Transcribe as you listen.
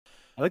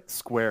I like the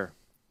square.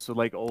 So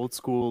like old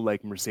school,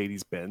 like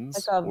Mercedes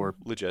Benz Like, or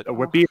Legit.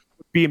 what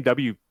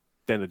BMW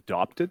then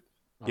adopted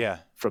Yeah.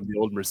 from the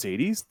old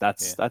Mercedes.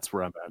 That's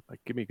where I'm at. Like,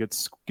 give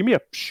me a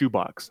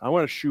shoebox. I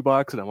want a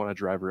shoebox and I want to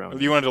drive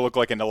around. You wanted to look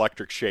like an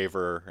electric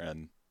shaver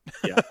and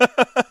yeah,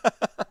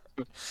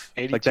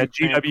 like that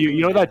GW.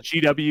 You know that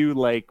GW?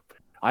 Like,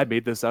 I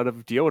made this out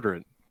of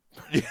deodorant.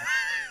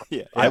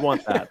 yeah. I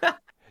want that.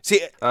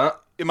 See,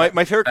 my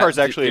favorite car is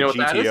actually you know a what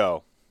that is?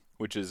 GTO,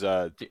 which is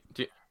yeah.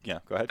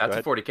 Go ahead.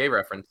 That's go ahead. a 40K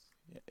reference.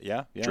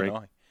 Yeah. Drink.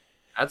 No.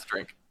 That's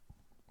drink.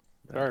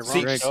 Sorry,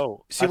 See, wrong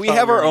show. See, I we thought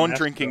have were our on own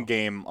Mexico. drinking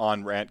game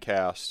on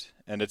Rantcast,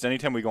 and it's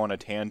anytime we go on a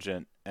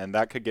tangent, and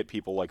that could get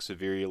people like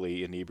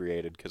severely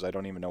inebriated because I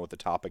don't even know what the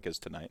topic is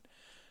tonight.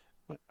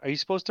 Are you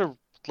supposed to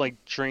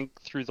like drink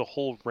through the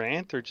whole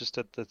rant, or just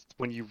at the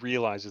when you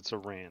realize it's a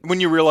rant?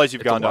 When you realize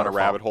you've It's a gone down a waterfall.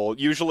 rabbit hole,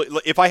 usually,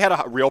 if I had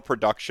a real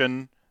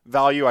production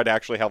value, I'd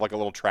actually have like a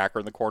little tracker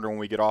in the corner when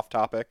we get off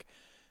topic,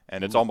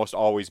 and it's almost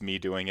always me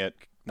doing it,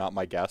 not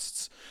my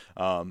guests.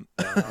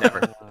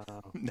 Never.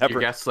 Never.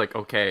 Your guest's like,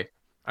 okay,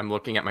 I'm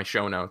looking at my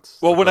show notes.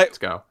 Well, when let's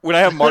go. When I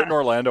have Martin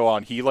Orlando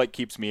on, he like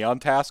keeps me on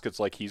task. It's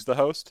like he's the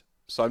host.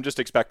 So I'm just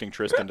expecting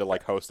Tristan to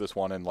like host this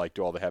one and like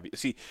do all the heavy.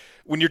 See,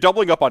 when you're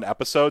doubling up on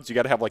episodes, you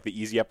got to have like the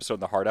easy episode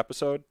and the hard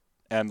episode.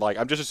 And like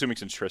I'm just assuming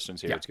since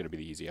Tristan's here, Yeah. it's going to be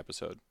the easy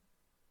episode.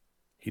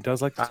 He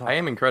does like to talk. I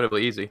am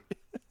incredibly easy.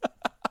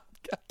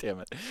 God damn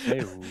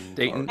it.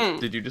 Dayton,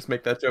 did you just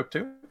make that joke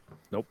too?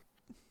 Nope.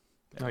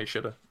 No, you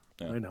should have.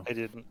 I know. I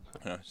didn't.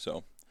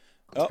 So,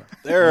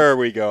 there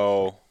we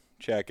go.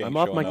 Checking. I'm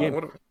off my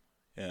game.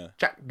 Yeah.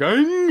 Jack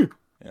Gang.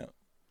 Yeah.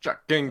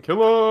 Jack Gang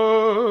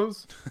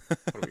Killers.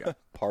 What do we got?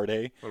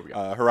 Party. What do we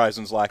got?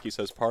 Horizons Lackey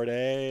says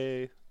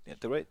party. Yeah,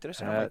 did I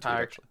say that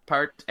right?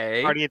 Part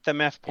A. Party at the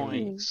MEF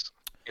points.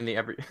 In the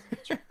every.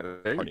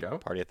 There you go.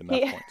 Party at the Met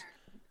Yeah. points.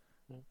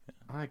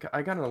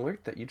 I got an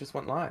alert that you just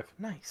went live.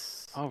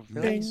 Nice. Oh,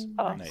 really? Nice.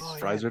 Oh, Nice. Oh,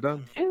 Fries are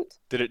done. shoot.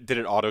 Did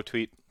it auto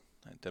tweet?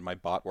 Did my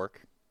bot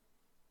work?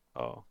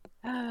 Oh,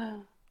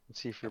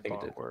 let's see if your I think it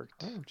bot did.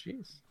 worked. Oh,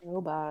 jeez.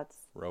 Robots.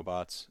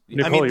 Robots.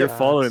 Nicole, you're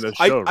following the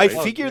show, I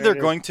right? figure Yeah, they're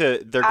yeah. going to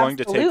take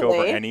over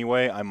Absolutely.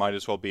 anyway. I might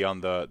as well be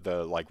on the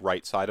like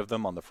right side of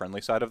them, on the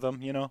friendly side of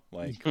them. You know,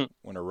 like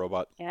when a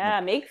robot. Yeah,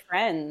 make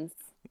friends.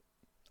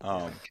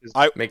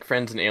 Make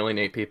friends and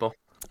alienate people.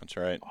 That's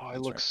right. Oh, I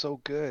that's look right.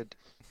 so good.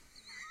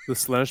 The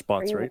Slaanesh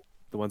bots, Are you- right?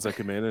 The ones that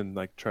come in and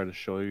like try to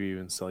show you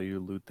and sell you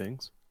loot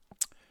things.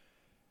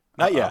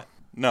 Not yet.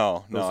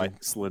 No. Those I are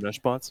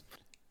Slaanesh bots.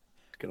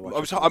 Gotta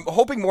watch out. I'm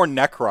hoping more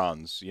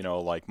Necrons. You know,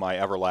 like my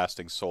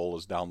everlasting soul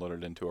is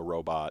downloaded into a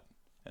robot,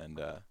 and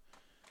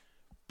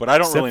but I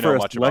don't Except really for know a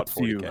much about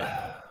select few.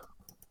 40K.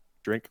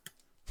 Drink.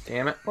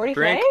 Damn it. 40K?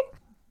 Drink.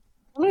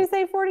 Somebody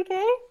say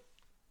 40K?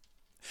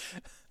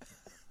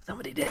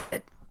 Somebody did.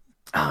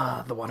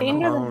 Ah, the Dayton doesn't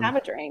watermelon. have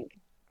a drink.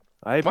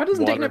 I Why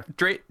doesn't water.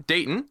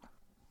 Dayton?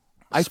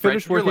 I spread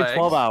finished your working legs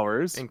 12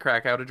 hours, and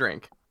crack out a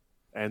drink.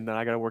 and then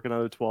I gotta work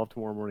another 12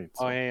 tomorrow morning.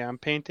 So. Oh, hey, I'm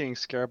painting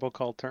Scarable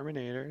called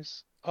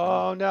Terminators.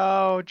 Oh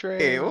no,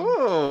 Dre.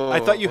 Whoa. I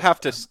thought you have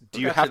to. Do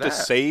you got have you to that.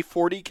 say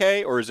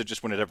 40K, or is it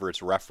just whenever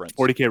it's referenced?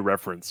 40K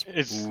reference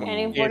It's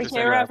Any yeah, 40K just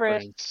a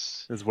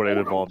reference. is what it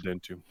evolved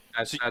into.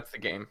 That's the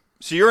game.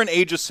 So you're an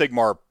Age of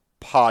Sigmar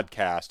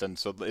podcast, and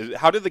so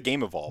how did the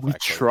game evolve? We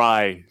actually?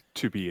 try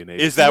to be an age.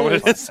 Is that what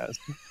it is? podcast.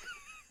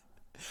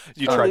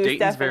 You Oh, try. loose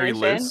Dayton's very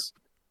definition. loose.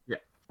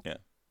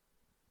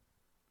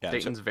 Yeah,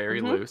 Dayton's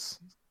very Mhm. loose.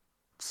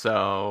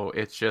 So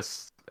it's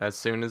just as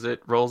soon as it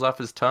rolls off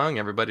his tongue,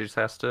 everybody just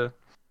has to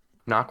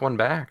knock one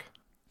back.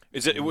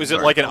 was it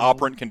Sorry. like an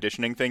operant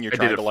conditioning thing? You're I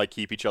trying did to it. like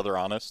keep each other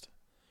honest,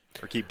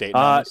 or keep Dayton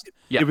honest?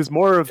 Yeah. It was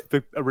more of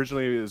the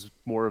originally. It was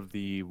more of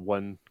the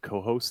one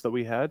co-host that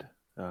we had,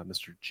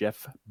 Mr.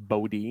 Jeff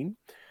Bodine.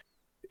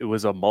 It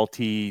was a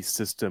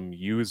multi-system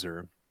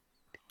user,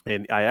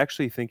 and I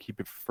actually think he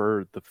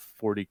preferred the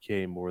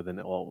 40K more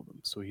than all of them.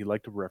 So he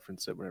liked to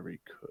reference it whenever he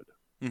could.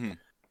 Mhm.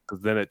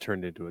 Because then it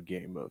turned into a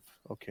game of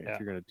okay, Yeah. if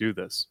you're gonna do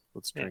this,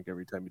 let's Yeah. drink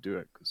every time you do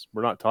it. Because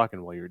we're not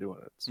talking while you're doing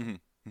it. So. Mhm.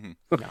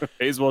 Mhm.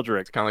 May as well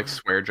drink. It's kind of like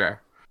swear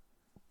jar.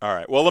 All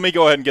right. Well, let me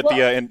go ahead and get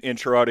the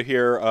intro out of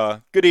here.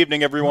 Good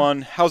evening,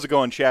 everyone. How's it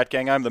going, chat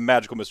gang? I'm the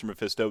magical Mr.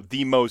 Mephisto,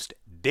 the most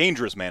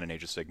dangerous man in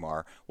Age of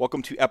Sigmar.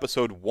 Welcome to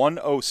episode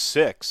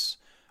 106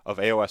 of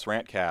AOS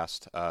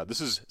Rantcast. This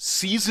is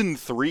season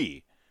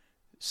 3,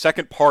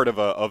 second part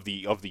of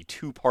the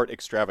two-part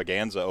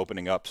extravaganza,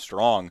 opening up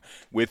strong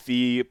with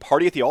the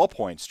party at the All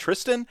Points.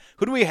 Tristan,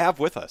 who do we have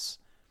with us?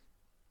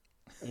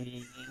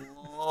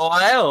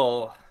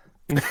 Well,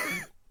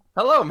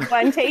 hello.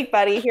 One take,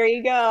 buddy. Here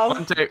you go.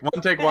 One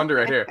take wonder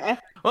right here.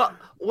 Well.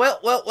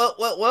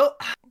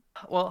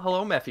 Well,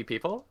 hello, Mephy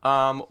people.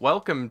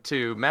 Welcome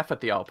to Meph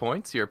at the All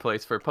Points, your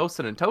place for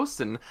posting and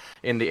toasting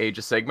in the Age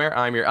of Sigmar.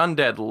 I'm your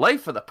undead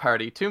life of the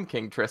party, Tomb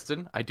King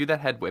Tristan. I do that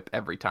head whip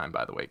every time,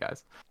 by the way,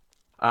 guys.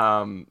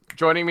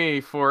 Joining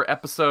me for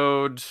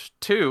episode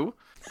 2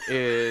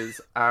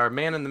 is our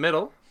man in the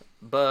middle,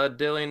 Bud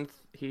Dillion.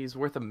 He's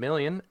worth $1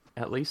 million.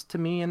 at least to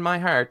me in my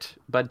heart,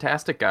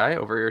 Budtastic guy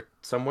over here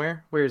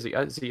somewhere. Where is he?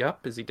 Is he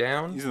up? Is he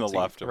down? He's in the Is he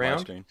left of my around?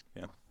 screen.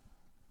 Yeah.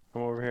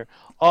 I'm over here.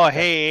 Oh,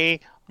 hey,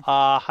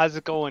 how's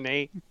it going,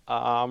 eh?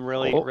 I'm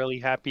really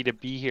happy to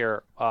be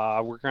here.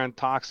 We're gonna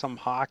talk some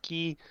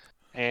hockey,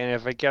 and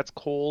if it gets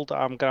cold,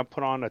 I'm gonna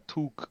put on a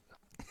toque.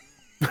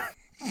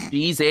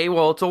 Geez,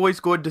 well, it's always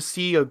good to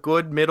see a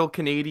good middle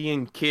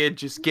Canadian kid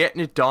just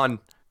getting it done.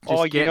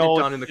 Just getting it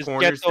done in the just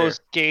corners get those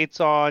there. skates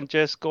on.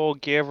 Just go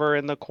give her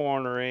in the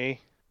corner, eh?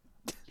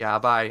 Yeah,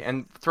 bye.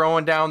 And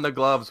throwing down the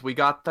gloves. We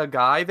got the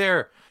guy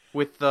there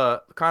with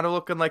the kind of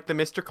looking like the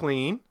Mr.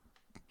 Clean.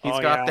 He's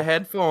got the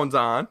headphones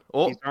on.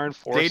 Oh, He's our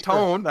enforcer.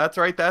 Dayton. That's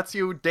right. That's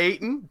you,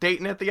 Dayton.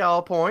 Dayton at the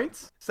All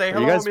Points. Say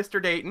hello,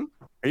 Mr. Dayton.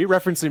 Are you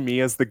referencing me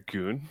as the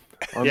goon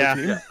on Yeah.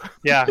 the team?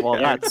 Yeah, Well,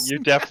 you- that's- you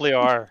definitely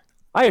are.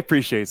 I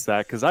appreciate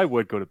that because I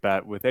would go to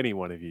bat with any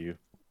one of you.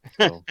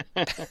 So,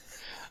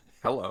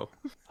 Hello.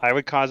 I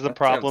would cause the That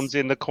problems sounds-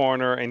 in the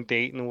corner, and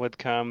Dayton would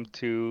come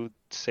to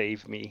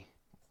save me.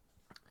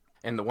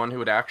 And the one who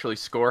would actually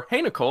score.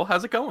 Hey, Nicole,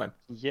 how's it going?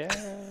 Yeah.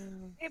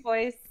 Hey,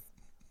 boys. is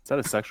that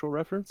a sexual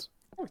reference?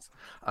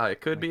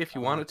 It could be if you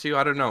wanted to.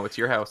 I don't know. It's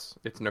your house.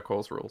 It's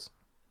Nicole's rules.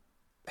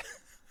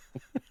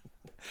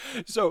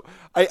 So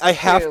I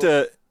have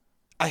True.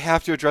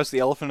 to address the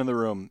elephant in the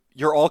room.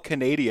 You're all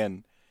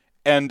Canadian,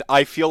 and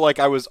I feel like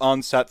I was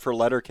on set for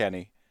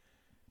Letterkenny.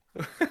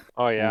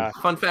 Oh yeah.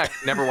 Fun fact,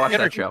 never watched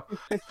that show.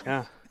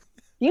 Yeah.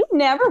 You've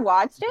never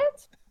watched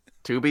it?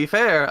 To be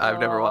fair, I've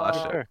never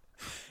watched it. Sure.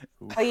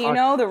 But you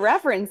know the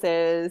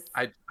references.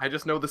 I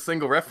just know the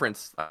single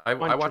reference. I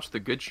watch the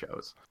good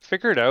shows.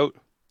 Figure it out.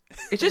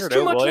 It's just Figure it too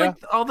out, much will ya? like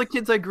all the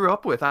kids I grew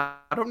up with. I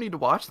don't need to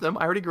watch them.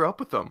 I already grew up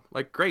with them.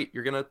 Like, great,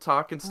 you're gonna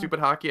talk in stupid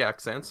hockey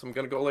accents. I'm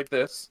gonna go like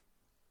this,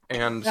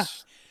 and Yeah.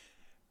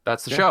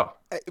 that's the show.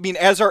 I mean,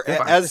 as Yeah.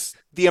 as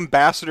the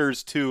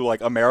ambassadors to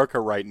like America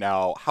right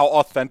now, how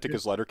authentic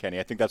is Letterkenny?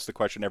 I think that's the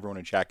question everyone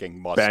in chatting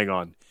must. Bang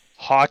on.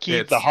 Hockey.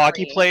 It's- The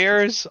hockey Scary.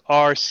 players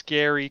are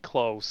scary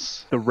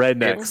close. The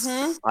rednecks.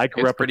 Mhm. I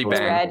grew It's up with pretty those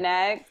bang. people.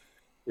 Redneck.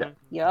 Yeah.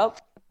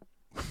 Yep.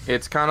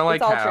 It's kind of like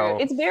it's all how true.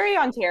 It's very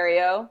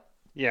Ontario.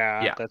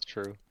 Yeah, Yeah. that's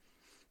true.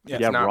 Yeah,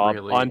 Yeah, not Rob.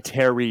 really-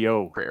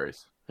 Ontario.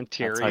 prairies.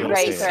 Ontario. how you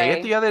Right, say it. Say it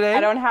right. the other day.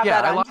 I don't have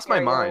yeah, that I lost my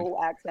mind.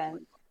 Ontario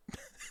accent.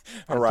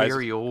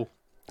 Horizon,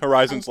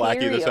 Horizon's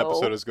Lackey. This Ontario.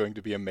 episode is going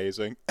to be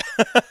amazing.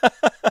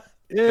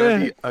 It's gonna Yeah.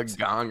 be a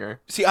gonger.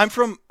 See, I'm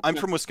from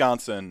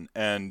Wisconsin,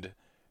 and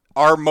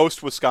our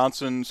most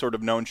Wisconsin sort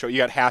of known show. You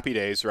got Happy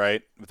Days,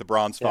 right, with the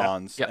Bronze Yeah.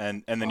 Fawns, Yep.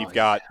 and then Oh, you've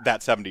got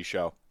That 70s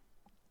Show,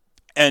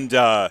 and Two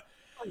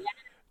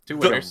The-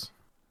 winners.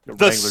 the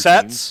Wrangler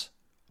sets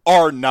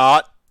are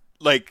not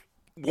like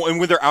when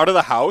they're out of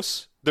the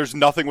house. There's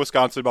nothing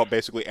Wisconsin about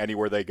basically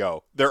anywhere they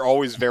go. They're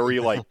always very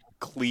like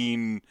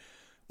clean,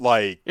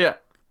 like Yeah.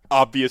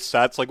 obvious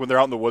sets. Like when they're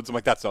out in the woods, I'm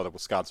like, that's not a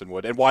Wisconsin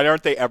wood. And why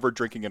aren't they ever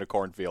drinking in a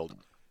cornfield?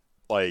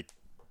 Like So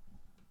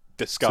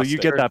disgusting. you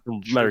get that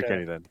from Sure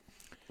Letterkenny then.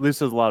 At least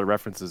there's a lot of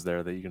references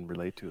there that you can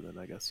relate to then,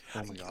 I guess.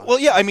 Oh my god. Well,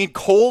 yeah, I mean,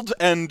 cold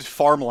and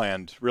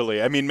farmland,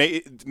 really. I mean,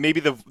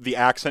 maybe the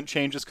accent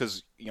changes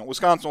because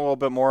Wisconsin a little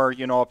bit more,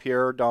 up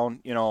here,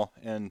 down,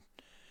 and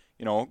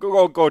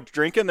go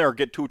drink in there, or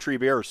get 2 tree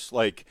beers,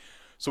 like.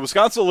 So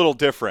Wisconsin a little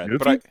different,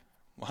 but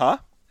huh?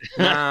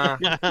 Nah,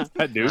 That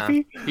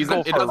Newfie? it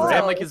doesn't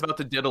sound like he's about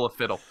to diddle a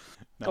fiddle.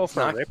 Go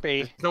for not- it,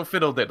 Rippy. No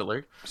fiddle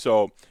diddler.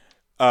 So,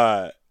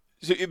 but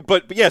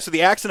yeah, so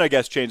the accent I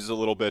guess changes a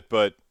little bit,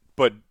 but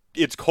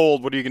it's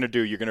cold. What are you gonna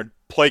do? You're gonna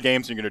play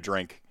games. And you're gonna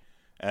drink,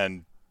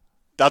 and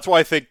that's why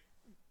I think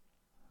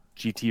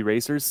GT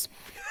racers.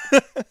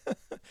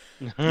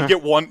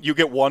 you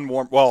get one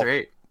warm. Well,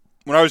 Great.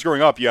 when I was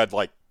growing up, you had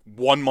like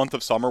 1 month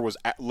of summer was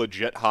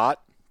legit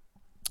hot,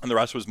 and the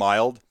rest was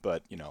mild.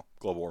 But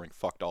global warming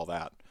fucked all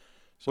that.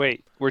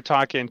 Wait, we're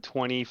talking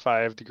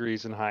 25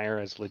 degrees and higher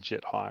as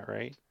legit hot,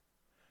 right?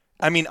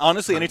 I mean,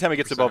 honestly, anytime it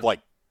gets 100%. above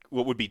like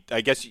what would be, I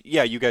guess,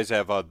 yeah, you guys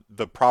have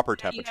the proper You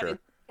gotta temperature.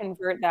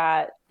 Convert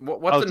that.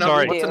 What's Oh, the number?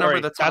 sorry, What's the sorry.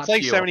 number that's That's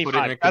like top deal? Put it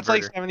in a 75. That's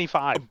like converter.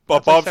 75. That's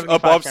Above like 75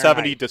 above 70,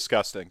 Fahrenheit.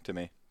 disgusting to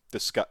me.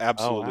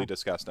 Absolutely wow.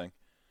 disgusting.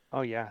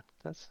 Oh yeah,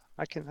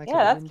 I can.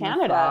 Yeah, that's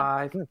Canada.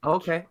 5.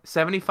 Okay.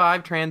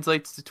 75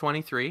 translates to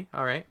 23.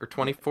 All right, or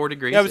 24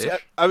 degrees. Yeah,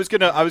 I was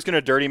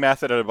gonna dirty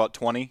math it at about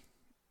 20.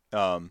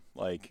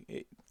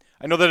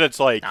 I know that it's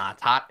like Nah,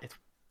 it's hot. It's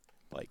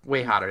like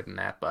way hotter than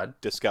that, bud.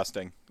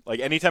 disgusting. Like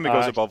anytime it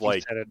goes above he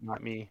like said it,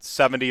 not me.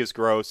 70 is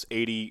gross,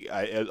 80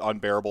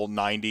 unbearable,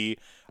 90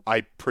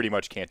 I pretty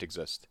much can't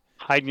exist.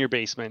 Hide in your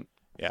basement.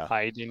 Yeah.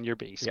 Hide in your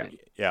basement.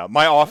 Yeah,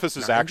 my office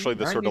is 90 actually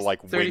the sort of 90's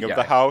like 30 wing of guy.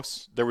 the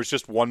house. There was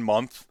just 1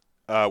 month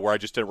where I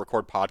just didn't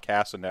record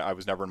podcasts, and I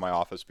was never in my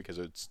office because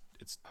it's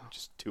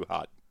just too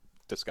hot,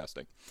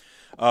 disgusting.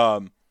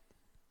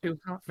 Too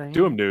hot, man.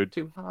 Do 'em, dude.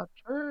 Too hot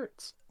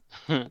hurts.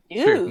 Dude.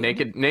 Sure,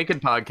 naked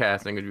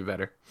podcasting would be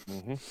better.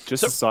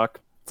 Just So- a sock.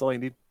 That's all you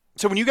need.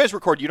 So when you guys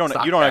record, you don't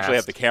actually Sockcast.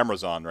 have the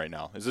cameras on right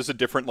now. Is this a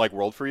different like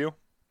world for you?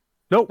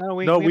 Nope. No,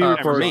 we we have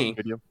record me.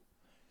 video.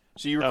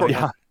 So you Oh, record.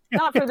 Yeah.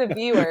 not for the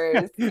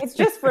viewers. It's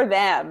just for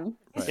them.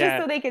 It's Yeah.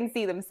 just so they can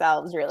see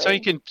themselves, really. So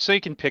you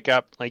can pick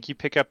up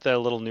the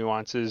little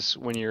nuances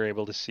when you're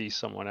able to see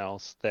someone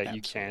else that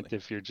you can't Absolutely.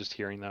 if you're just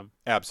hearing them.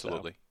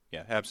 Absolutely.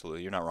 Yeah,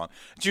 absolutely. You're not wrong.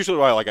 It's usually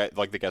why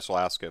the guests will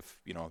ask if,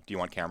 do you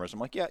want cameras? I'm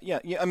like, yeah.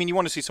 I mean, you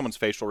want to see someone's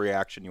facial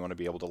reaction. You want to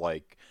be able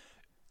to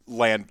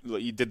land.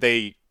 Did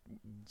they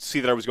see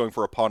that I was going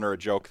for a pun or a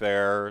joke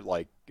there?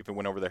 Like if it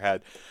went over their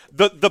head.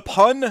 The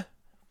pun.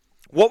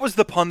 What was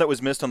the pun that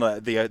was missed on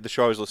the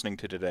show I was listening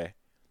to today?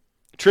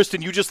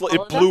 Tristan, you just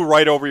it blew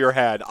right over your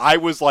head. I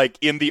was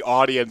in the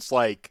audience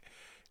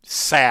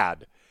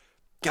sad.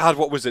 God,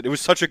 what was it? It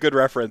was such a good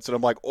reference, and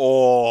I'm like,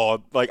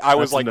 oh, I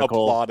was That's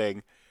Nicole.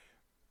 applauding.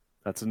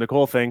 That's a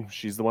Nicole thing.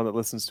 She's the one that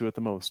listens to it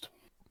the most.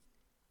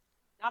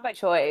 Not by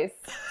choice.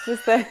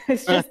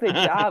 It's just the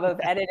job of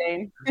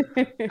editing.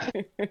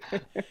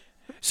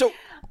 So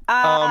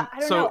I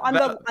don't so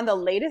know. On the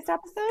latest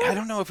episode? I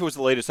don't know if it was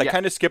the latest. I Yeah.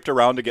 kind of skipped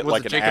around to get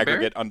Was it an Jacob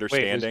aggregate Wait,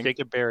 understanding. is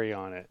Jacob Berry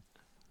on it?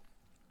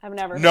 I've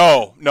never.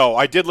 No,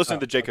 I did listen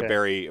to Jacob okay.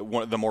 Berry,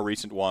 the more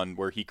recent one,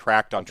 where he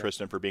cracked on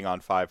Tristan for being on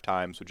 5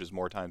 times, which is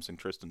more times than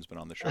Tristan's been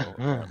on the show.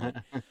 apparently.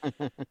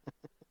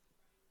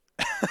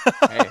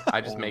 Hey,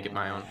 I just make it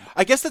my own.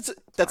 I guess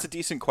that's a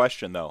decent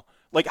question though.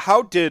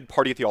 How did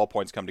Party at the All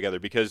Points come together?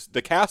 Because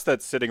the cast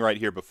that's sitting right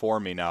here before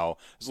me now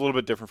is a little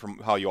bit different from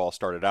how you all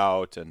started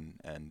out, and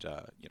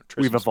Tristan's,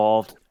 We've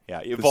evolved. Yeah,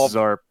 This evolved. is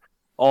our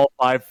all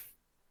 5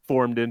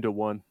 formed into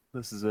one.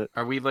 This is it.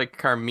 Are we Are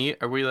we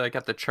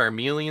at the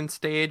Charmeleon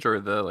stage or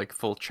the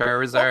full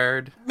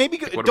Charizard? Maybe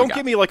What do we don't got?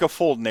 give me a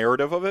full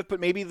narrative of it, but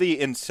maybe the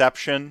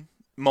inception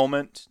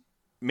moment,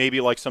 maybe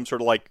some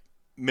sort of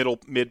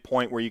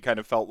midpoint where you kind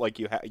of felt like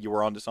you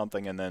were onto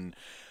something, and then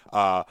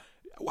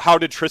how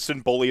did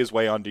Tristan bully his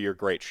way onto your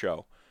great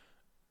show?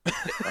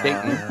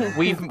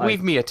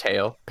 Weave me a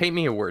tale. Paint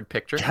me a word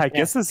picture. I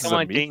guess this is Come a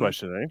on, me Dayton.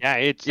 question, eh? Yeah,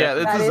 it's Yeah,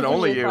 this That isn't is a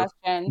only good you.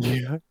 question. Yeah.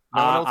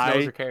 No one else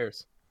knows or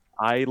cares.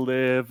 I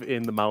live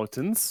in the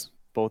mountains.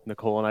 Both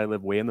Nicole and I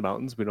live way in the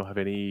mountains. We don't have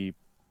any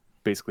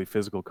basically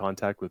physical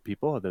contact with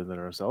people other than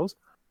ourselves.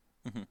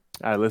 Mhm.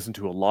 I listen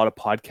to a lot of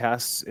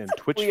podcasts and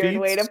Twitch Weird feeds.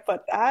 way to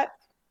put that.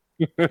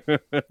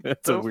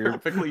 It's a So weird.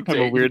 perfectly I'm a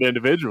taken. weird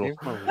individual.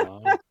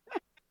 The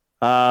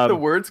Um,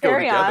 words go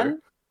Carry together.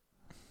 on.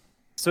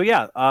 so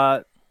yeah,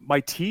 my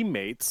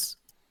teammates,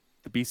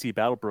 the BC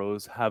Battle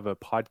Bros, have a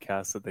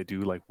podcast that they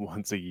do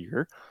once a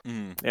year,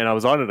 Mm. and I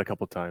was on it a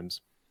couple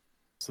times.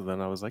 So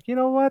then I was like, you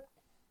know what?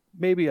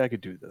 Maybe I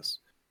could do this.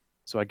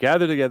 So I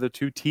gathered together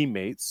 2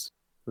 teammates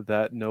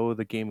that know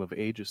the game of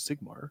Age of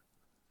Sigmar,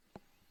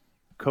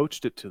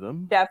 coached it to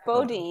them. Jeff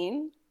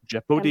Bodine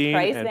Jeff and Bodine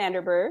Price and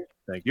Vanderberg.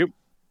 thank you.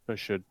 I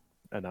should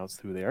announce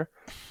who they are.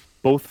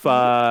 Both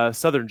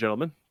Southern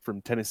gentlemen from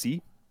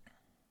Tennessee.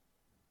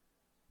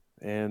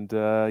 And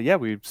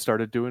we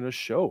started doing a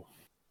show,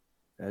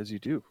 as you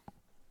do.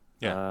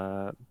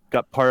 Yeah.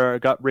 Got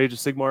Rage of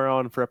Sigmar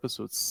on for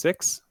episode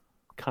 6.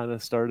 Kind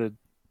of started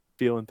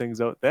feeling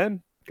things out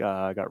then.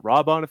 Got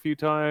Rob on a few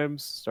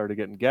times. Started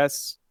getting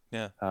guests.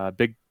 Yeah.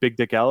 Big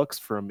Dick Alex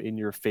from In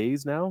Your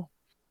Phase now.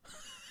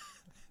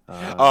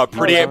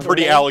 Pretty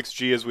Okay. Alex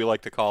G, as we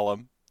like to call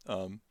him.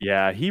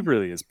 Yeah, he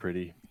really is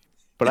pretty.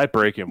 But I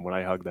break him when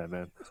I hug that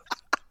man.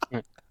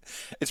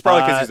 It's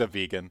probably because he's a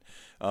vegan.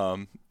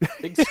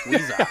 Big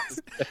squeeze ass.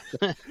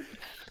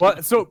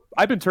 Well, so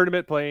I've been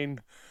tournament playing.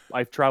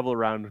 I've traveled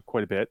around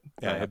quite a bit.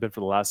 Yeah. I've been for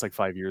the last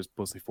 5 years,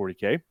 mostly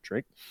 40K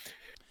drink.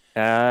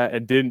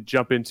 And didn't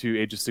jump into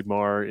Age of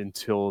Sigmar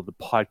until the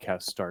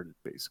podcast started,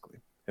 basically.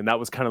 And that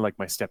was kind of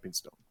my stepping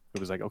stone. It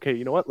was okay,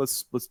 you know what?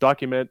 Let's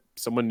document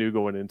someone new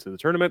going into the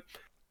tournament.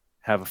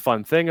 Have a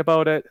fun thing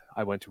about it.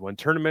 I went to one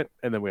tournament,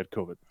 and then we had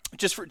COVID.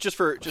 Just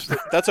for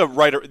that's a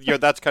right. Yeah,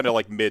 that's kind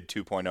of mid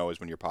 2.0 is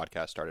when your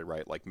podcast started,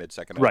 right? Mid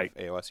second of Right.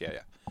 AOS. Yeah.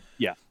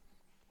 Yeah.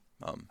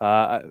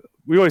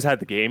 We always had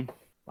the game.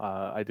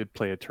 I did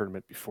play a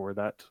tournament before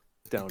that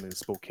down in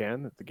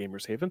Spokane at the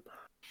Gamers Haven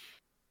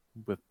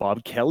with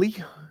Bob Kelly.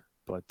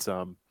 But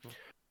so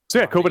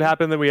yeah, COVID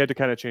happened, then we had to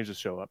kind of change the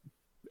show up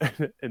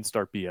and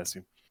start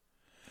BSing.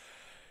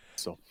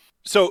 So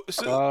So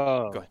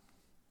Oh, go ahead.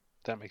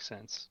 that makes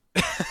sense.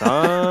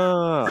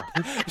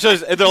 so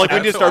they're we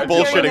need to start That's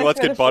why- bullshitting. Let's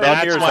get Bud on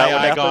That's here. Is why that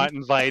what I got happened?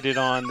 invited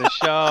on the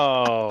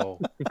show.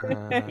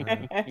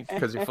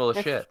 Because you're full of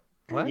shit.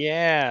 What?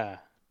 Yeah.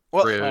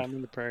 Well, Rude. I'm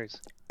in the prairies.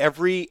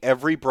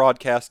 every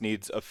broadcast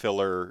needs a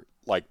filler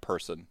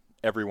person.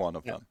 Every one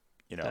of Yeah. them.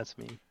 That's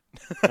me.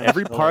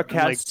 Every I'm like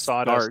podcast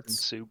sawdust and starts.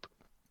 soup.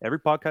 Every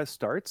podcast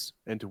starts,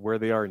 and to where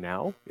they are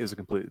now is a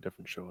completely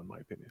different show, in my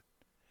opinion.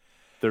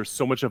 There's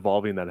so much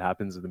evolving that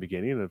happens in the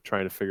beginning of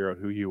trying to figure out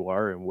who you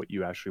are and what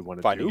you actually want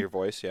to Finding do. your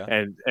voice. Yeah.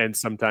 And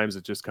sometimes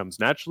it just comes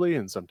naturally,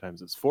 and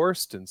sometimes it's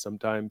forced, and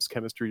sometimes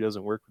chemistry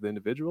doesn't work with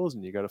individuals,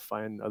 and you got to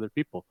find other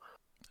people.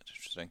 That's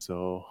interesting.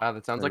 So, Wow,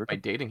 that sounds like There my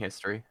dating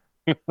history.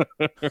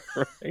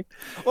 right?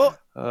 Well,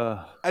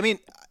 Uh, I mean,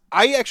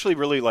 I actually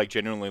really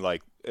genuinely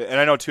and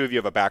I know 2 of you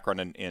have a background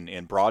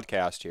in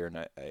broadcast here,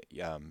 and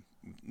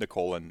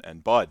Nicole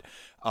and Bud.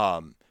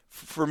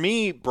 For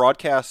me,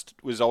 broadcast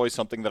was always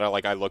something that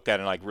I looked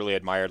at and like really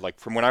admired. Like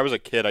from when I was a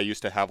kid, I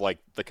used to have like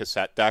the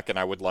cassette deck, and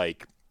I would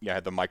like I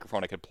had the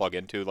microphone I could plug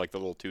into, like the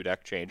little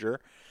 2-deck changer,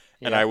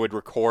 and I would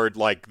record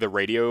like the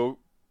radio,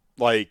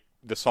 like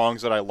the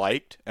songs that I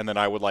liked, and then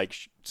I would like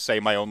say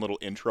my own little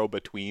intro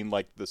between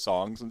like the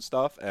songs and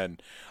stuff.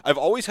 And I've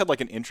always had like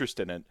an interest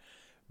in it,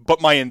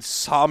 but my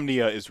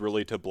insomnia is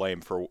really to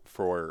blame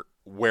for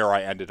where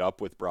I ended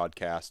up with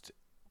broadcast,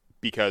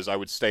 because I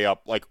would stay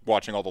up like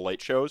watching all the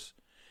late shows.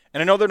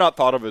 And I know they're not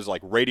thought of as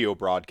like radio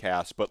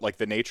broadcasts, but like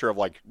the nature of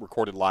like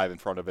recorded live in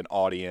front of an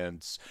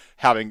audience,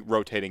 having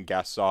rotating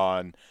guests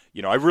on,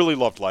 I really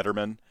loved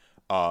Letterman.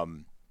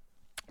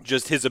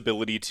 Just his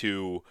ability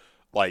to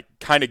like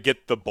kind of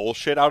get the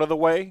bullshit out of the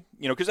way,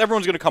 because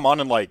everyone's going to come on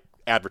and like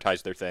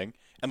advertise their thing.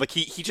 And like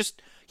he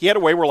had a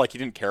way where like he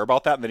didn't care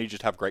about that, and then he'd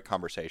just have great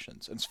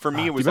conversations. And for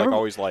me, it was like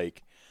always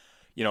like,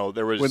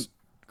 there was,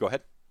 go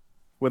ahead.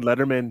 When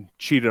Letterman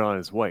cheated on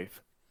his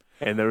wife.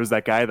 And there was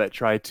that guy that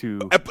tried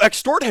to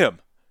extort him.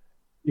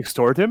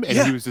 And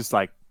he was just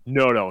like,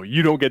 no,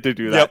 you don't get to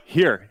do that. Yep.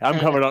 Here, I'm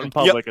coming out in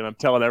public and I'm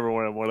telling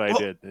everyone what I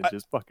did. And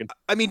just fucking.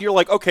 I mean, you're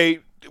like,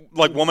 okay,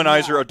 like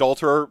womanizer,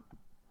 adulterer,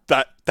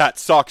 that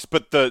sucks.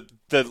 But the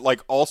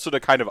like also to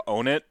kind of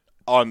own it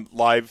on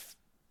live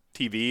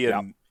TV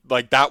and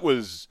like that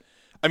was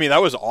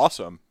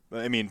awesome.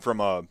 I mean, from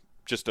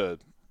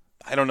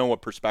I don't know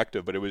what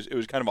perspective, but it was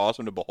kind of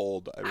awesome to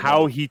behold.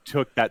 How he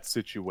took that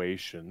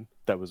situation,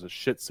 that was a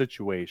shit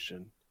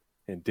situation,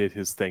 and did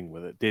his thing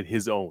with it, did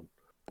his own,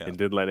 and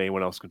didn't let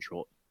anyone else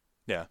control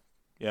it.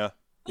 Yeah.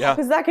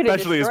 Because that could have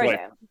Especially his destroyed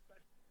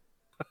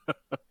wife.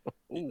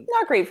 him.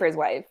 Not great for his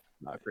wife.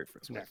 Not great for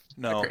his wife.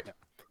 No.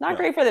 Not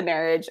great for the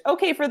marriage.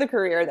 Okay for the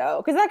career,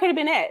 though, because that could have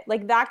been it.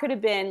 Like, that could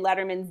have been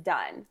Letterman's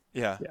done.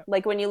 Yeah.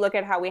 Like, when you look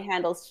at how we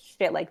handle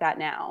shit like that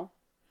now,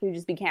 he would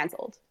just be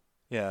canceled.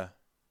 Yeah.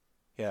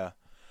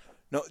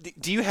 No,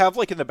 do you have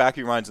like in the back of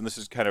your minds, and this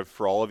is kind of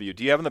for all of you,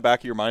 do you have in the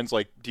back of your minds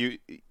like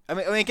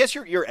I guess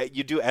you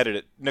do edit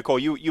it, Nicole,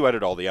 you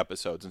edit all the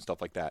episodes and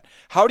stuff like that.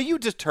 How do you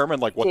determine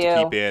like what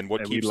to keep in,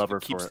 what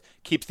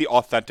keeps the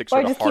authentic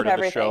sort of heart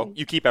of the show?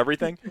 You keep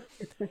everything?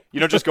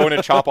 You don't just go in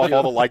and chop off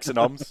all the likes and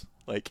ums?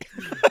 Like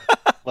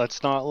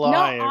let's not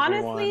lie, no,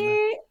 honestly,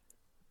 everyone.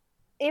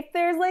 If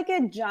there's like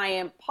a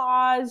giant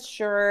pause,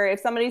 sure. If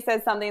somebody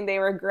says something they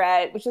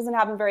regret, which doesn't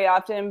happen very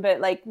often, but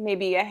like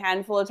maybe a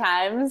handful of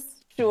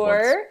times,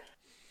 sure.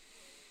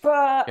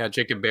 But yeah,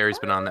 Jacob Berry's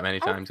been on that many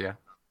times. Yeah,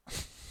 I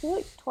feel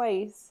like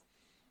twice.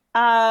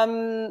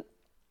 No,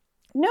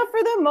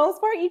 for the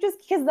most part,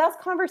 because that's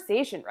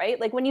conversation, right?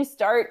 Like when you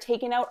start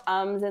taking out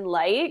ums and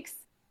likes,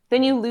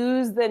 then you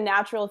lose the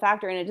natural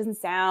factor, and it doesn't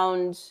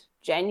sound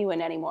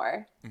genuine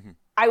anymore. Mm-hmm.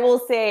 I will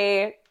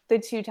say the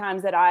two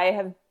times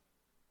I've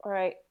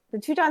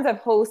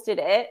hosted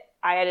it,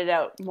 I edited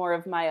out more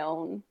of my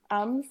own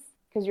ums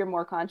because you're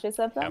more conscious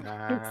of them.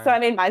 So I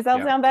made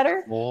myself sound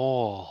better.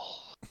 Oh,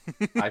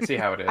 I see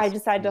how it is. I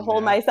just had to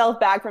hold myself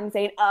back from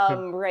saying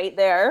right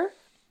there.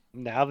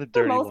 Now the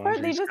dirty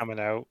laundry's coming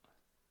out.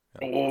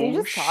 They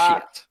just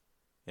talk.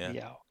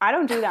 Yeah. I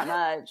don't do that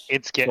much.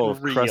 It's getting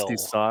real. Crusty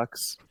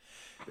socks.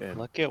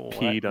 Look at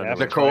what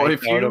Nicole,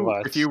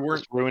 if you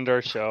weren't ruined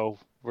our show,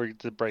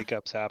 the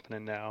breakup's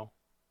happening now.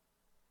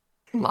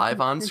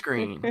 Live on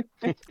screen.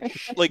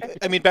 Like,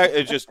 I mean, back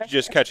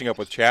just catching up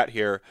with chat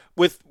here.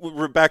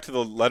 We're back to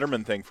the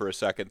Letterman thing for a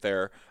second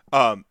there.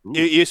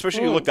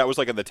 Especially look, that was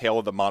like in the tail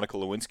of the Monica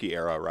Lewinsky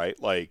era, right?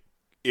 Like,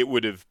 it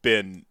would have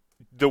been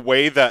the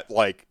way that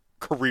like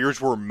careers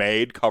were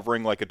made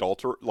covering like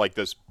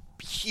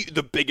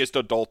the biggest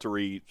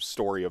adultery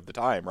story of the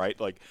time, right?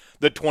 Like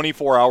the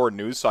 24-hour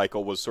news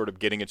cycle was sort of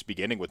getting its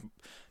beginning with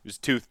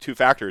two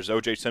factors: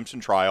 O.J. Simpson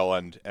trial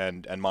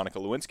and Monica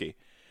Lewinsky.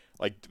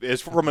 Like, as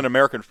from an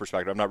American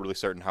perspective, I'm not really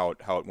certain how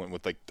it went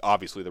with like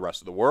obviously the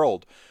rest of the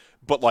world,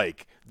 but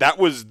like that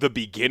was the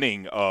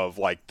beginning of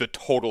like the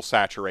total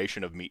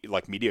saturation of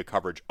media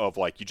coverage of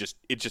like it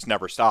just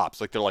never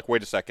stops. Like they're like,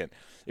 wait a second,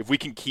 if we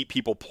can keep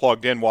people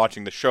plugged in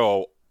watching the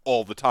show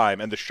all the time,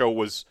 and the show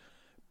was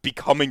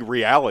becoming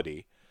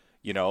reality,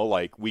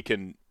 like we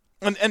can.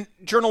 And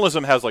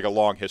journalism has like a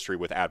long history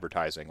with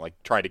advertising,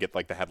 like trying to get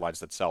like the headlines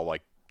that sell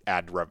like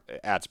ad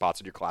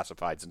spots in your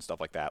classifieds and stuff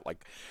like that.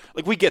 Like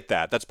we get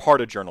that. That's part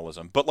of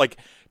journalism. But like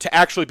to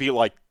actually be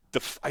like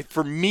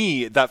for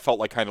me, that felt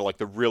like kind of like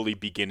the really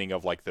beginning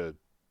of like the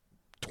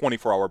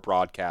 24-hour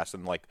broadcast,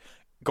 and like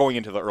going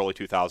into the early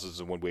 2000s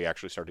and when we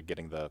actually started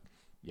getting the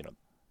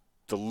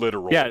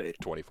literal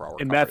 24-hour.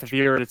 And Matt, if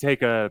you were to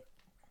take a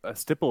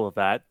stipple of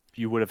that,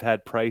 you would have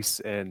had Price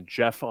and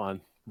Jeff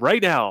on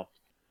right now.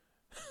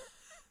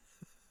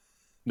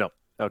 No.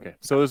 Okay.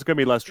 So there's going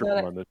to be less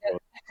triple on this.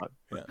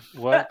 Yeah.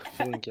 What?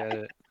 I didn't get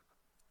it.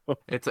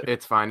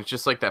 It's fine. It's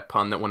just like that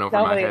pun that went over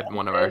my head in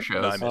one of our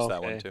shows. No, I missed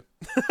that one too.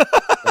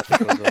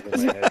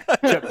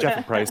 Jeff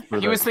and Price were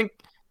the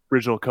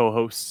original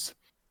co-hosts.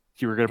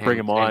 You were going to bring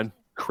them on,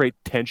 create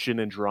tension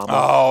and drama.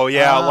 Oh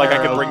yeah, like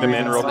I could bring them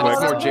in real quick.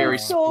 More Jerry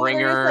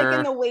Springer, like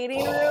in the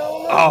waiting room.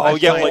 Oh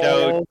yeah,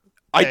 like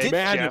I Hey, did.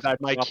 Man, Jeff,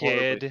 that's my not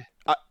horribly. kid.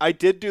 I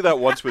did do that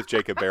once with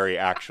Jacob Berry,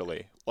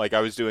 actually. Like, I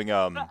was doing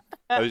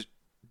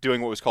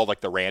what was called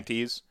like the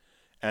Ranties,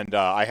 and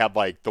I had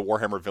like the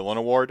Warhammer Villain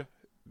Award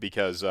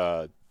because they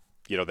have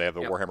the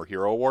Yep. Warhammer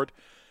Hero Award,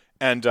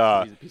 and He's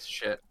a piece of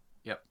shit.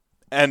 Yep.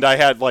 and I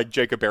had like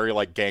Jacob Berry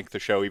like gank the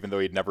show, even though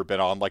he'd never been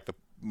on like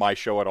my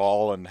show at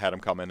all, and had him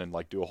come in and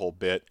like do a whole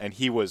bit, and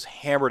he was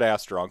hammered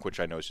ass drunk, which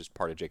I know is just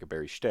part of Jacob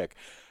Berry's shtick,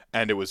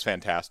 and it was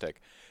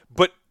fantastic.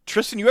 But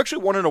Tristan, you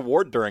actually won an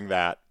award during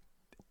that.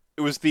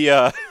 It was the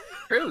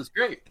It was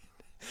great.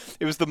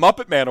 it was the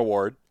Muppet Man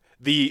Award.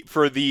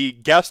 For the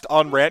guest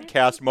on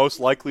Rantcast, most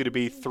likely to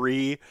be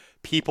 3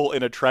 people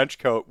in a trench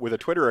coat with a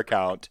Twitter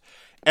account.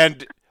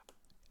 And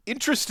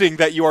interesting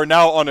that you are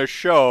now on a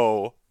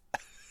show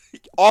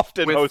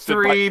often With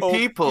hosted 3 by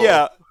people.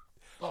 Yeah.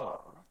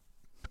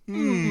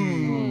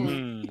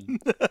 Dun,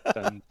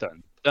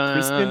 dun, dun.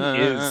 Tristan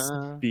is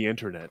the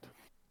internet.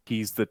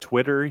 He's the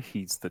Twitter.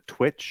 He's the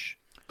Twitch.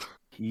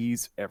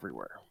 He's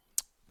everywhere.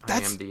 I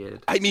am the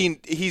id. I mean,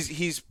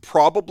 he's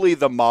probably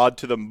the mod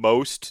to the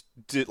most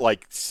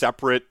like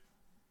separate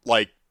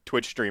like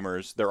Twitch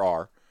streamers there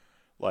are.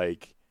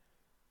 Like,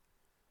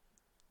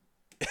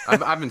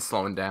 I've been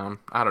slowing down.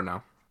 I don't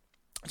know.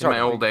 It's In my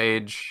hard to old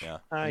age.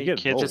 Yeah. You You get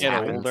kids old. get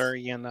Happens. older,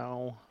 you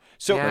know.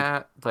 So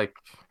yeah, like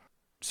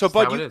so that's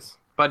Bud, how you it is.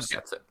 Bud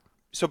gets it.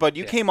 So, Bud,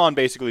 you Yeah. came on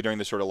basically during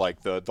the sort of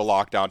like the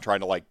lockdown, trying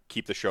to like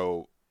keep the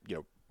show,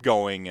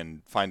 going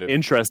and find a.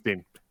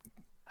 Interesting.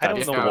 I don't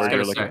That's know the I was word why.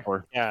 you're gonna looking say.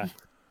 for. Yeah.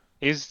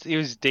 He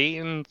was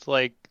dating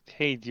like,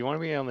 hey, do you want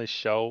to be on this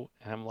show?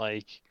 And I'm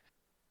like,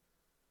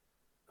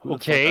 Who the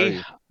fuck are okay.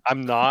 you?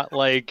 I'm not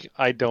like,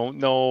 I don't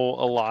know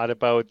a lot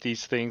about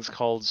these things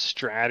called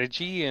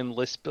strategy and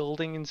list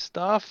building and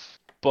stuff,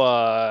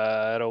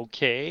 but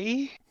okay.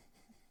 You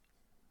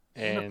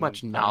don't have And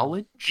much you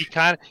knowledge.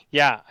 kind of,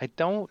 yeah, I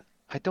don't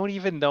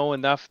even know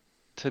enough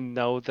to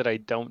know that I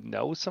don't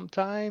know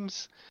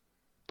sometimes,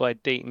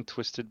 but Dayton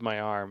twisted my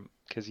arm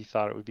because he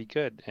thought it would be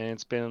good, and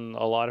it's been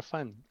a lot of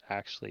fun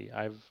actually.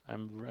 I've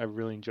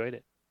really enjoyed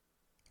it.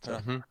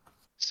 Mhm.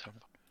 So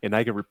And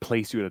I can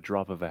replace you at a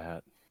drop of a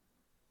hat.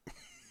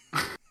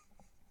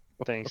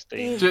 thanks,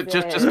 Dayton.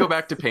 Just go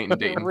back to painting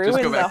Dayton. Just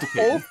go Ruined back the to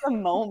painting.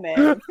 wholesome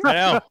moment. I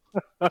know.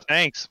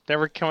 Thanks.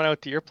 Never coming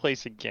out to your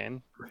place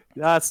again.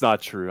 That's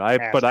not true.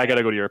 But I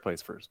gotta go to your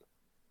place first.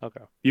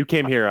 Okay, You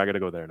came here. I gotta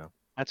go there now.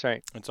 that's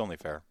right. It's only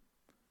fair.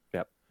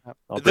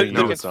 I'll The- bring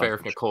the- you No, a it's fair if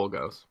sausage. Nicole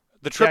goes.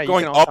 The trip Yeah, you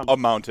going can all up come. a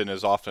mountain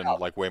is often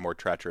like way more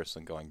treacherous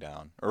than going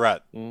down.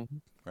 Mhm.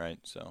 Right.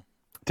 So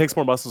It takes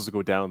more muscles to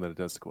go down than it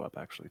does to go up.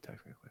 Actually,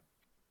 technically.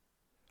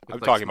 I'm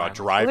Like talking about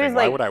smiling. driving. There's,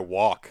 Why like- would I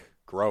walk?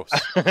 Gross.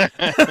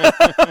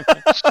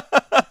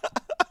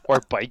 Or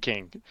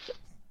biking.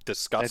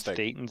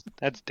 Disgusting.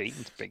 That's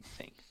Dayton's big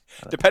thing.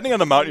 Depending on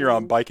the mountain you're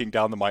on, biking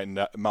down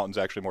the mountain's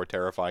actually more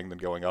terrifying than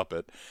going up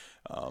it.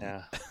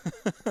 Yeah.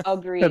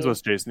 Agreed. Depends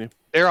what's chasing you.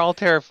 They're all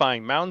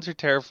terrifying. Mountains are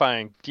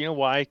terrifying. Do you know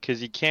why?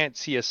 Because you can't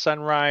see a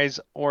sunrise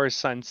or a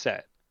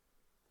sunset.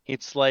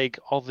 It's like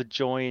all the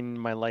joy in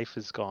my life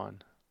is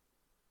gone.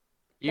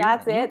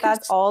 That's You it. can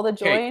That's all the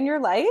joy Hey. in your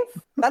life.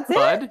 That's it.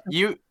 Bud,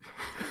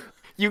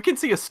 you can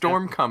see a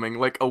storm coming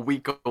like a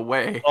week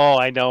away. Oh,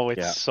 I know. It's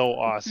Yeah. so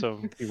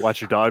awesome. You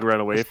watch your dog run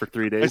away for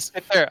 3 I days.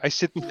 sit there.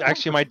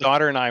 Actually, my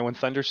daughter and I, when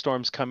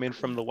thunderstorms come in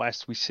from the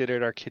west, we sit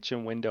at our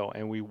kitchen window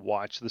and we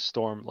watch the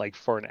storm like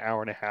for an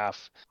hour and a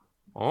half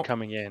Oh,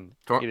 coming in.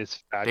 Storm- It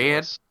is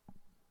fabulous.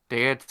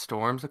 Dad,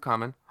 storms are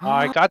coming.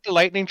 I got the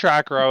lightning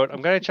tracker out.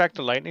 I'm gonna check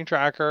the lightning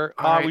tracker.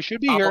 All right, We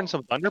should be I'll- hearing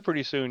some thunder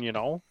pretty soon. You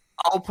know,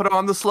 I'll put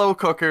on the slow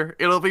cooker.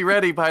 It'll be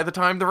ready by the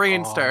time the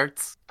rain Oh,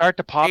 starts. start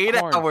the popcorn.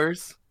 8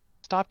 hours.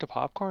 Stop the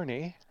popcorn,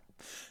 eh?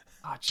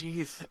 Oh,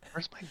 jeez.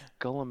 Where's my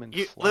Gullum and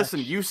Listen,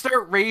 you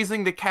start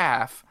raising the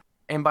calf,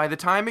 and by the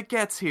time it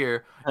gets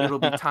here, it'll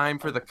be time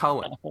for the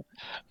culling.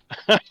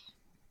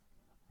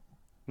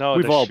 No,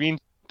 We've the all- Schween,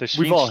 the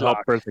We've all Schweenschlag.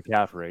 helped birth the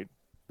calf, right?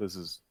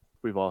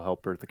 We've all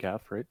helped birth the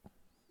calf, right?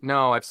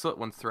 No, I've slit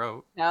one's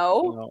throat.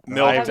 No. No,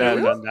 Milk I haven't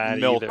and- done that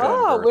milk either. and-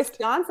 Oh, birth.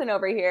 Wisconsin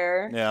over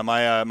here. Yeah,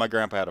 my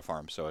grandpa had a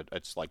farm, so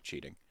it's like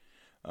cheating.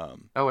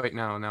 Oh wait,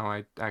 no,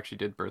 I actually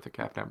did birth a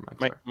calf. Never mind.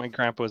 My Sorry. my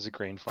grandpa was a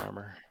grain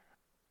farmer.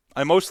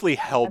 I mostly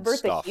held birthed a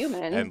stuff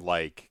human. and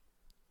like.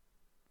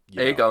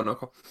 There you go,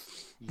 Nicole.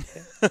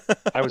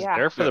 I was Yeah.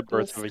 there for the Yeah.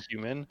 birth of a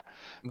human.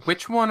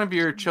 Which one of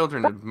your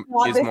children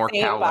Not is the more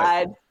same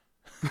cow-like? vibe.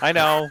 I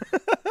know.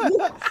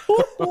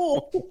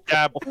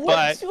 Yeah, but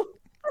Which-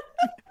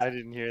 I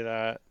didn't hear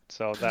that.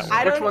 So that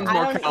I was. Which don't, one's I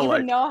more don't cow-like?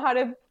 even know how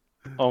to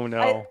Oh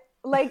no.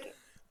 like.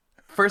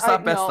 First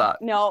thought, best no,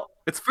 thought. No,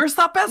 It's first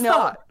thought, best No.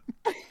 thought.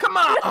 Come no,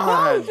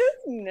 on. just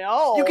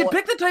no. You can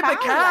pick the type of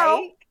cow.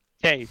 Cow-like?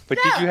 Okay, but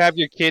Yeah. did you have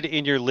your kid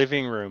in your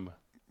living room?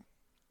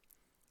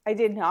 I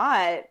did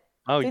not.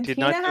 Oh, you Did did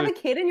Tina not have do a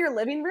kid in your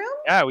living room?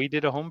 Yeah, we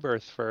did a home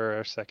birth for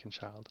our second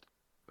child.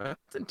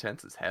 That's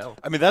intense as hell.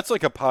 I mean, that's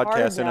like a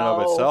podcast in and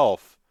of no.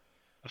 itself.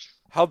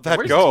 How'd that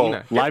Where's go?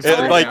 Tina? Live Get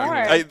stream. Like, More.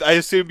 I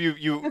assume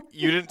you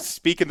didn't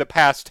speak in the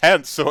past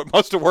tense, so it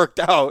must have worked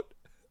out.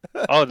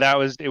 Oh,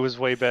 it was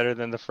way better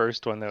than the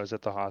first one that was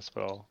at the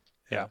hospital.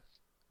 Yeah.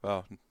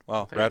 Wow,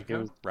 There you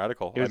go.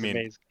 radical. It was I mean,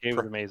 amazing. It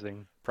was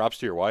amazing. props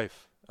to your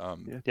wife.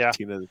 Yeah.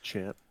 Tina the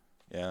champ.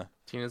 Yeah.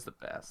 Tina's the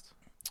best.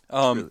 It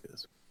really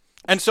is.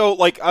 And so,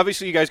 like,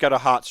 obviously, you guys got a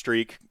hot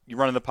streak. You're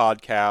running the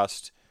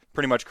podcast,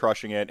 pretty much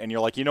crushing it, and you're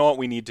like, you know what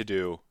we need to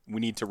do? We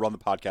need to run the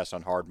podcast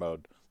on hard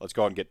mode. Let's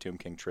go out and get Tomb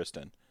King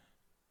Tristan.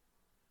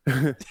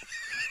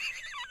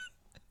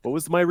 What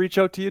was my reach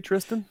out to you,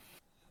 Tristan?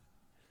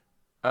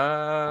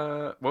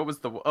 What was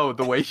the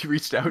way you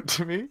reached out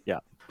to me? Yeah.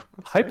 I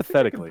think I can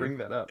Hypothetically. bring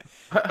that up.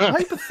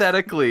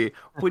 Hypothetically,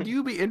 would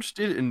you be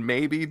interested in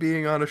maybe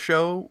being on a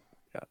show?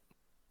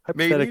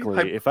 Maybe?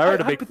 Hypothetically, if I were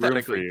to make room for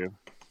hypothetically. you,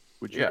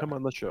 would you Yeah. come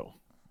on the show?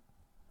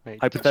 Wait,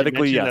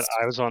 Hypothetically, did you mention yes.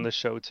 that I was on the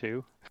show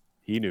too.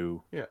 He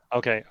knew.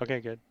 Okay,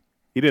 good.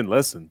 He didn't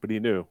listen, but he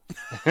knew.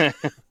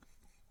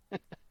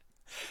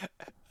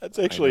 That's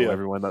I actually know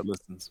everyone that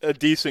listens. a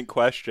decent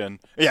question.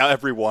 Yeah,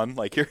 everyone.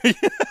 Like, you're,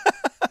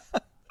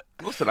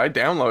 Listen, I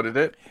downloaded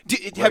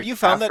it. have you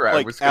found that, after I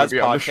like, was gonna as be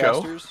on the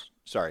show. podcasters?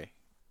 Sorry.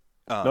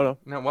 No.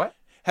 Now what?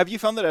 Have you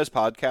found that as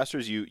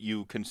podcasters,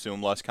 you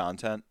consume less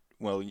content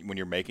when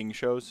you're making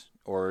shows,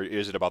 or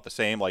is it about the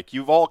same? Like,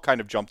 you've all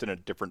kind of jumped in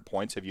at different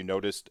points. Have you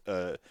noticed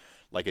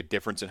like a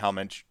difference in how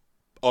much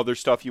other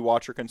stuff you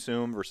watch or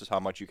consume versus how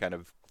much you kind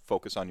of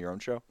focus on your own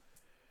show?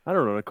 I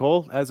don't know,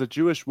 Nicole. As a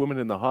Jewish woman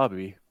in the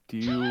hobby, do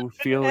you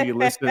feel you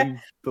listen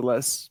to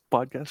less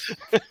podcasts?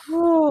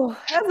 Ooh,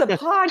 as a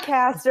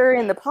podcaster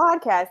in the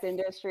podcast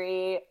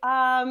industry,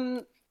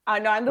 no,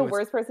 I'm the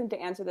worst person to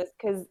answer this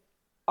because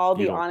I'll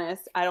be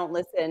honest, I don't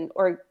listen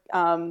or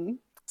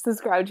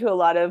subscribe to a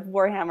lot of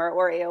Warhammer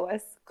or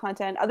AOS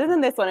content other than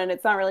this one, and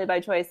it's not really by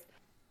choice.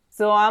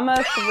 So I'm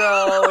gonna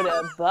throw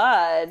to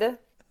Bud.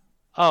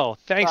 Oh,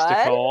 thanks, Bud?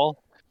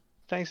 Nicole.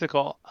 Thanks,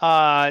 Nicole.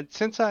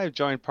 Since I've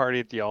joined Party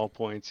at the All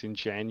Points in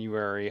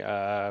January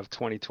of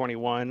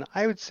 2021,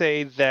 I would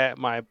say that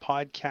my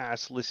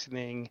podcast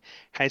listening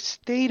has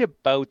stayed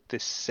about the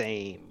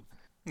same.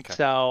 Okay.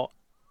 So,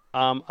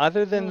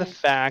 other than the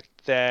fact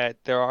that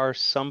there are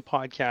some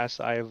podcasts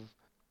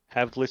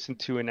have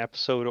listened to an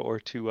episode or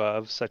two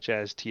of, such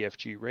as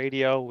TFG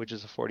Radio, which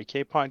is a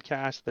 40K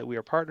podcast that we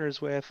are partners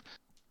with,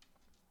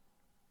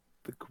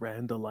 The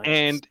Grand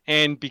Alliance.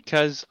 and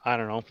because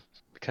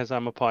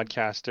I'm a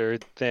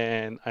podcaster,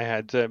 then I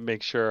had to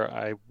make sure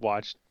I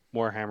watched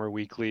Warhammer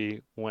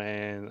Weekly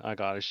when I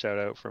got a shout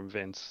out from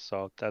Vince.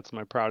 So that's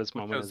my proudest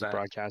moment show's as a that?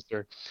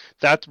 broadcaster.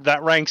 That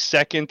ranks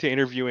second to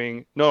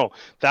interviewing. No,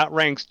 that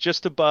ranks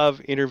just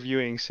above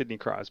interviewing Sidney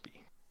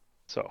Crosby.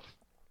 So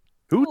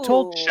Who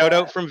told? Ooh. shout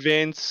out from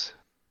Vince,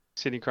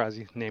 Sidney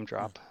Crosby, name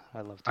drop. I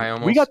love I it.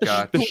 almost We got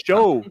got the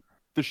show.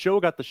 The show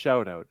got the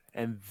shout out,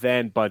 and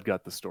then Bud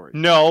got the story.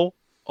 No.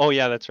 Oh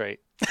yeah, that's right.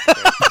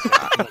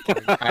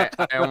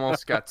 I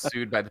almost got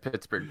sued by the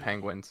Pittsburgh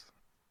Penguins.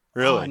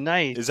 Really? Oh,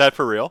 nice. Is that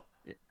for real?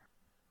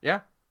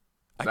 Yeah,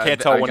 I can't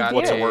tell got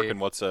what's a a- work and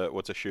what's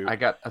a shoot. I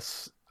got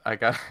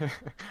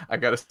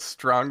a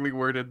strongly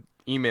worded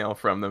email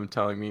from them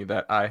telling me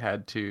that I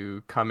had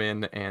to come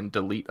in and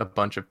delete a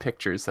bunch of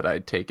pictures that I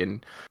had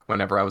taken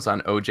whenever I was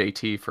on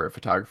OJT for a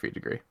photography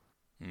degree.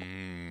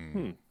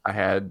 I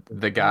had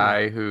the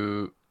guy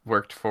who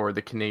worked for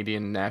the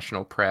Canadian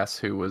National Press,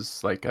 who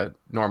was like a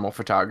normal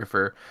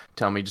photographer,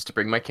 tell me just to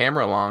bring my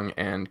camera along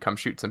and come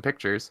shoot some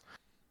pictures.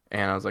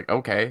 And I was like,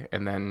 okay.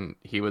 And then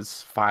he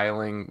was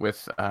filing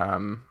with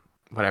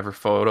whatever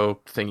photo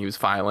thing he was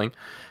filing.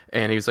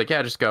 And he was like,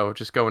 yeah, just go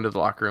into the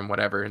locker room,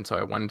 whatever. And so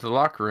I went into the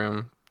locker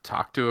room,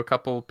 talked to a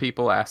couple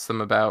people, asked them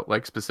about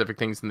like specific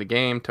things in the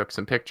game, took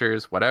some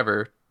pictures,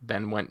 whatever.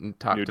 Then went and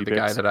talked to Nudie the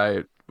guy pics? that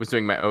I was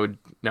doing my ode.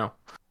 No.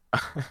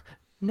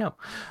 No.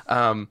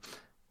 And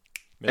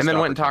Missed then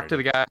went and talked to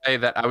the opportunity. guy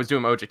that I was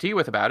doing my OJT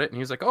with about it, and he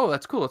was like, "Oh,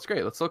 that's cool, that's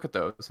great. Let's look at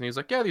those." And he was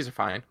like, "Yeah, these are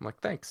fine." I'm like,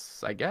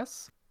 "Thanks, I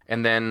guess."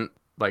 And then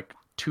like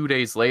 2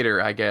 days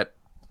later, I get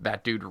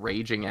that dude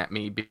raging at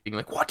me, being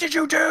like, "What did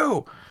you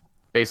do?"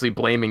 Basically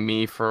blaming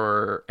me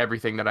for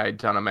everything that I had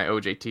done on my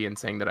OJT and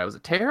saying that I was a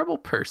terrible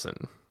person.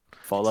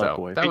 Fallout So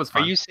Boy. that was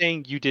fun. Are you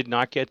saying you did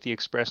not get the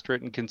express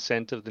written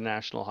consent of the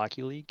National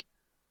Hockey League?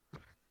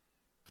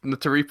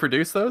 To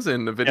reproduce those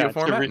in the video to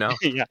format? No.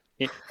 Yeah,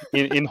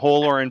 in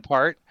whole or in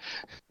part.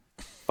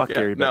 Fuck Yeah,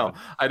 Gary no, Bettman.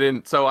 I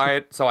didn't. So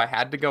I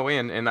had to go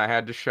in and I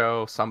had to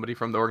show somebody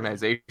from the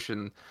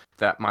organization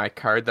that my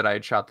card that I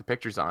had shot the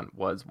pictures on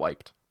was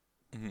wiped.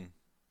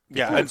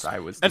 Yeah, Because I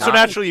was and so not-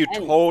 naturally you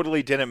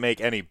totally didn't make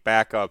any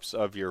backups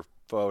of your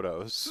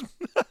photos.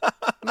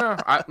 No,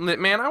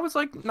 man, I was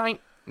like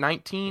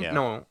 19. Yeah.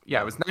 No,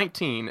 yeah, I was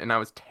 19, and I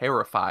was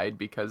terrified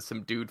because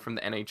some dude from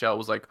the NHL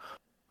was like,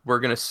 "We're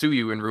gonna sue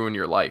you and ruin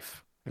your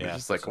life." And I was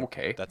just like, that's-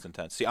 okay. That's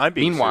intense. See, I'm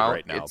being Meanwhile, sued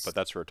right now, it's- but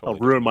that's for a I'll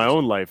totally ruin my different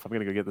own life. I'm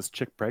gonna go get this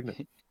chick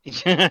pregnant.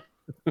 Beat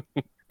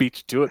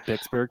you to it,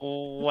 Pittsburgh.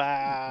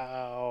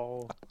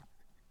 Wow.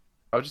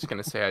 I was just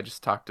gonna say I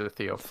just talked to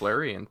Theo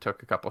Fleury and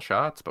took a couple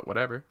shots, but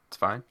whatever, it's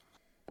fine.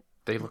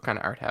 They look kind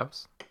of art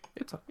house.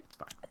 It's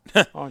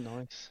fine. Oh,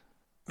 nice.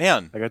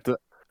 Man, I got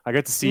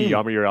to see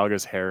Yamir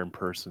Alga's hair in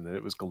person, and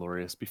it was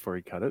glorious before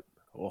he cut it.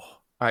 Oh,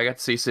 I got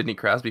to see Sidney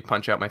Crosby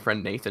punch out my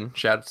friend Nathan.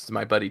 Shout out to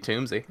my buddy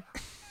Toomsy.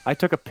 I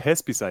took a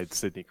piss beside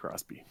Sidney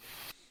Crosby.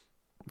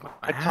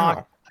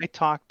 Wow. I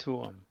talked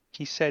to him.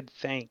 He said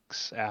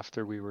thanks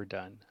after we were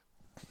done.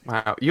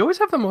 Wow. You always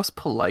have the most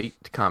polite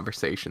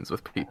conversations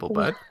with people,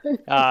 bud.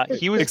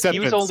 He was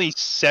Acceptance. only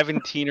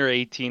 17 or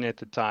 18 at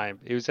the time.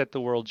 It was at the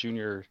World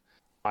Junior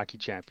Hockey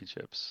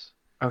Championships.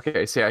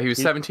 Okay, so yeah, he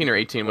was 17 or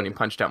 18 when he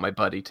punched out my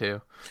buddy,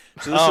 too.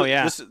 So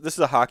yeah. This is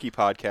a hockey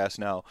podcast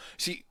now.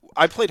 See,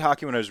 I played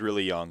hockey when I was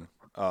really young.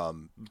 My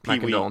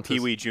condolences.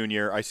 Pee-wee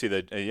Junior. I see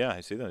that.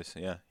 I see those.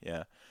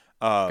 Yeah.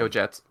 Go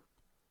Jets.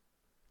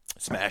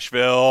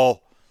 Smashville.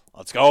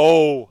 Let's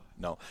go.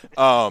 No.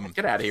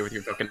 Get out of here with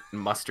your fucking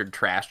mustard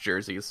trash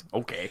jerseys.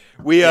 Okay.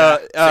 We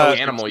Silly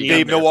animal. You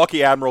the got there.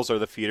 Milwaukee Admirals are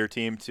the feeder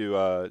team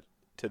to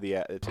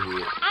the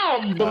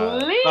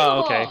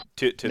Oh, okay.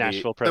 to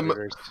Nashville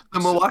Predators. The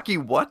Milwaukee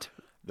what?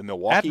 the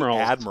Milwaukee Admirals.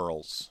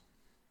 Admirals.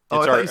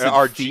 Oh, It's I thought you said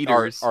our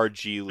feeders. our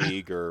G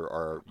League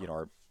or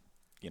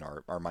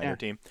our minor Yeah.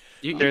 team.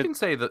 You They're- can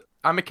say that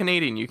I'm a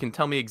Canadian. You can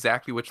tell me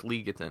exactly which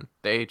league it's in.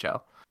 The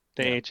AHL.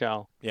 The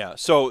AHL. Yeah,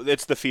 so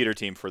it's the feeder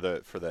team for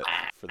the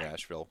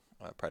Nashville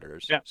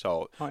Predators. Yeah.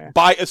 So Oh, yeah.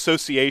 by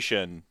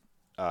association,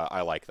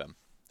 I like them.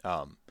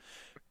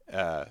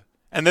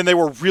 And then they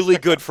were really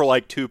good for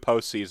like 2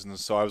 postseasons.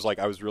 So I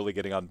was really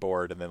getting on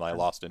board, and then I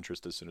lost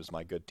interest as soon as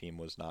my good team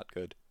was not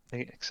good.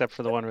 Except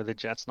for the one where the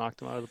Jets knocked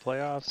them out of the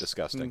playoffs.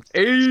 Disgusting.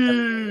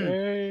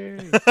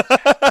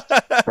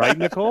 Right,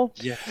 Nicole?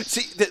 Yes.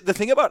 See, the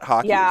thing about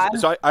hockey Yeah.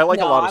 is I like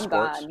a lot of I'm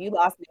sports. gone. You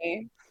lost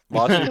me.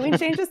 Lost Can we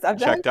change the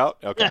subject? checked out.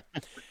 Okay.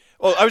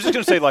 Well, I was just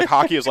gonna say like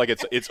hockey is like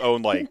its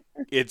own like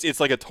it's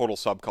like a total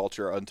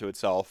subculture unto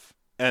itself,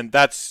 and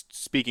that's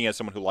speaking as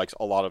someone who likes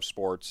a lot of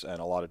sports and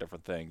a lot of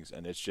different things,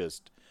 and it's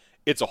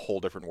a whole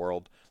different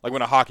world. Like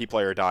when a hockey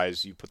player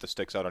dies, you put the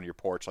sticks out on your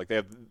porch. Like they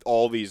have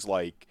all these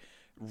like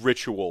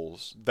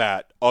rituals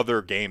that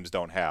other games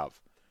don't have.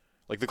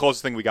 Like the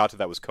closest thing we got to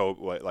that was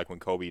Kobe, like when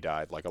Kobe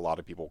died. Like a lot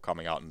of people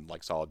coming out in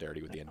like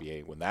solidarity with the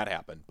NBA when that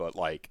happened. But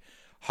like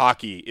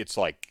hockey, it's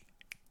like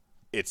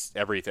it's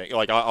everything.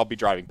 Like I'll be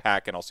driving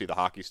back and I'll see the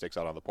hockey sticks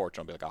out on the porch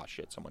and I'll be like, oh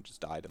shit, someone just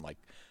died in like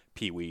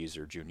Pee Wee's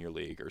or Junior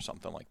League or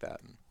something like that.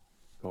 And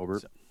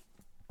Colbert.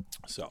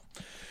 so,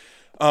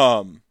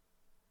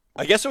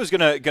 I guess I was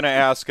gonna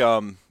ask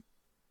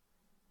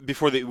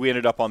before we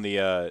ended up on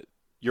the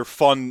your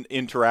fun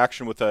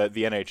interaction with the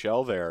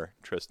NHL there,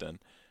 Tristan.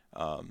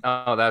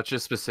 Oh, that's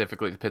just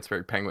specifically the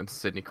Pittsburgh Penguins,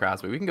 Sidney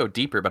Crosby. We can go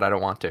deeper, but I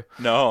don't want to.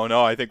 No,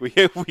 I think we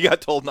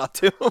got told not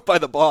to by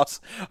the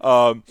boss.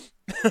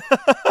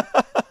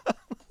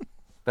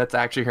 That's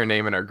actually her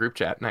name in our group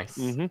chat. Nice.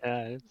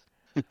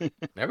 Mm-hmm.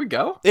 There we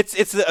go. It's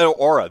the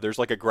aura. There's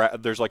like a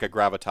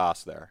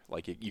gravitas there.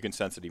 Like you can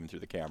sense it even through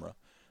the camera.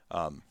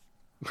 The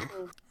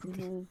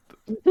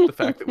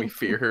fact that we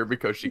fear her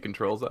because she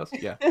controls us.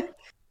 Yeah.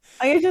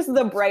 I think it's just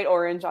the bright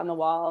orange on the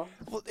wall.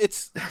 Well,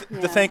 it's the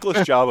Yeah.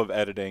 thankless job of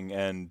editing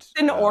and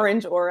An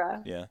orange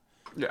aura. Yeah.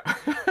 Yeah.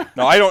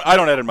 No, I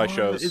don't edit my Aura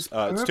shows. is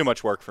It's too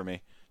much work for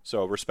me.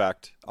 So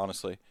respect,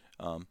 honestly.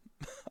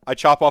 I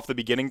chop off the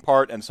beginning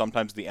part and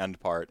sometimes the end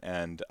part.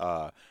 And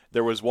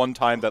there was one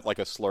time that like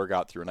a slur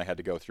got through, and I had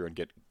to go through and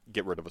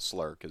get rid of a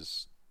slur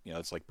because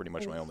it's like pretty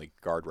much my only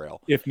guardrail.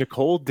 If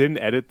Nicole didn't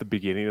edit the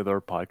beginning of our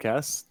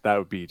podcast, that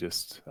would be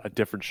just a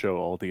different show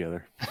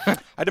altogether.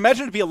 I'd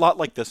imagine it'd be a lot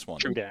like this one.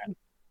 True dad.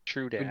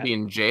 True We'd dad. be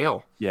in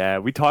jail. Yeah,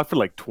 we talked for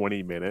like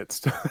 20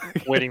 minutes.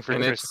 Waiting for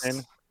And it's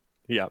Tristan.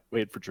 Yeah,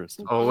 wait for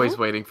Tristan. always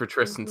waiting for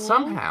Tristan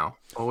somehow.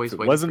 Always If it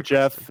waiting wasn't for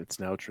Jeff, Tristan. it's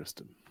now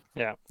Tristan.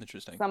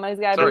 Interesting. Somebody's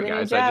got to Sorry, be the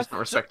new guys. I Jeff. just don't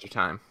respect your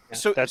time. Yeah,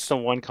 So- that's the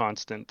one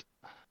constant.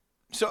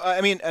 So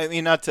I mean,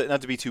 not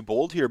to be too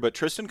bold here, but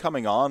Tristan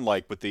coming on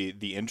like with the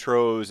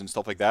intros and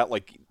stuff like that.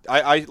 Like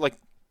I like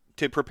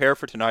to prepare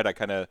for tonight. I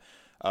kind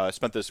of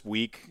spent this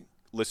week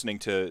listening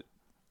to.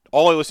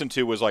 All I listened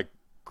to was like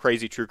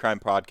crazy true crime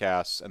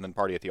podcasts, and then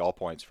Party at the All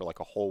Points for like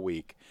a whole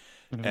week.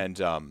 Mhm.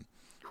 And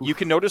you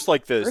can notice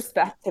like this.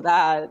 Respect to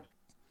that.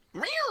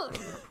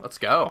 Let's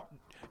go.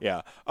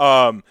 Yeah.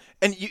 And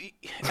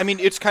I mean,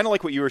 it's kind of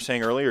like what you were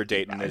saying earlier,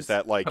 Dayton, is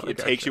that like Oh, it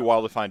gotcha. takes you a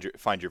while to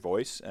find your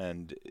voice,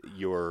 and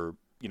you're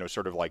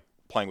sort of like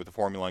playing with the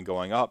formula and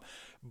going up.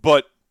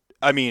 But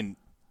I mean,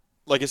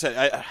 like I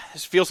said,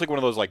 this feels like one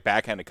of those like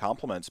backhanded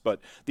compliments. But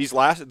the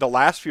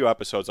last few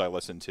episodes I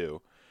listened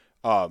to,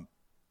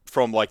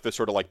 from like the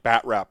sort of like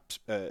bat reps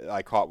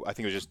I caught. I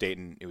think it was just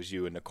Dayton. It was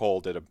you and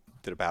Nicole did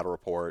a battle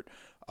report.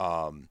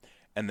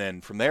 And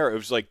then from there, it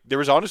was like there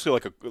was honestly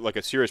like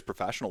a serious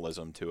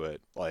professionalism to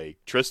it. Like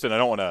Tristan, I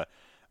don't want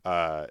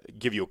to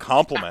give you a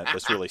compliment.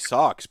 This really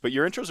sucks, but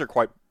your intros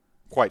are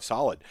quite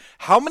solid.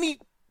 How much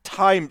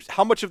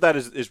of that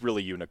is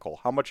really you, Nicole?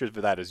 How much of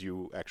that is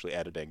you actually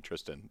editing,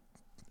 Tristan?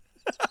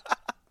 How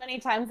many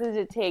times did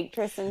it take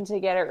Tristan to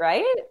get it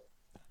right?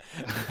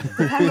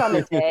 Depends on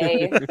the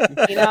day.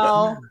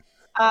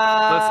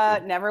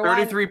 Never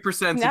won. 33%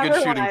 is a Never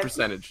good shooting won.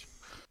 percentage.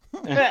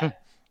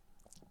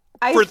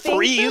 I For think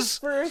threes?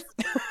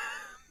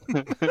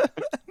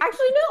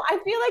 Actually, no. I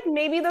feel like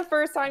maybe the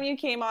first time you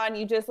came on,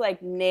 you just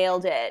like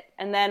nailed it,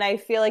 and then I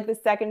feel like the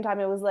second time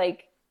it was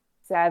like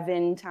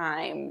 7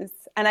 times,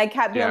 and I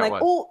kept being Yeah, it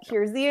like, was. "Oh,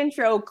 here's the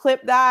intro,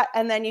 clip that,"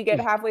 and then you get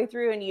halfway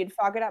through and you'd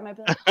fuck it up, and I'd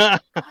be like,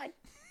 "God,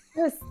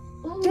 just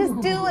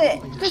do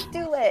it, just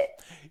do it."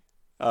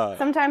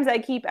 Sometimes I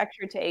keep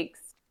extra takes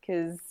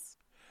because,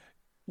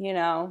 you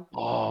know,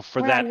 Oh,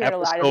 for We're that not here to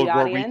lie to the episode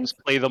where we audience.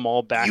 just play them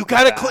all back. You to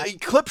got a back.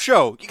 clip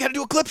show. You got to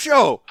do a clip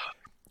show.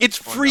 It's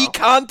free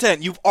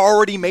content. You've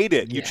already made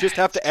it. You just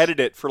have to edit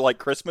it for like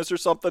Christmas or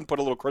something. Put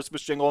a little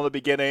Christmas jingle in the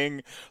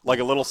beginning, like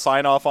a little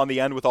sign off on the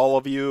end with all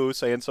of you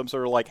saying some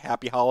sort of like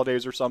happy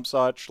holidays or some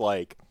such.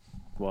 Like,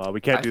 Well, we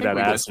can't I do think that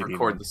we ass just eating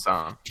record one. the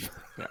song.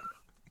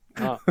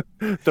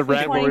 The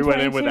rant where we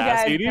went in with 2022,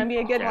 ass guys, eating. gonna be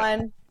a good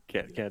one.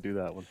 Can't do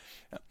that one.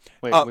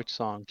 Wait, which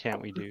song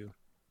can't we do?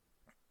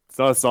 It's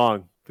not a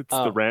song. It's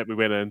Oh. the rant we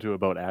went into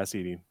about ass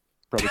eating.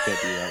 Probably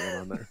can't do that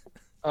one on there.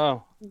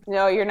 Oh,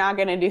 No, you're not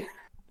gonna do.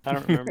 I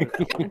don't remember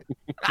that one.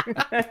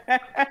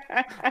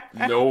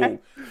 No.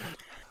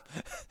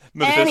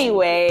 Mephisto,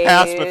 Anyways.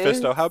 past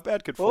Mephisto, how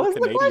bad could What 4 was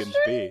the Canadians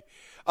question?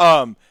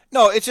 be?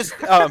 No, it's just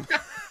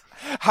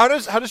how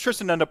does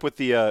Tristan end up with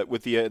the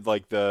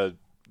like the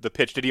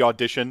pitch? Did he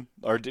audition,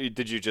 or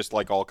did you just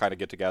like all kind of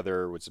get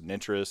together? Or was it an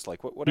interest?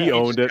 Like what? He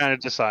happened? owned it. Kind of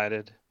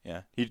decided.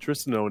 Yeah,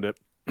 Tristan owned it.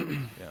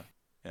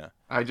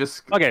 I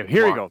just Okay,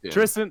 here we go. walked in.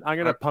 Tristan, I'm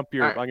gonna Alright, pump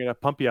you. alright. I'm gonna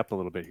pump you up a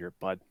little bit here,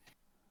 bud.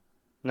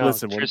 No,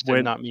 Listen,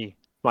 Tristan, not me.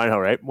 I know,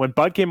 right? When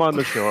Bud came on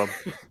the show,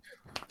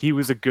 he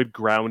was a good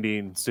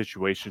grounding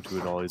situation to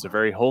it all. He's a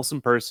very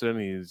wholesome person.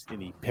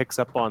 He picks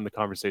up on the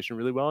conversation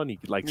really well, and he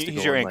likes to he's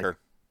go your on, anchor.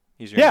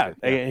 He's your Yeah,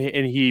 anchor.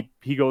 and he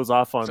goes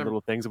off on Some-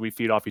 little things, and we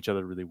feed off each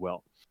other really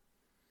well.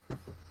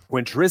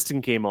 When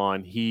Tristan came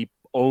on, he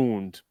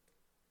owned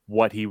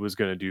what he was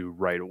going to do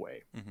right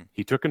away. Mhm.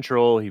 He took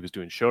control. He was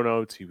doing show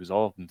notes. He was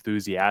all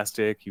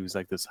enthusiastic. He was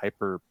like this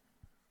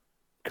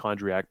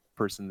hypochondriac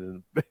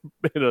person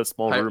in a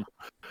small room.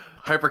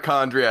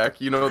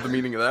 Hypochondriac. You know the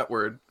meaning of that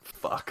word.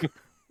 Fuck.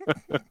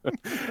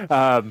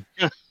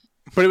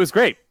 But it was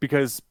great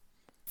because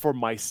for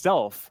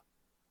myself,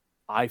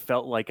 I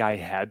felt like I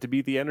had to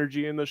be the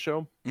energy in the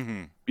show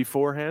Mm-hmm.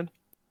 beforehand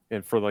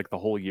and for like the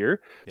whole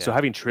year. So Yeah.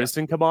 having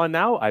Tristan come on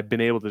now, I've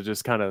been able to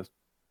just kind of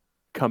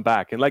come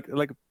back and like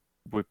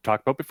we've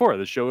talked about before,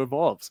 the show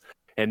evolves,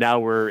 and now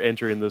we're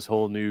entering this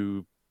whole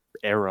new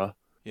era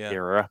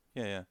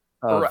Yeah.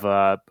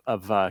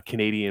 of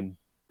Canadian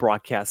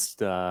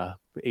broadcast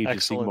agency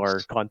Excellent. more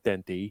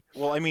content-y.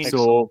 Well, I mean,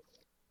 So,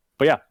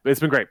 but yeah, it's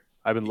been great.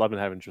 I've been loving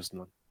having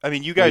Tristan on.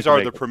 you guys can are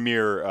make the it.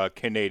 premier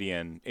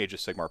Canadian Age of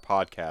Sigmar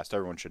podcast.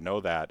 Everyone should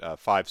know that.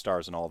 5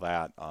 stars and all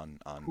that on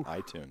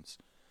iTunes.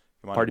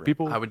 Come on, Party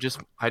everyone.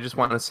 people. I just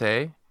want to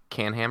say,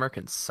 Canhammer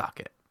can suck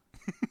it.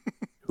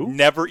 Who?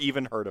 Never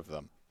even heard of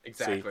them.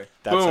 Exactly. See,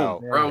 that's Boom. how-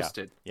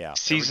 Roasted. Yeah. There we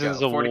Seasons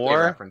go. of 40K War.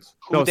 reference.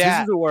 Who No, dat?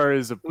 Seasons of War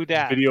is a Who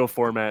dat? video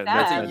format.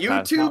 That's and a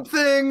fantastic. YouTube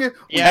thing.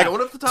 Yeah. We don't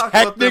have to talk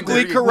about them.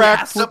 Technically We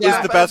correct asked is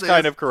about the best this.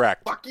 kind of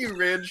correct. Fuck you,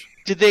 Ridge.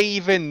 Did they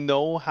even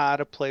know how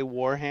to play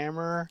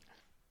Warhammer?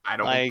 I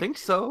don't Like- think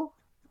so.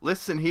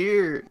 Listen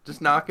here,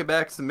 just knocking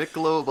back some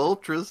Michelob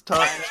Ultras,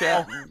 talk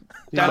chat.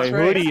 Yeah, my That's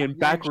right. hoodie and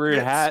backward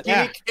hat.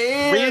 Yeah.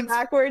 And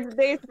Backwards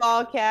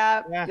baseball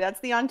cap. Yeah. That's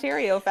the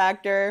Ontario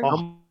factor.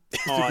 Oh,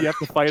 Did you have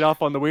to fight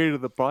off on the way to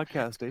the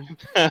broadcast,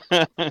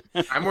 eh?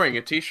 I'm wearing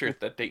a T-shirt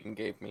that Dayton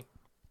gave me.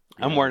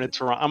 I'm wearing a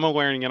Toronto. I'm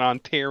wearing an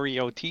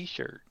Ontario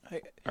T-shirt. Hey,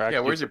 Or Yeah,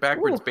 actually- where's your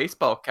backwards Ooh.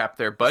 baseball cap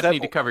there, bud? that-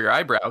 Need to cover your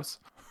eyebrows.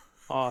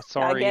 Oh, Gotta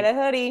sorry. get a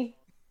hoodie.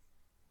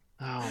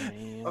 Oh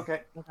man.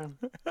 Okay.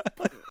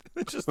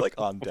 It's just like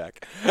on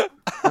deck.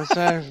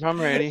 I'm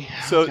ready.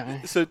 So,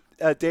 Okay. so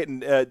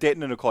Dayton and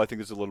Nicole, I think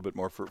there's a little bit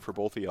more for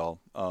both of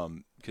y'all,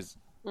 because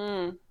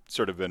Mm.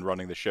 sort of been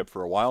running the ship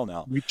for a while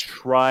now. We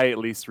try at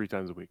least 3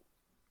 times a week.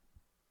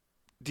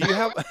 Do you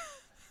have?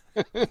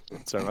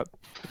 Sorry, what?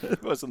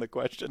 That wasn't the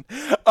question.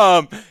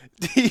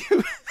 Do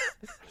you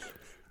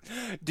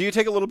do you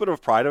take a little bit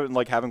of pride in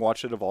like having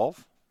watched it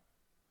evolve,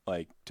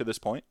 like to this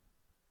point?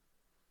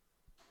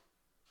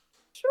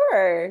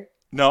 Sure.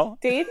 No.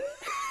 Dayton?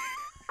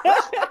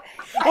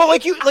 Well,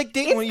 like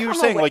Dayton, when you were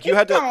come saying, away- like you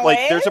had to, come like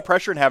away. there's a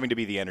pressure in having to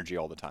be the energy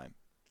all the time.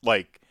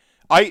 Like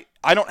I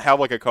don't have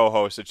like a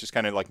co-host. It's just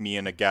kind of like me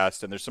and a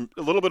guest, and there's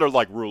a little bit of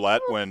like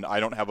roulette when I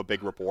don't have a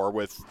big rapport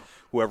with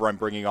whoever I'm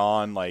bringing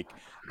on. Like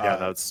Yeah,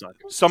 that's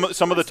some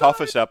of the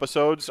toughest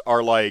episodes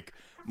are like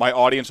my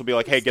audience will be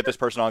like, "Hey, get this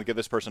person on, get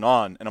this person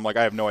on," and I'm like,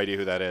 I have no idea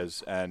who that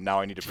is, and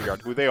now I need to figure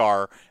out who they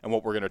are and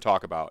what we're going to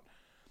talk about.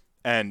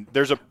 And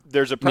there's a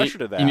pressure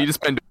to that. You need to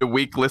spend a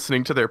week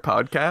listening to their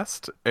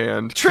podcast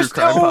and true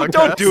Tristan, crime oh,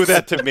 don't do podcasts.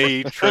 that to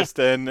me,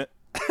 Tristan.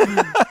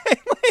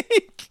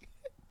 Like,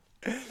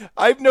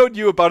 I've known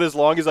you about as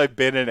long as I've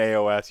been in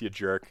AOS, you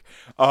jerk.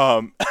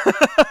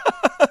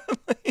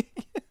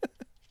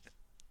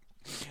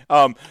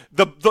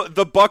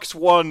 The Bucks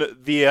won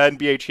the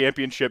NBA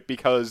championship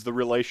because the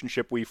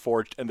relationship we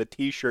forged and the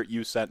T-shirt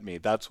you sent me.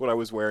 That's what I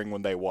was wearing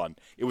when they won.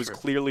 It was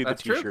clearly the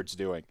That's true. T-shirts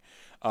doing.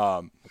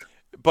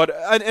 but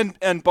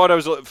and Bud, I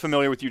was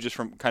familiar with you just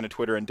from kind of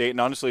Twitter and Dayton.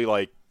 Honestly,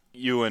 like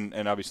you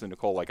and obviously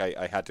Nicole, like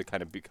I had to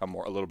kind of become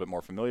a little bit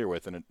more familiar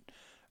with, and it,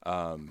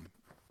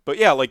 but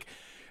yeah, like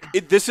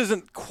this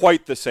isn't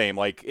quite the same.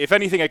 Like if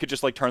anything, I could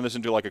just like turn this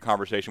into like a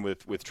conversation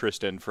with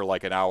Tristan for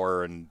like an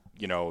hour, and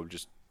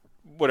just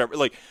whatever.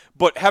 Like,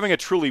 but having a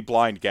truly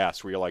blind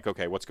guest where you're like,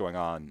 okay, what's going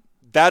on?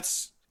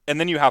 And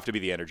then you have to be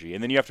the energy,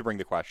 and then you have to bring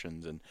the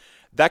questions, and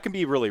that can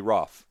be really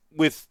rough.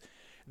 With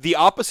the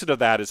opposite of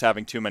that is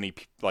having too many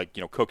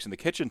cooks in the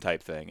kitchen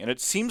type thing, and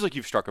it seems like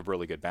you've struck a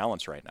really good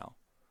balance right now.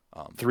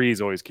 3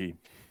 is always key.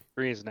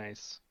 3 is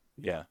nice.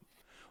 Yeah.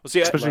 Well,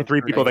 see, especially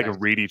 3 people that can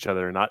read each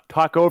other and not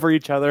talk over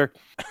each other.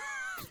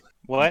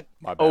 What?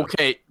 My bad.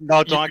 Okay.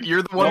 No, Doc.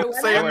 You're the one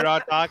saying we're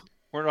not talking.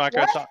 We're not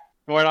going to talk.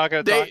 We're not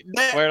going to talk.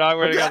 We're not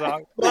going to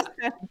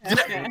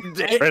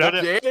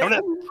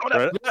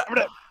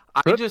talk.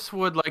 I just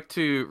would like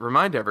to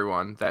remind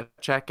everyone that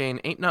Chat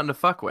Gang ain't nothing to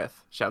fuck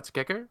with. Shouts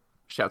Kicker,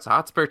 shouts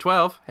Hotspur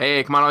 12.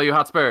 Hey, come on, all you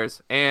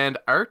Hotspurs. And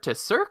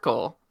Artist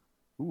Circle.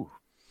 Ooh.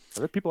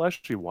 Are there people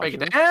actually watching?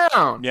 Break it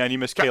down. Yeah, and you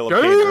missed Caleb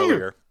Kane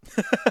earlier.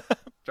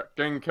 Chat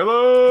Gang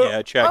Killer.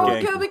 Yeah, Chat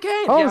Gang. Caleb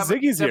Kane. Oh, Yeah,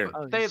 Ziggy's here.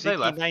 They Ziggy,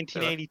 left.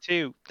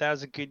 1982. That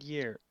was a good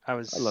year. I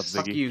love Ziggy.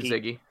 Fuck you,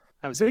 Ziggy.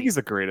 Ziggy's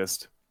the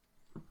greatest.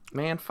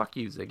 Man, fuck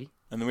you, Ziggy.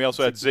 And then we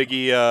also had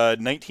Ziggy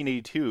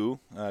 1982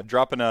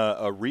 dropping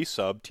a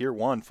resub tier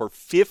 1 for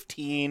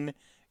 15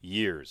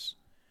 years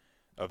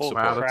of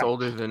support. Wow, that's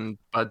older than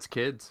Bud's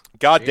kids.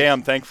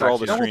 Goddamn, thank for all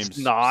the No, streams, it's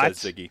not.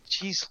 says Ziggy.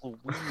 Jeez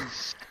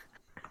Louise.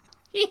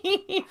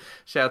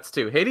 Shouts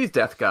to Hades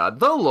Death God,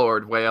 the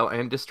Lord Whale,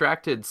 and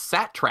Distracted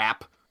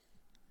Satrap.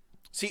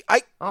 See,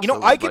 I Also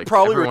I would could like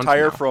probably everyone to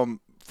retire know.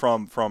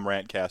 from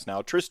Rantcast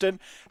now. Tristan,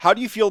 how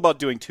do you feel about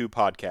doing 2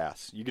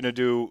 podcasts? You're gonna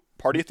do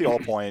Party at the All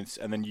Points,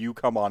 and then you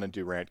come on and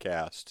do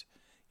Rantcast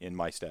in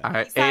my stead.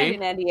 I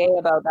signed an NDA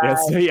about that.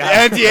 Yes,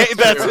 yeah. NDA,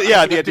 that's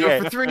yeah, the Do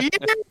it NDA. for 3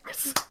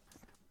 years.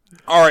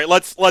 All right,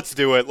 let's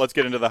do it. Let's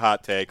get into the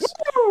hot takes.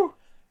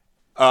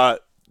 The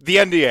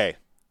NDA.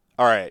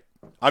 All right,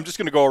 I'm just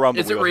gonna go around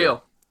the Is it wheel real?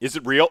 here. Is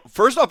it real?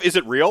 First off, is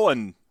it real?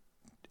 And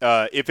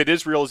if it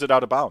is real, is it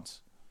out of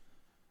bounds?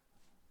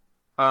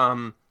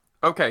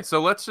 Okay, so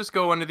let's just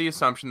go under the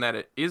assumption that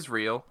it is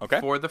real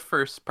for the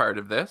first part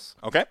of this.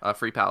 Okay.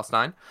 Free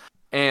Palestine.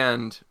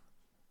 And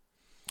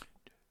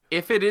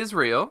if it is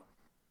real,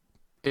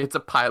 it's a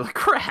pile of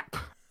crap.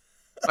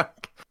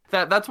 Like,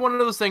 that's one of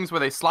those things where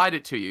they slide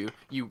it to you.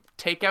 You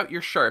take out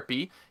your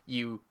Sharpie,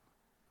 you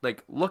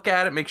look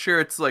at it, make sure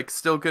it's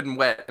still good and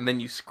wet, and then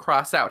you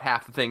cross out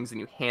half the things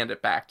and you hand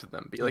it back to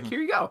them. Be like,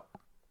 here you go.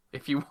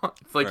 If you want,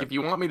 if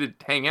you want me to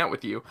hang out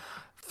with you,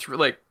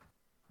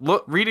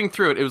 reading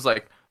through it, it was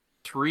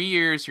 3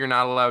 years you're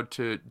not allowed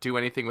to do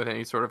anything with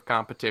any sort of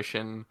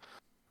competition,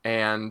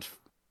 and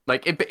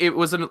it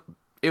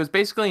was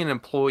basically an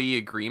employee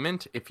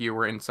agreement if you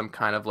were in some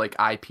kind of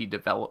IP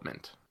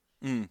development.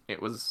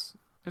 It's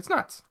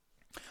nuts.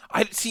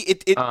 I see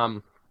it.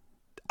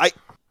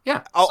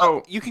 Yeah.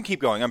 You can keep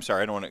going. I'm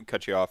sorry, I don't want to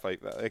cut you off. I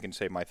can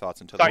say my thoughts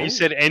until. I thought you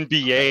said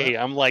NBA.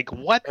 I'm like,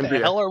 what the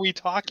hell are we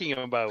talking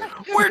about?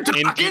 We're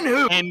talking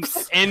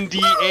hoops.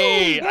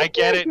 NDA. I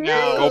get it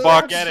now. Go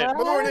Bucks. I get it.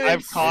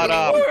 I've caught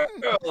up.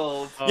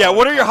 Yeah,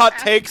 what are your hot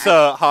takes,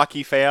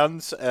 hockey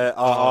fans,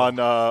 on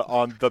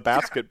the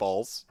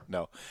basketballs?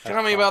 No.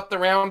 Tell me about the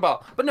round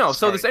ball. But no,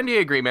 so this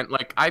NDA agreement,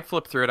 I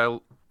flipped through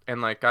it.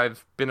 And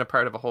I've been a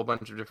part of a whole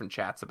bunch of different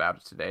chats about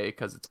it today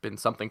because it's been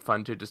something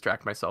fun to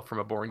distract myself from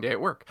a boring day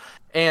at work.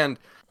 And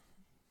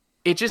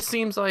it just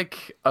seems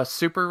like a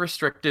super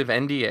restrictive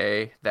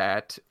NDA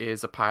that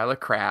is a pile of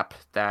crap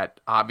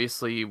that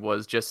obviously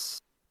was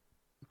just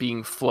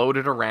being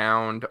floated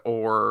around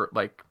or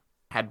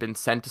had been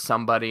sent to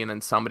somebody and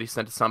then somebody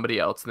sent to somebody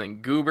else. And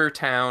then Goober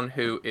Town,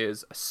 who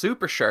is a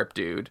super sharp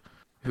dude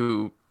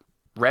who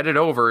read it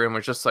over and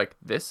was just like,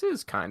 this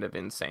is kind of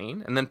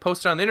insane. And then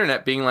posted on the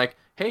internet being like,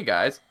 hey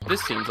guys,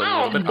 this seems a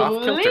little bit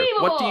off kilter.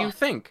 What do you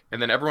think?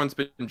 And then everyone's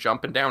been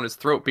jumping down his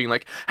throat being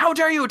like, how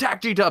dare you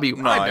attack GW?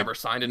 No, I've never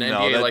signed an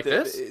NDA like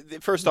this.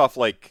 First off,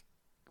 don't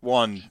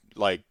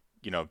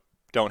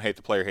hate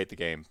the player, hate the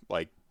game.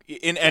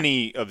 In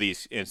any of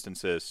these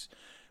instances,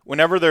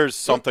 whenever there's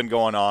something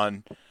going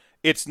on,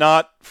 it's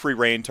not free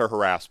reign to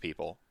harass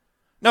people.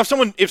 Now,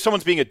 if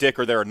someone's being a dick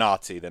or they're a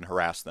Nazi, then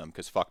harass them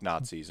because fuck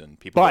Nazis and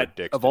people are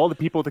dicks. But of all the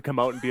people to come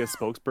out and be a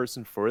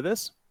spokesperson for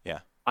this, yeah,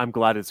 I'm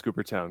glad it's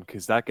Coopertown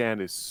because that guy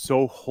is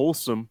so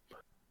wholesome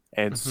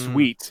and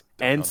sweet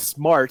and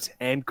smart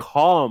and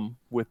calm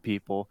with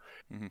people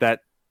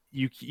that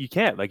you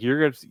can't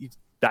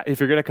if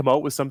you're gonna come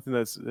out with something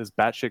that's as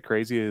batshit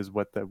crazy as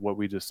what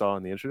we just saw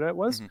on the internet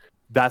was,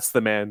 that's the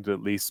man to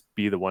at least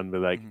be the one to be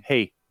like,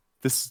 hey,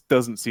 this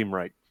doesn't seem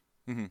right.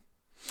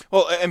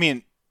 Well, I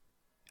mean,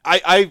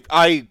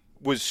 I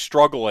was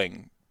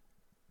struggling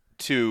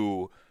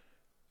to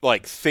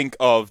think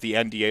of the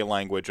NDA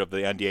language of the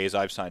NDAs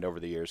I've signed over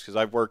the years because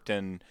I've worked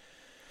in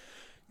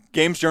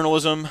Games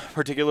journalism,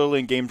 particularly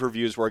in games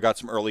reviews where I got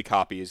some early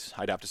copies,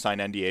 I'd have to sign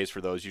NDAs for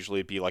those. Usually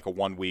it'd be like a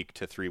 1 week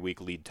to 3 week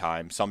lead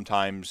time.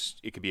 Sometimes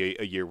it could be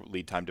a year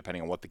lead time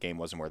depending on what the game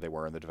was and where they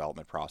were in the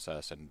development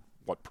process and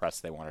what press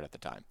they wanted at the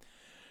time.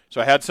 So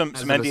I had some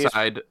NDAs.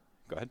 Aside,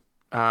 go ahead.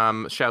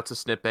 Shouts to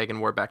Snipbag and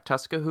Warback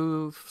Tuska,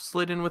 who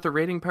slid in with a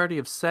raiding party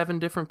of 7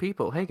 different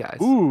people. Hey guys.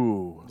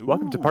 Ooh,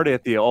 welcome to Party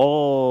at the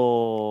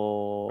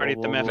Party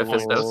at the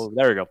Mephistos.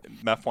 There we go.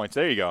 Meth points.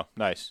 There you go.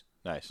 Nice.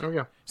 There we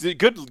go. It's a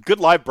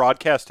good live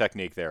broadcast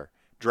technique there.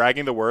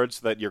 Dragging the words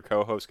so that your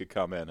co-host could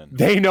come in and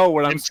They know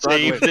what I'm And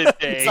struggling save with. the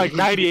day. It's like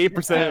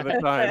 98% of the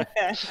time.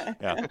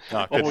 yeah.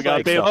 No, Oh good my God,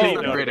 good they stuff. hate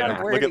Great me.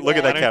 energy. Look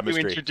at that Why don't you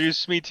chemistry.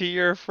 introduce me to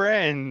your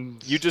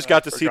friends? You just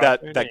got to see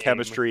that Forgot their name.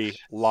 chemistry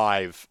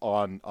live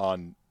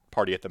on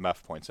Party at the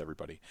Meth Points,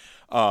 everybody.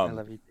 I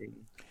love you,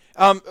 Dayton.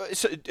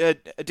 So,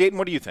 Dayton,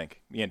 what do you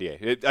think? The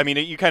NDA. I mean,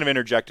 you kind of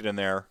interjected in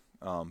there,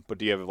 but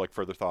do you have like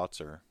further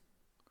thoughts or?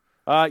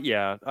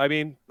 Yeah. I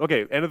mean,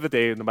 okay. End of the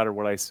day, no matter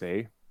what I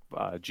say,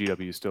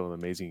 GW is still an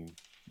amazing.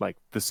 Like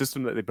the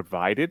system that they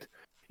provided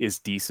is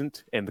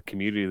decent, and the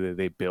community that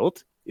they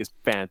built is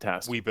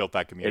fantastic. We built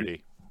that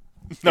community.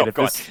 And No, if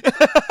go on.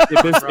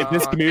 if this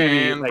Rock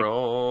community, and like,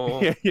 roll.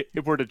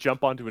 if we're to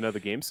jump onto another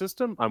game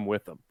system, I'm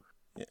with them.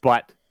 Yeah.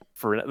 But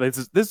for this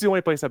is the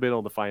only place I've been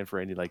able to find for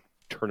any like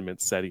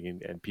tournament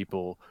setting and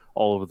people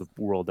all over the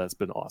world that's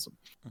been awesome.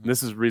 And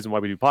this is the reason why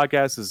we do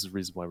podcasts. This is the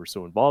reason why we're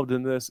so involved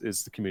in this.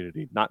 Is the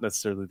community, not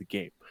necessarily the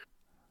game.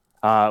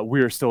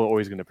 We are still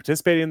always going to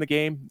participate in the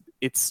game.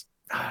 It's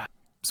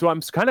so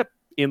I'm kind of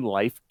in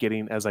life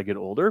getting as I get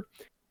older,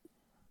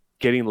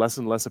 getting less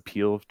and less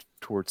appeal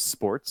towards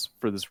sports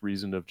for this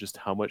reason of just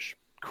how much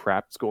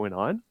crap's going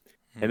on.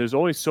 And there's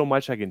only so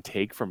much I can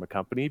take from a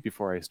company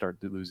before I start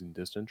losing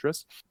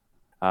disinterest.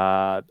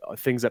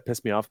 Things that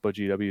piss me off about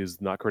GW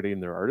is not crediting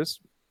their artists.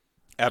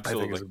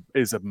 Absolutely. I think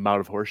is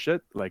amount of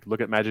horseshit. Like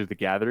look at Magic the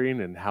Gathering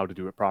and how to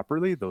do it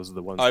properly. Those are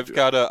the ones. I've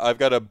got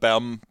a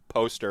BEM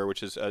poster,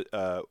 which is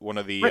one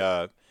of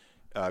the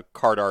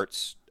card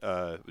arts.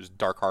 It was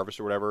Dark Harvest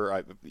or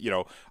whatever.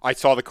 I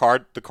saw the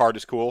card. The card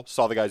is cool.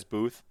 Saw the guy's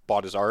booth.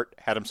 Bought his art.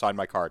 Had him sign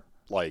my card.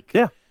 Like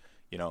Yeah.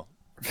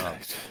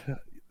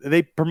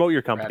 They promote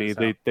your company.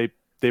 Rad as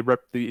Everyone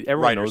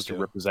Writers knows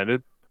do.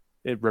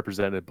 they're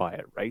represented by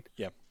it, right?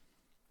 Yeah.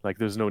 Like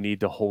there's no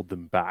need to hold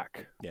them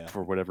back Yeah.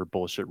 for whatever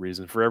bullshit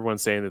reason. For everyone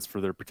saying it's for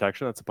their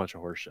protection, that's a bunch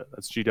of horseshit.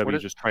 That's GW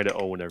just trying to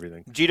own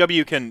everything.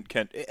 GW can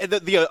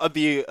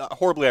the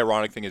horribly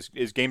ironic thing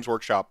is Games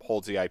Workshop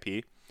holds the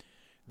IP.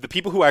 The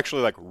people who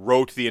actually like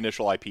wrote the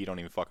initial IP don't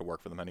even fucking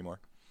work for them anymore.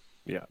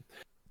 Yeah.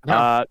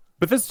 Yeah.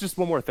 But this is just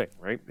one more thing,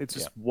 right? It's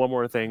just one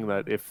more thing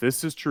that if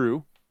this is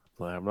true,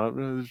 well, I'm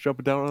not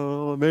jumping down.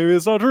 Oh, maybe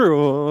it's not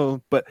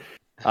true, but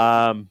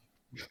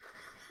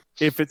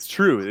if it's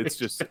true, it's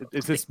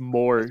just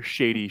more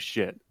shady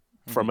shit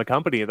from a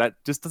company that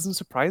just doesn't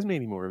surprise me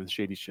anymore with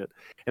shady shit.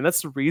 And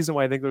that's the reason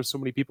why I think there's so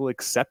many people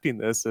accepting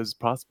this as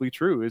possibly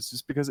true. It's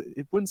just because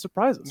it wouldn't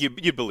surprise us. You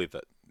believe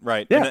that,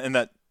 right? Yeah. And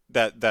that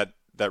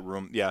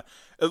room, yeah.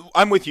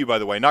 I'm with you, by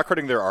the way. Not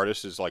crediting their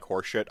artists is like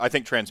horseshit. I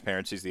think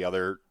transparency is the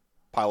other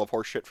pile of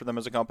horseshit for them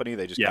as a company.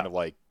 They just kind of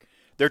like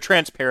their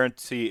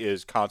transparency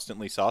is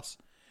constantly sus.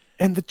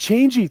 And the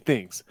changing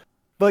things,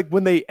 like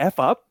when they f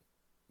up,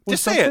 with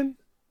Just say it. something,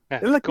 Yeah,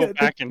 like, go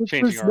back and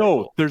change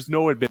there's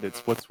no admittance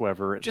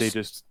whatsoever. They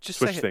just just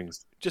switch say it.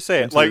 things. Just say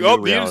it. Into Like, the new oh, you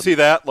didn't reality. see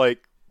that? Like,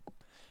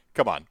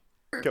 come on.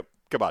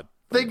 Come on.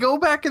 They go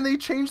back and they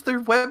change their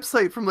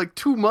website from like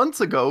 2 months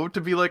ago to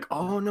be like,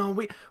 oh no,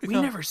 we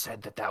No. never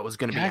said that was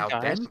going to be Yeah, out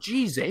guys. then.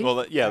 Jeez, eh?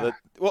 Well,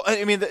 well,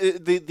 I mean,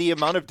 the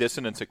amount of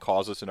dissonance it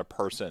causes in a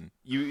person,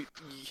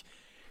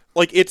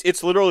 like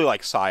it's literally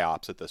like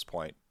psyops at this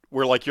point.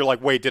 Where like you're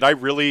like, wait, did I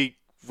really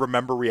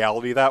remember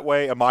reality that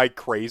way? Am I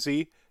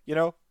crazy?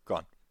 Go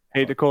on.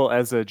 Hey, Nicole,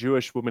 as a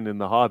Jewish woman in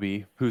the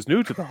hobby who's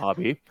new to the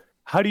hobby,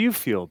 how do you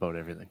feel about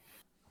everything?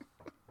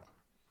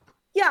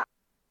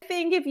 I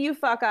think if you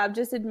fuck up,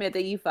 just admit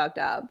that you fucked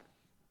up,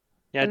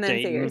 Yeah, and then say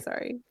Dayton. you're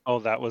sorry. Oh,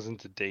 that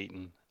wasn't a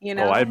Dayton. You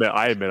know. Oh, I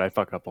admit I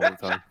fuck up all the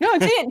time. No,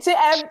 to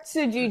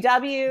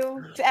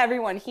GW, to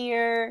everyone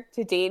here,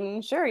 to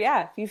Dayton. Sure,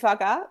 yeah. If you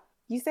fuck up,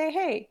 you say,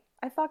 "Hey,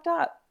 I fucked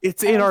up."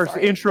 It's I'm in our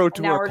sorry. intro And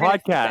to now our we're gonna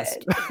keep podcast.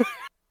 it.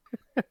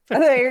 I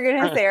thought you were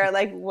gonna say our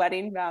like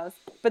wedding vows,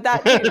 but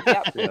that too.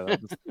 Yep. Yeah,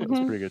 that was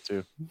pretty good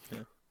too.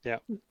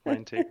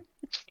 Mine too.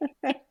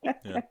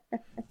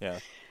 Yeah.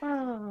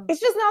 It's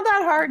just not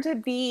that hard to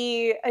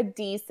be a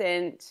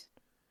decent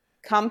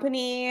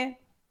company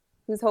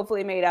who's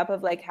hopefully made up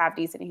of like half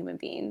decent human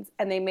beings,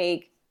 and they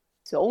make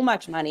so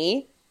much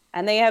money,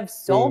 and they have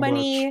so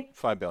many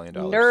 $5 billion.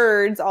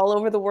 nerds all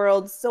over the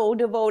world so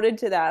devoted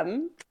to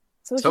them.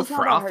 So it's So just not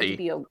that hard frothy. to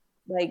be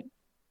like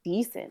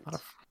decent.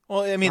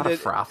 Well, I mean, Not a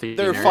frothy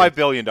they're a nerd. $5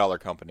 billion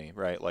company,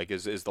 right? Like,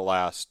 is the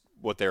last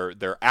what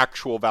their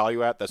actual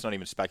value at? That's not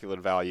even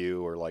speculative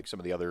value or like some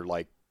of the other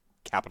like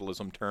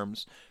capitalism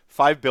terms.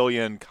 $5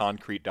 billion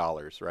concrete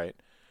dollars, right?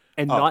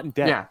 And not in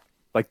debt. Yeah,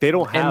 Like they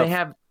don't and they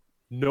have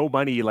no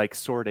money like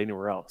stored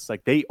anywhere else.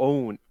 Like they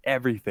own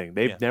everything.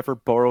 They've Yeah. never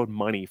borrowed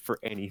money for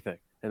anything.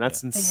 and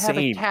that's They insane. have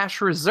a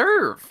cash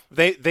reserve.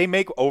 They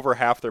make over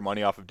half their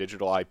money off of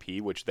digital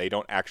IP, which they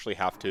don't actually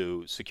have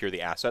to secure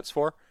the assets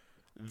for.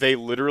 They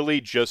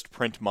literally just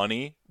print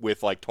money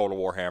with like Total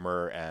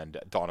Warhammer and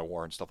Dawn of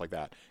War and stuff like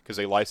that because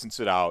they license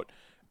it out.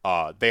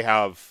 They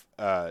have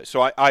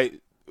I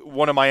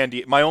one of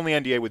my my only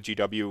NDA with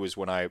GW was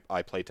when I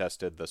play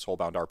tested the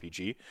Soulbound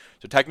RPG.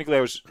 So technically,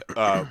 I was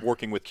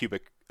working with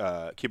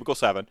Cubicle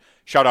 7.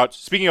 Shout out!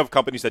 Speaking of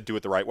companies that do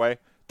it the right way,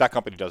 that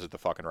company does it the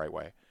fucking right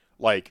way.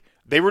 Like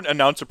they would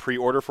announce a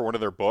pre-order for one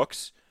of their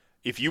books.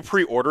 If you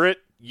pre-order it,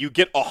 you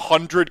get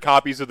 100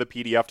 copies of the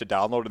PDF to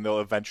download, and they'll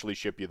eventually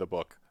ship you the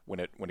book when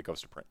it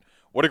goes to print.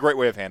 What a great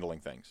way of handling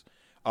things.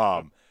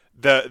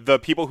 The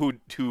people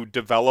who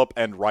develop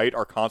and write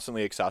are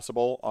constantly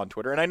accessible on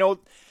Twitter, and I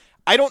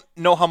don't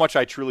know how much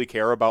I truly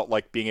care about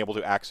like being able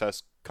to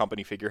access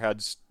company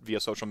figureheads via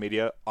social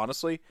media.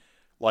 Honestly,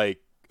 like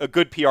a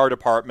good PR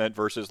department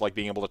versus like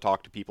being able to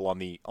talk to people on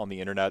the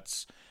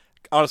internet's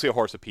honestly a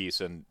horse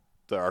apiece, and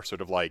our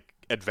sort of like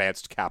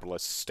advanced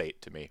capitalist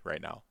state to me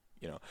right now.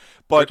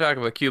 But we're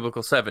talking about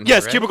Cubicle 7.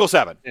 Yes, here, right? Cubicle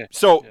 7. Yeah.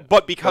 So,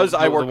 but because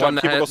I The worked one on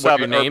that Cubicle has what,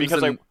 your 7, or names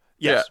because and-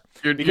 yes,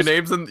 your because-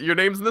 name's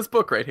in this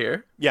book right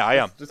here. yeah, I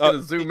am. Just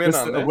gonna zoom in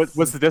on this.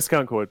 What's the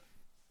discount code?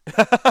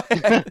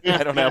 I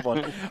don't have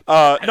one.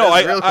 That's No,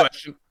 a real I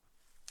question.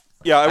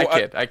 yeah,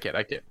 I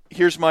kid.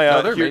 here's my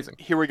No, they're amazing.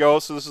 here we go.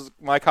 So this is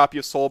my copy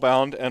of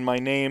Soulbound, and my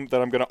name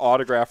that I'm going to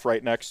autograph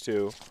right next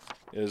to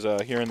is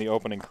here in the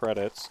opening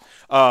credits.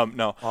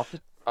 No,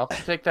 I'll have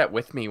to take that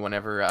with me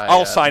whenever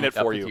I'll sign meet it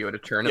up for with you. at a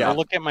tournament. Yeah.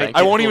 Look at my. Thank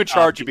I won't digital even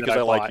charge you copy because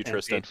that I like bought you, and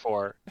Tristan. paid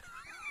for.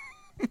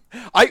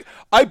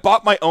 I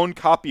bought my own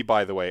copy,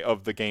 by the way,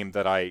 of the game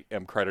that I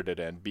am credited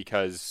in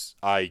because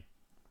I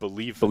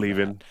believe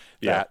in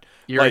that.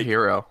 You're Like, a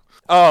hero.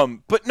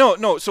 But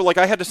no. So like,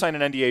 I had to sign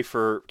an NDA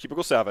for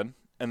Cubicle 7,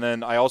 and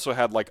then I also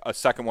had like a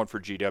second one for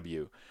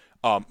GW.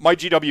 My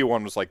GW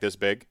one was like this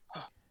big,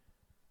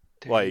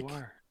 There like, you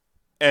are.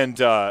 and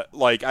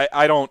like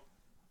I don't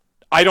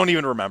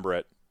even remember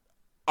it.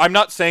 I'm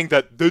not saying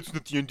that that's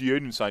not the NDA I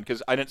didn't sign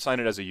because I didn't sign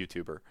it as a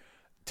YouTuber.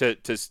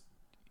 It's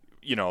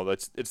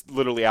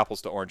literally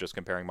apples to oranges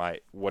comparing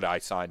what I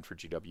signed for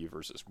GW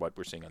versus what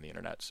we're seeing on the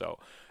internet. So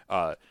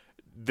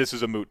this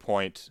is a moot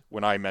point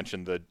when I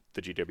mentioned the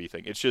GW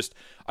thing. It's just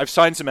I've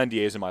signed some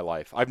NDAs in my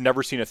life. I've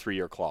never seen a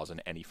 3-year clause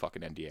in any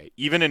fucking NDA,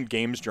 even in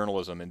games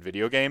journalism and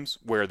video games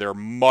where they're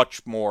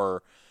much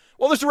more.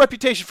 Well, there's a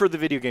reputation for the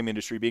video game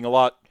industry being a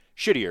lot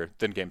shittier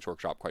than Games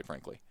Workshop, quite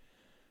frankly.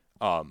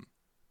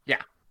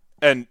 Yeah.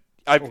 And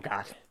I've Oh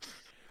God.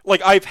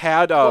 I've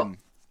had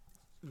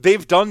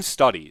they've done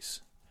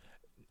studies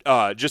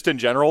just in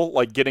general,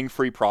 like getting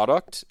free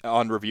product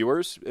on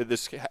reviewers.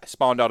 This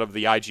spawned out of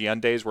the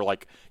IGN days where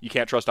like you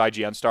can't trust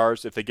IGN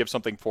stars. If they give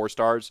something 4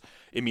 stars,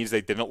 it means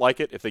they didn't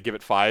like it. If they give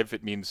it 5,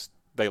 it means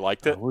they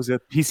liked it. What was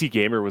it? PC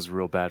Gamer was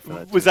real bad for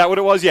that. Was that what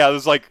it was? Yeah, it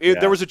was like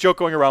there was a joke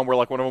going around where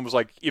like one of them was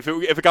like, if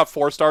it got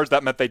 4 stars,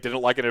 that meant they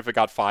didn't like it. And if it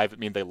got 5, it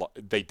meant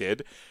they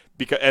did,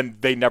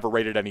 and they never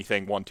rated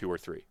anything 1, 2, or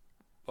 3.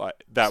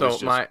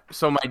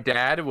 So my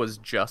dad was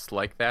just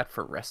like that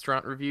for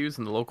restaurant reviews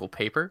in the local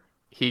paper.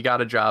 He got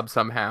a job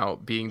somehow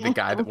being the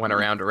guy that went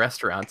around to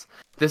restaurants.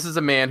 This is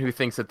a man who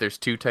thinks that there's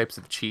 2 types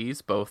of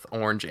cheese, both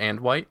orange and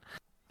white.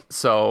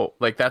 So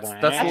like that's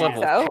the level of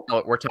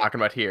talent we're talking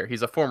about here.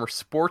 He's a former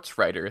sports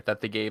writer that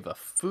they gave a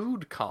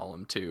food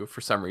column to for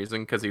some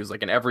reason because he was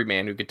like an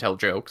everyman who could tell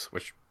jokes,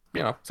 which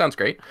sounds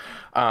great.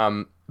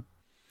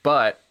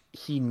 But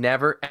he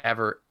never,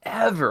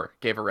 ever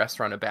gave a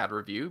restaurant a bad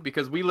review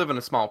because we live in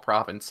a small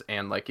province,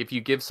 and like if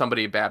you give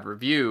somebody a bad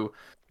review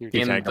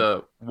in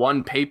the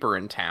one paper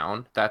in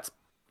town, that's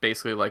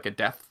basically like a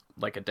death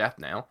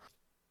now.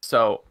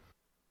 So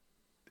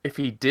if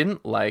he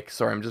didn't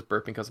sorry, I'm just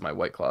burping because of my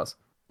White Claws.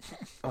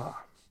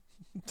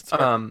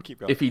 Keep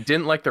going. If he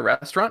didn't like the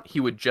restaurant, he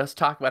would just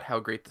talk about how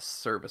great the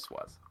service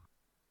was.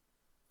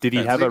 Did he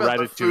That's have a about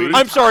the ratatouille? food.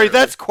 I'm sorry,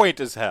 that's quaint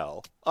as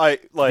hell.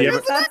 That's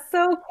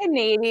so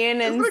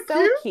Canadian and Isn't it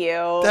so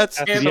cute. That's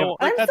That's And- so,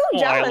 I'm that's so so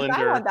jealous. I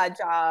Islander. want that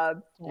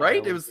job.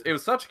 Right? It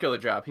was such a killer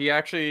job. He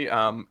actually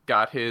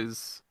got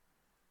his.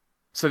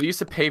 So they used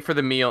to pay for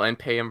the meal and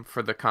pay him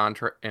for the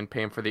contract and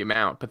pay him for the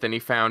amount, but then he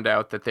found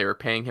out that they were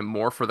paying him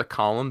more for the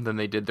column than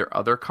they did their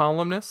other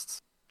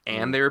columnists,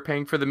 and they were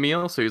paying for the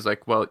meal. So he's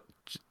like, "Well,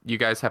 you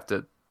guys have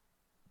to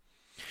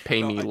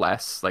pay me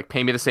less, like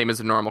pay me the same as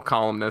a normal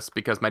columnist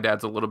because my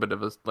dad's a little bit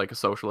of a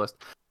socialist."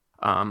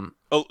 And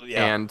a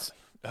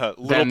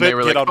little then bit they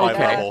were get like, on my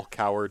okay. level,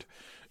 coward.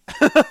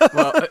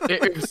 well,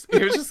 it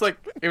was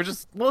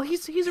just well,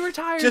 he's a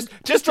retired.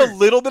 Just a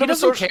little bit He of a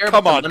doesn't social. care Come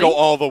about on, the go money.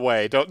 all the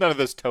way. Don't none of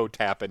this toe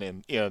tapping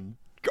in.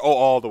 Go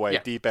all the way, Yeah.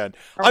 deep end.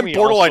 Aren't I'm we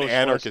all borderline socialists?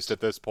 anarchist at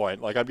this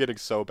point. Like I'm getting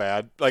so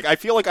bad. Like I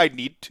feel like I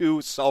need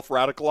to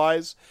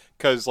self-radicalize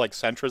because like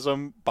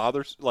centrism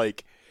bothers.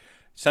 Like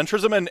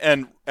centrism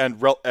and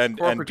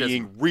Corporatism.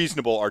 being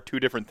reasonable are 2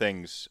 different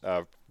things.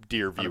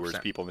 Dear viewers,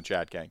 100%. people in the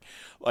chat gang.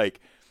 Like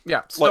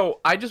Yeah,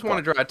 so I just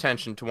want to draw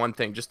attention to one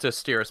thing, just to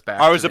steer us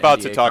back. I was the about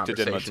to NDA talk to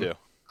Dinma conversation.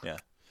 too. Yeah.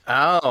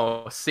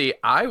 Oh, see,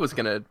 I was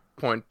gonna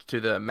point to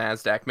the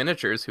Mazdak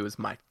Miniatures, who is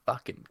my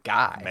fucking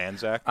guy.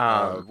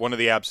 Manzak, one of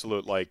the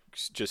absolute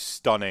just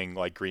stunning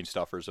green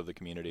stuffers of the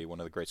community. One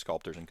of the great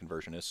sculptors and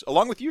conversionists,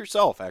 along with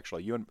yourself.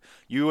 Actually, you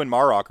and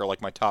Marok are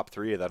my top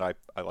three that I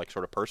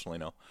sort of personally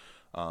know.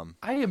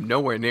 I am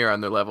nowhere near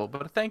on their level,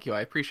 but thank you.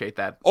 I appreciate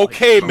that.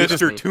 Okay, Like,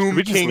 Mr.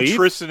 Tomb King leave?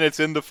 Tristan, it's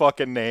in the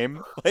fucking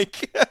name.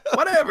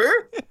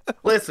 Whatever.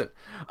 Listen,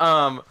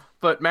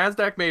 but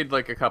Mazdak made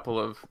a couple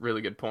of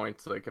really good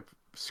points. If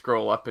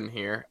scroll up in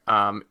here,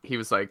 he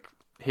was like,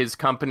 his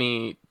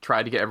company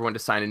tried to get everyone to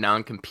sign a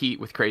non-compete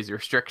with crazy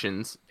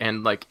restrictions,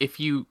 and if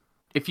you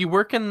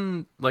work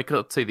in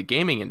let's say the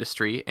gaming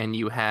industry and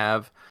you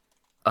have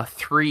a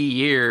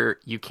 3-year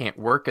you can't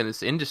work in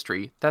this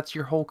industry, that's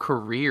your whole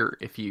career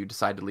if you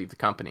decide to leave the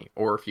company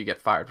or if you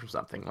get fired from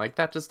something.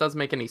 That just doesn't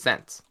make any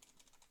sense.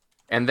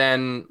 And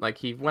then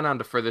he went on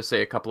to further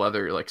say a couple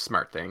other like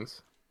smart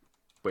things,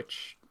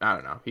 which I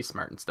don't know, he's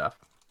smart and stuff.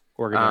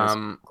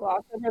 Organized.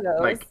 Gloss over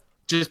those.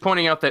 Just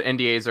pointing out that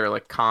NDAs are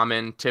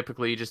common.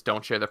 Typically, just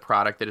don't share the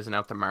product that isn't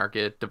out the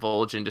market,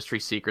 divulge industry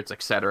secrets,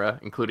 etc.,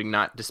 including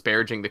not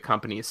disparaging the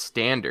company as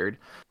standard.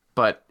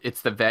 But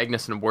it's the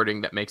vagueness and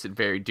wording that makes it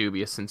very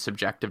dubious and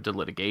subjective to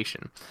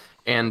litigation.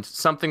 And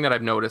something that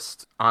I've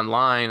noticed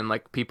online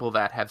and people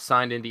that have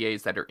signed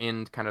NDAs that are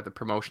in kind of the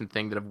promotion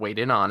thing that have weighed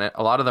in on it,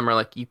 a lot of them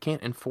are you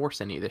can't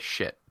enforce any of this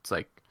shit. It's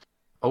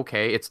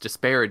okay, it's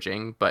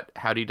disparaging, but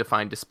how do you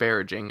define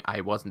disparaging?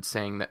 I wasn't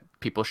saying that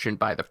people shouldn't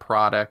buy the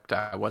product.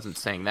 I wasn't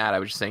saying that. I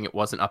was just saying it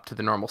wasn't up to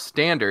the normal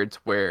standards,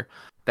 where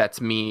that's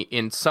me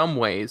in some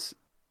ways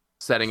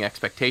setting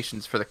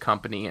expectations for the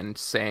company and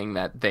saying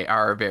that they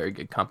are a very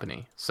good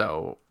company.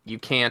 So you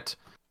can't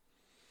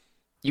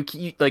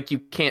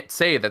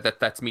say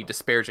that's me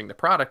disparaging the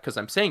product, because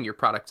I'm saying your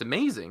product's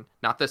amazing,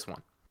 not this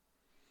one.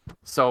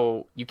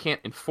 So you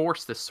can't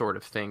enforce this sort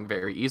of thing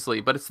very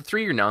easily, but it's the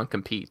 3-year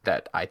non-compete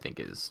that I think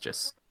is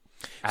just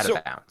out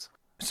of bounds.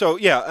 So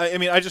yeah, I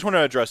mean, I just want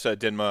to address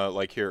Dinma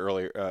here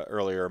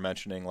earlier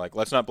mentioning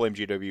let's not blame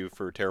GW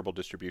for terrible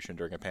distribution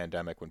during a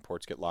pandemic when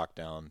ports get locked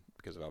down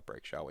because of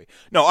outbreaks, shall we?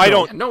 No, I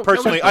don't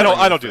personally. I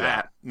don't do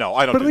that. No,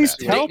 I don't. But at least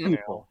do tell Dayton.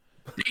 people.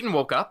 Dayton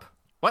woke up.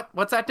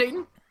 What's that,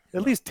 Dayton?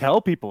 At least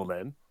tell people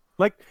then.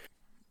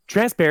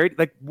 Transparent.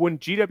 When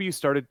GW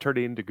started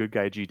turning into Good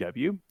Guy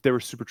GW, they were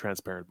super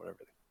transparent about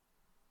everything.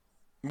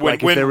 When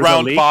there was a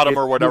Round leak, Bottom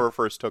or whatever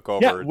first took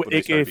over, Yeah, when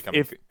they started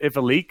becoming... if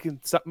a leak and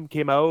something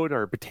came out,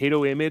 or a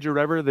potato image or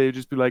whatever, they'd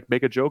just be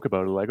make a joke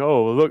about it,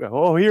 oh look,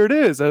 oh here it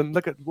is, and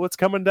look at what's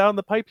coming down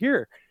the pipe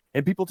here,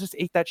 and people just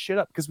ate that shit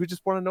up because we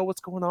just want to know what's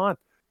going on.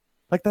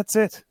 That's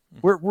it.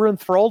 We're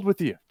enthralled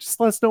with you. Just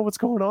let us know what's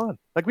going on.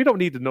 We don't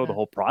need to know the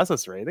whole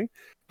process or anything,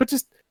 but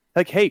just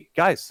hey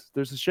guys,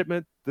 there's a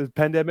shipment, the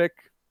pandemic,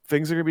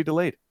 things are gonna be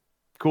delayed.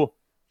 Cool.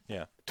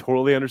 Yeah.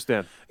 Totally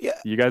understand. Yeah.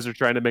 You guys are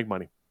trying to make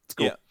money. It's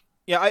cool. Yeah.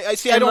 Yeah, I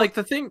see. And I don't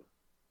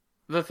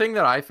the thing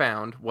that I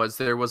found was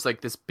there was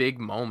this big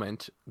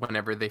moment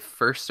whenever they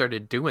first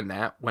started doing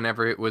that.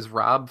 Whenever it was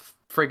Rob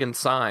friggin'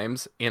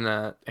 Symes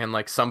and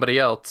somebody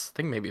else, I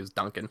think maybe it was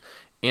Duncan,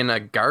 in a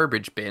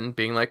garbage bin,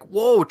 being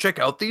 "Whoa, check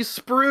out these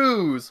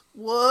sprues!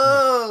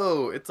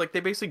 Whoa!" It's they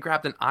basically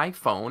grabbed an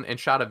iPhone and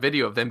shot a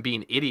video of them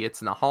being idiots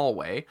in the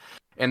hallway,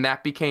 and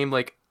that became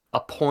a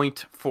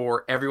point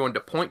for everyone to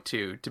point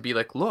to be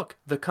look,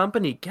 the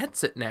company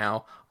gets it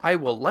now. I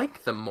will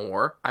like them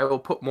more. I will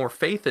put more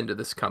faith into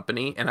this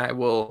company, and I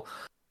will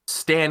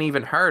stand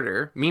even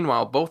harder.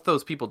 Meanwhile, both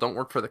those people don't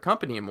work for the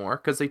company anymore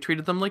because they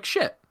treated them like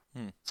shit.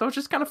 So it's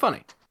just kind of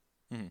funny.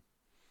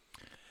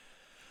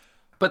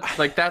 But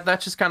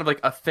that's just kind of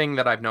a thing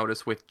that I've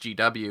noticed with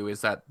GW,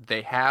 is that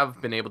they have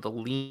been able to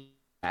lean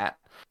at,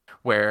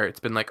 where it's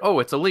been oh,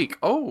 it's a leak.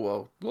 Oh,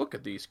 well, look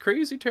at these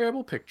crazy,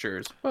 terrible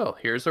pictures. Well,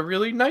 here's a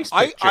really nice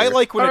picture. I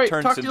like when All it right,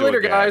 turns talk into to you later,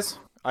 a gag. guys.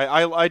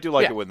 I do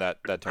like it when that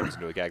turns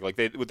into a gag. With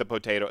the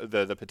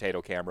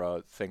potato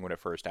camera thing when it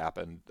first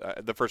happened.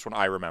 The first one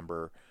I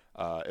remember,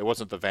 it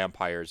wasn't the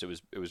vampires.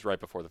 It was right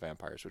before the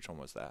vampires. Which one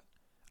was that?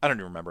 I don't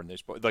even remember.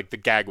 The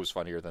gag was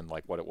funnier than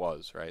what it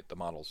was. Right, the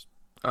models.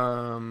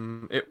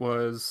 It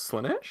was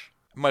Slaanesh?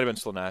 It might have been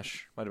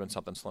Slaanesh. Might have been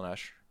something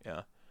Slaanesh.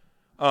 Yeah.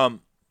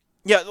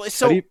 Yeah.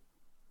 So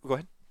go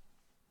ahead.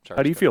 Sorry,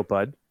 How do you feel,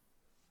 bud?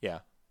 Yeah.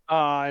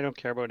 I don't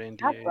care about Not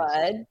NDAs.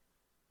 bud.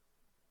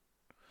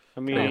 I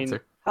mean,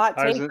 Hot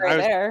take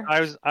there.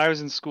 I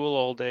was in school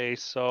all day,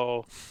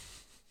 so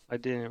I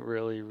didn't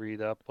really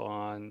read up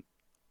on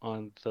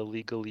the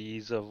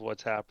legalese of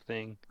what's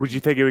happening. Would you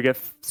think it would get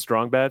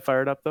Strong Bad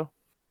fired up though?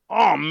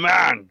 Oh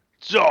man,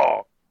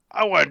 so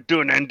I went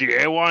to an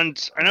NDA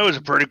once, and it was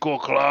a pretty cool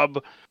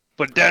club.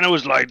 But then it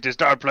was they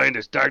started playing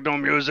this techno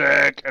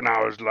music, and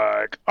I was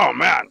like, oh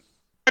man,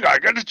 I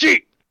gotta get to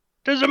cheat.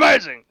 This is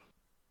amazing.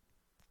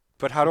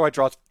 But how do I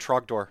draw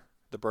Trogdor,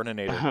 the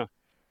Burninator?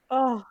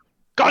 Oh,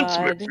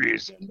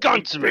 Gunsmithies,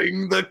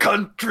 gunsmith. The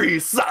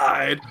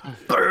countryside,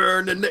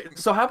 burning it.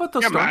 So how about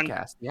the Yeah, man.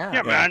 Stormcast?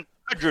 Yeah, man,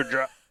 I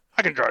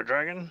can draw a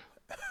dragon.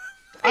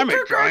 I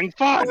make drawing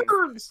fun.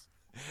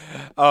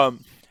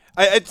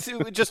 It's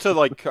just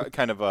to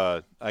kind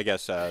of I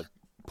guess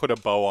put a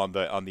bow on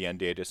the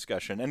NDA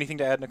discussion. Anything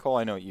to add, Nicole?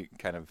 I know you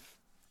kind of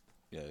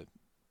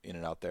in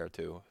and out there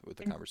too with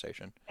the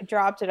conversation. I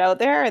dropped it out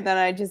there and then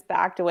I just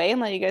backed away and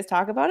let you guys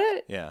talk about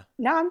it. Yeah.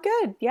 No, I'm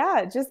good.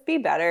 Yeah, just be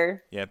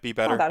better. Yeah, be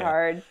better. Not that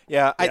hard.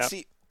 Yeah, I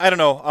see. I don't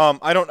know.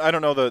 I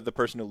don't know the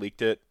person who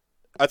leaked it.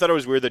 I thought it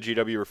was weird that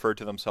GW referred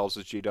to themselves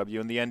as GW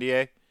in the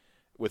NDA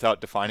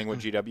without defining what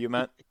GW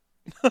meant.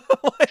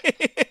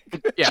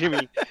 Yeah.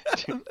 Jimmy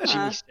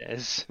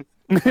says.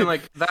 And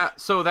like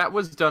that, so that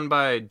was done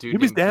by a dude He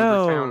was named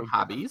Goobertown down.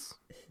 Hobbies,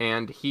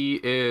 and he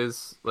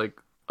is like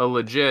a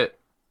legit.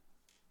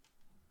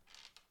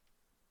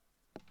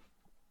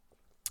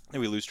 Did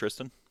we lose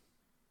Tristan?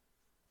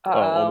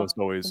 Almost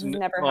always. This has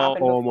never happened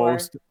before.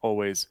 Almost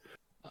always.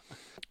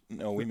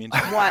 No, we mean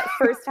What?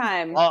 First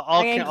time.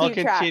 I'll We're gonna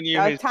keep track. continue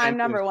That was his time sentence.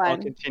 number I'll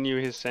one. continue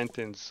his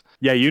sentence.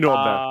 Yeah, you know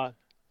about.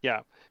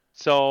 Yeah.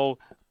 So,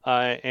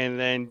 and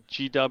then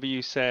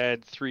GW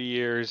said 3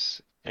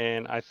 years,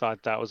 and I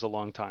thought that was a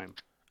long time.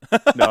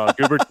 No,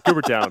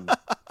 Goobertown.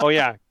 Oh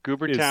yeah,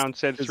 Goobertown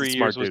said is a 3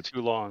 smart years was dude.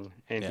 too long,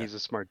 and Yeah. he's a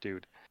smart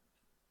dude.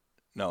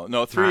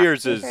 No. 3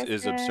 years is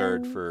Tristan.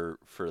 absurd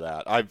for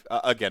that.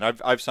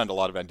 I've signed a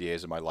lot of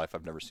NDAs in my life.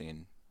 I've never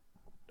seen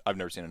a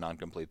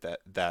non-complete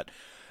that.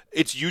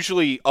 It's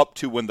usually up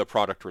to when the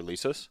product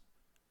releases.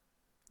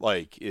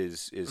 Like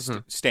is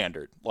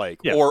standard. Like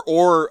Yeah.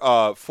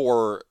 or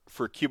for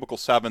Cubicle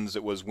 7s,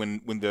 it was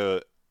when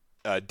the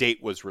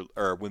date was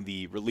when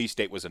the release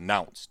date was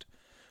announced,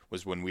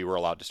 was when we were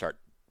allowed to start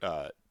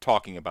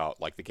talking about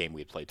like the game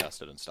we had play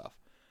tested and stuff.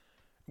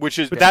 Which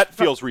is that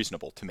feels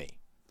reasonable to me.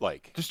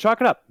 Like, Just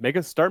chalk it up.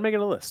 Start making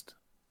a list.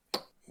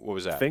 what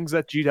was that? Things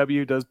that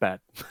GW does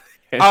bad.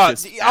 And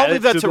just I'll add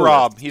leave it that to to the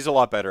Rob. list. He's a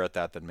lot better at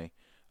that than me.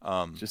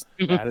 Just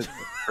add it.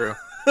 True.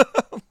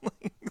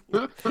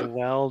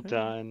 Well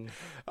done.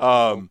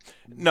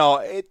 No,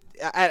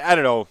 I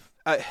don't know.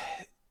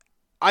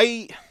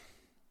 I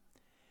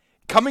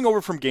coming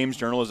over from games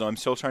journalism, I'm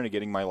still trying to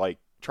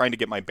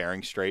get my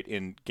bearings straight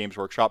in Games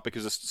Workshop,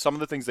 because some of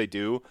the things they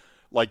do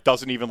like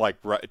doesn't even like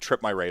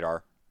trip my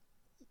radar.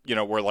 You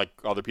know, where like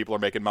other people are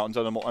making mountains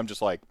out of them. I'm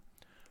just like,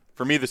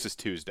 for me, this is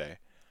Tuesday.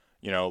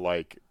 You know,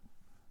 like,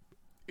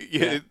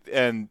 yeah.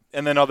 and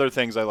then other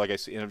things I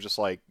see, and I'm just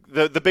like,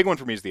 the big one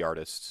for me is the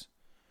artists.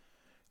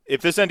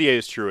 If this NDA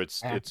is true,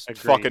 it's Agreed.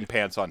 fucking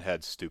pants on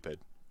head stupid.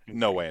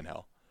 No way in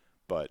hell.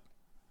 But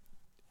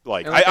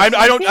like, And like I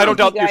feel don't like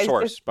doubt you your guys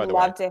source, just by the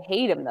way. love to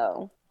hate him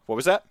though. What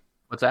was that?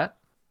 What's that?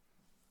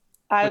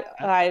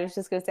 I was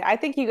just gonna say, I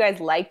think you guys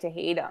like to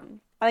hate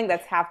him. I think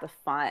that's half the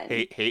fun.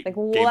 Hate Like,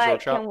 Games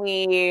Workshop?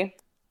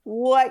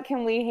 what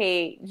can we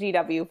hate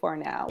GW for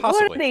now? What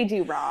Possibly. did they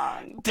do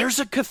wrong? There's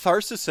a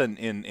catharsis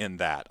in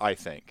that, I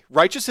think.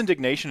 Righteous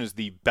indignation is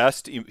the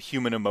best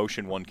human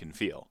emotion one can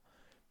feel.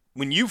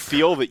 When you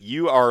feel that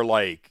you are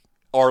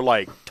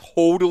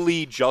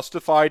totally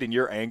justified in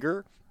your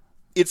anger,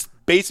 it's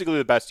basically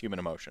the best human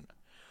emotion.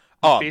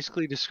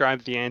 Basically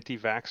described the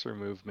anti-vaxxer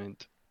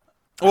movement.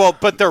 Well,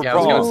 but they're Yeah, I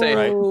was gonna wrong, say-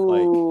 right?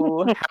 Like,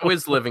 Ooh. How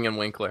is living in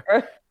Winkler?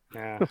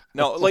 Yeah.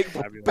 no, like,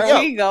 Fabulous. but Are yeah,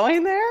 we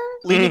going there?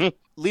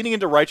 leaning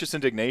into righteous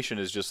indignation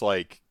is just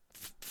like,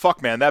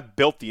 fuck, man, that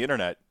built the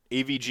internet.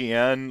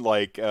 AVGN,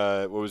 like,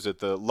 what was it?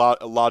 The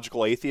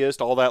Logical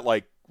Atheist, all that,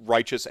 like,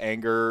 righteous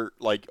anger,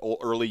 like,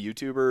 early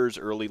YouTubers,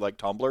 early, like,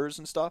 Tumblrs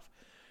and stuff.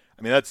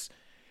 I mean, it's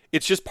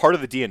just part of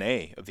the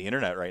DNA of the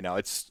internet right now.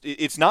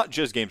 It's not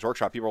just Games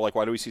Workshop. People are like,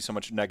 why do we see so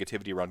much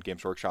negativity around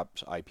Games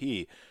Workshop's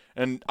IP?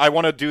 And I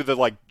want to do the,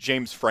 like,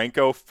 James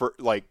Franco for,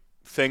 like,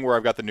 thing where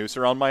I've got the noose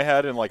around my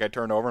head and like I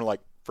turn over and like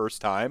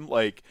first time,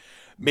 like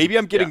maybe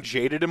I'm getting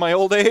jaded in my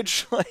old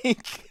age.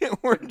 Like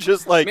we're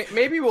just like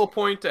Maybe we'll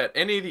point at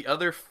any of the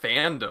other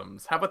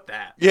fandoms. How about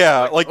that?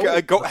 yeah, Like,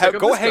 oh, go look at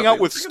go this hang company, out with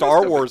look at this Star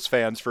company. Wars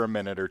fans for a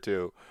minute or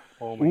two.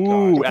 Oh my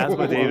Ooh, god.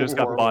 Asmodee just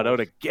got bought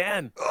out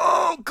again.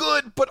 Oh,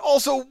 good, but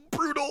also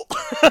brutal.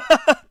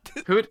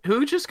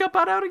 Who just got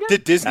bought out again?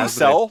 Did Disney Asmodee.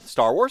 sell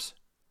Star Wars?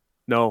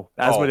 No,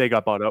 Asmodee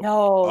got bought out.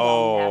 No,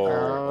 Oh.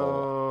 never.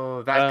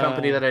 Oh, that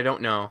company that I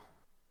don't know.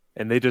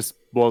 And they just,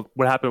 well,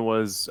 what happened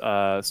was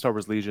Star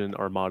Wars Legion,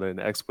 Armada, and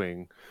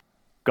X-Wing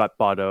got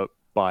bought out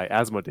by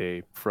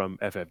Asmodee from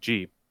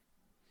FFG.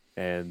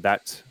 And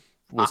that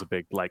was a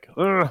big, like,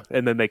 ugh.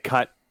 And then they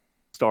cut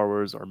Star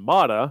Wars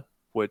Armada,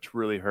 which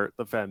really hurt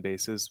the fan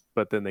bases.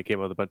 But then they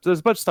came out with there's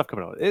a bunch of stuff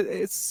coming out.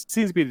 It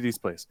seems to be a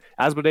decent place.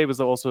 Asmodee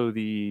was also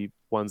the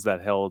ones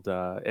that held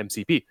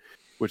MCP,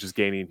 which is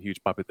gaining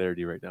huge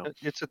popularity right now.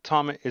 It's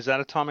Atomic. Is that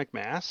Atomic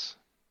Mass?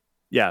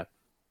 Yeah.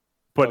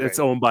 But Okay. it's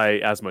owned by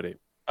Asmodee.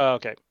 Oh,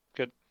 okay.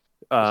 Good.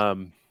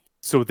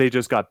 So they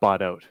just got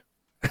bought out.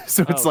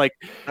 So it's Oh, like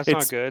That's it's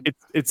not good.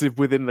 it's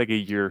within like a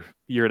year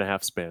and a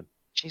half span.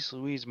 Jeez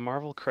Louise,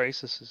 Marvel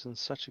Crisis is in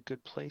such a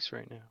good place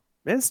right now.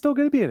 And it's still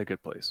going to be in a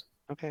good place.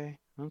 Okay.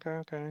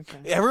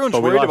 Everyone's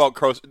But we worried lost.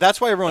 about That's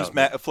why everyone's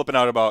Oh. flipping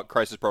out about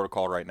Crisis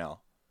Protocol right now.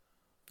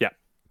 Yeah.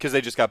 Because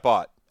they just got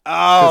bought.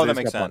 Oh, they that just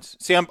makes got bought. sense.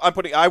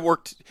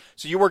 See,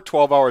 so you worked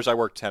 12 hours, I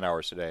worked 10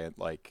 hours today,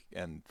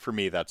 and for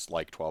me that's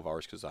like 12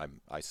 hours because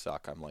I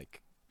suck. I'm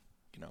like,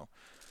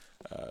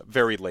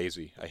 very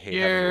lazy. I hate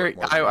having to work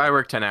more than I that.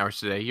 work 10 hours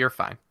today. You're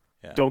fine.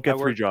 Yeah. Don't get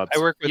 3 jobs. I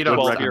work with You don't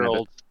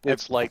 12-year-olds.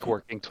 It's like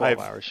working I have,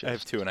 12-hour I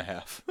shifts. have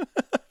 2.5.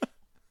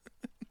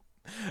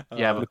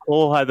 Yeah,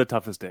 Nicole had the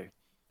toughest day.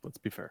 Let's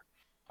be fair.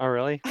 Oh,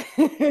 really?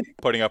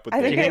 Putting up with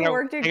I think Dave. I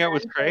worked a hang out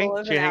with grand Trey? total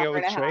of Did you an hang out hour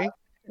with and a Trey? half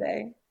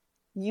today.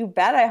 You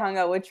bet I hung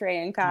out with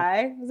Trey and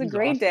Kai. It was a He's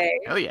great awesome. day.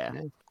 Hell yeah.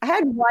 I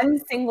had one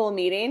single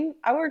meeting.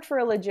 I worked for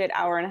a legit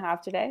hour and a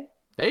half today.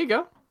 There you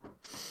go.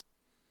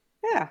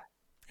 Yeah.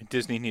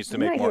 Disney needs to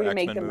I'm make not more here to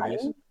make X-Men the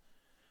movies. money.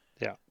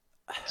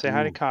 Say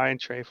hi to Ooh. Kai and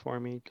Trey for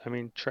me. I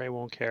mean, Trey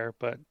won't care,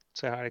 but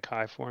say hi to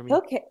Kai for me.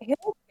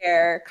 He'll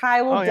care.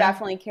 Kai will Oh, yeah?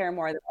 definitely care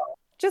more than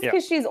just Yeah.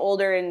 because she's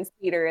older and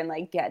sweeter and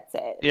like gets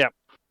it. Yeah.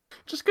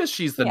 Just because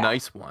she's the Yeah.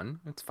 nice one,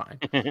 it's fine.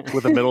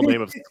 With a middle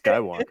name of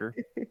Skywalker.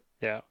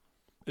 Yeah.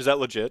 Is that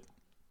legit?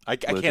 I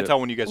can't Legit.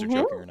 tell when you guys are Mhm.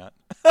 joking or not.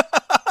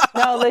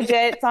 No,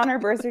 legit. It's on her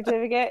birth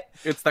certificate.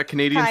 It's that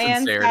Canadian Cayenne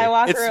sincerity.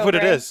 Skywalker It's what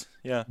it over. is.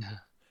 Yeah.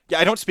 Yeah,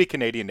 I don't speak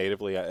Canadian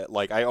natively.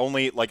 I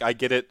only I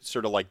get it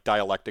sort of like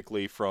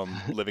dialectically from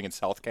living in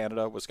South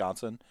Canada,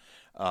 Wisconsin.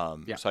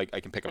 Yeah. So I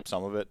can pick up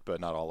some of it, but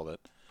not all of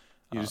it.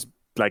 You just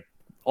like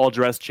all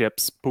dressed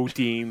chips,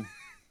 poutine.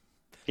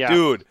 Yeah.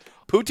 Dude,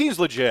 poutine's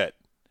legit.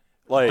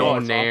 Like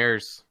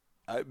Donaires.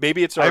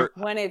 maybe it's our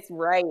When it's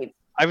right.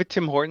 I have a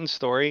Tim Hortons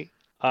story.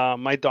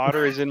 My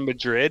daughter is in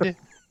Madrid.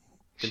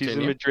 She's in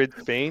Continue. Madrid,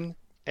 Spain,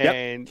 Yep.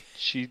 and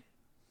she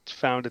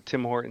found a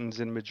Tim Hortons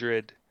in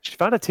Madrid. She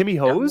found a Timmy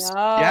Hose.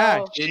 Yeah,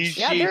 No. she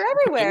They're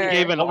everywhere.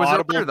 gave an What was her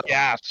audible order, though?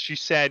 gasp. She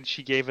said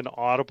she gave an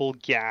audible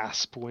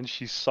gasp when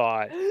she saw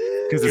it.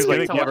 Because it's She's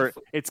like, gonna give her.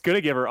 It's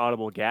gonna give her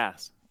audible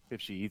gas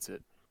if she eats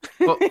it.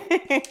 But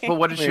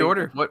what did she Wait.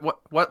 order?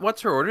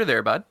 What's her order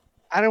there, bud?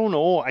 I don't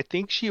know. I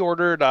think she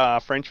ordered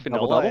French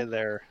vanilla Double-double?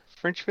 there.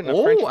 French Oh,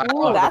 vanilla.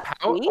 Ooh, the that's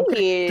pow- okay.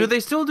 sweet. Do they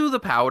still do the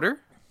powder?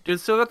 Do they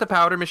still got the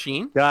powder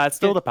machine? Yeah, it's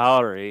still the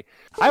powdery.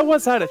 I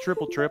once had a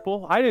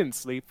triple. I didn't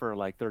sleep for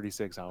like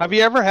 36 hours. Have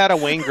you ever had a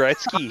Wayne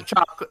Gretzky?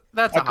 Chocolate.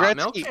 That's a, A hot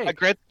Gretzky, milkshake. a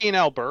Gretzky in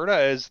Alberta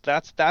is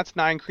that's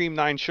 9 cream,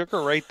 9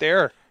 sugar right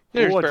there.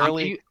 There's Oh,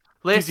 barely. Did you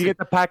Listen, get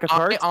the pack of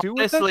cards too?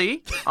 With it?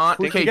 honestly, What'd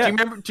you okay. Do get? you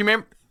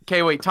remember?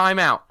 Okay, wait. Time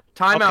out,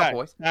 Okay,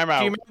 boys. time Do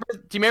out. you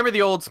remember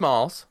the old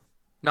smalls?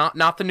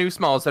 Not the new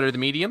smalls that are the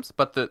mediums,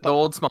 but the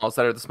old smalls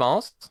that are the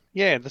smalls.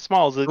 Yeah, the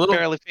smalls. They Little-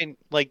 barely fit.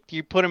 Like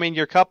you put them in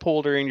your cup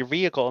holder in your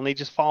vehicle, and they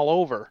just fall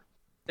over.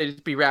 They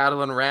just be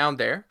rattling around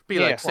there. Be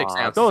Yeah. like 6 Aw,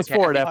 ounces. those of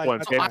Ford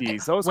caffeine.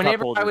 F-150s. Those cup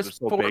Whenever I holders was are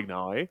so four- big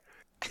now, eh?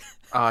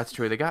 Oh, it's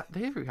true. They've got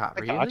really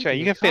Gotcha.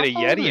 You can fit a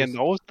cup Yeti in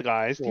holders. those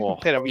guys. You Oh,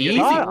 can fit a Easy.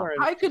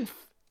 Yeti.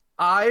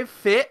 I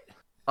fit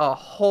a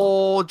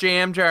whole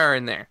jam jar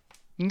in there.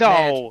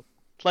 No,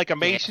 like a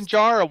mason Yes.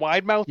 jar, a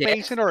wide mouth Yes.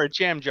 mason, or a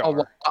jam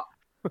jar.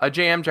 A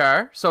jam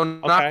jar, so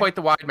not Okay. quite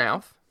the wide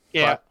mouth.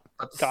 Yeah,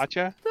 but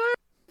gotcha.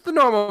 the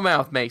normal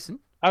mouth Mason.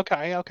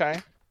 Okay,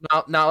 okay.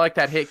 Not like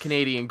that hit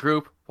Canadian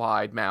group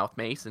wide mouth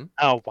Mason.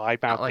 Oh,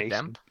 wide mouth Not like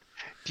mason. them.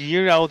 Do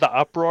you know the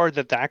uproar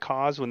that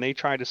caused when they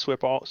tried to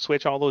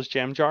switch all those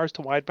gem jars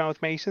to wide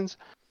mouth masons?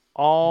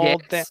 All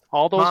Yes.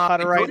 all those My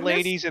Hutterite goodness.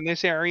 ladies in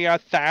this area,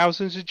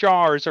 thousands of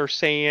jars, are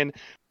saying,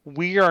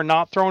 "We are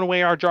not throwing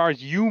away our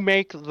jars. You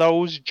make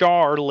those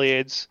jar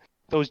lids,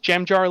 those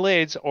gem jar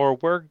lids, or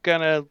we're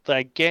gonna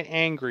like get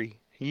angry.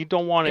 You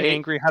don't want an Hey.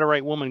 angry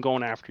Hutterite woman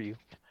going after you.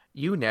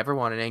 You never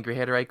want an angry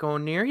headerite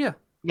going near you.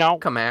 No,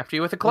 Come after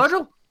you with a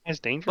cudgel. it's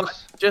But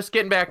dangerous." just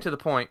getting back to the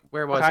point,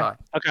 where was Okay. I?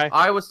 Okay.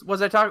 I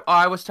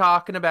was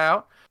talking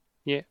about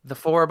Yeah. the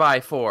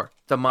 4x4,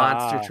 the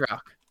monster Ah.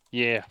 truck.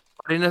 Yeah.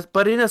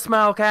 But in a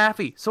small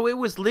cafe. So it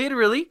was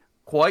literally,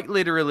 quite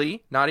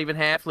literally, not even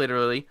half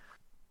literally,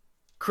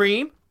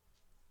 cream,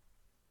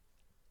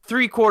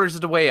 3/4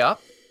 of the way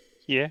up,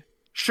 Yeah.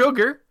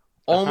 sugar,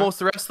 almost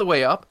the rest of the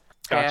way up,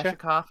 Gotcha. dash of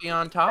coffee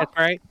on top. That's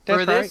right.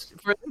 That's for right. this,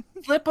 for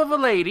the flip of a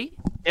lady,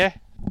 Yeah.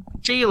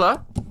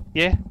 Sheila,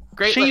 Yeah.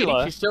 great Sheila.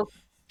 lady. Sheila,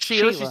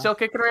 she's Sheila. still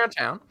kicking around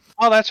town.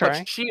 Oh, that's But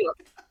right.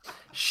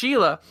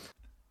 Sheila,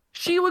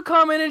 she would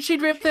come in and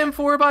she'd rip them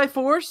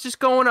 4x4s, just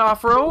going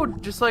off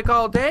road, just like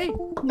all day.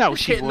 No,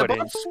 Just she hitting the wouldn't.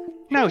 bumps.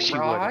 No, she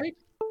wouldn't. Right?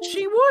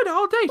 She would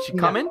all day. She'd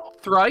come in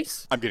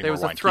thrice. I'm getting There more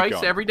was a wine. Keep thrice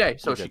going. every day.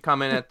 So We're she'd good.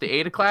 come in at the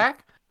 8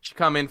 o'clock. She'd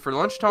come in for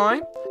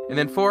lunchtime, and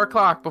then 4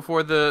 o'clock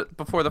before the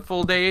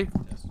full day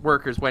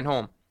workers went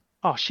home.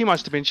 Oh, she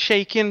must have been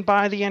shaken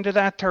by the end of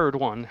that third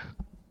one.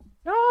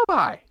 No,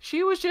 bye.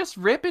 She was just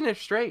ripping it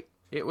straight.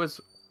 It was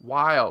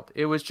wild.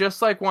 It was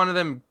just like one of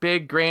them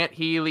big Grant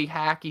Healy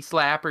hacky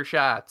slapper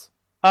shots.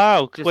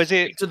 Oh, Just was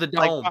straight it to the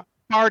like dome?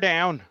 far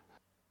down?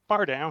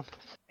 Far down.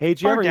 Hey,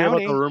 did you Far ever hear down,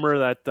 about eh? the rumor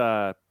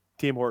that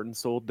Tim Hortons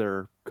sold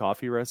their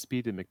coffee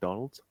recipe to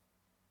McDonald's?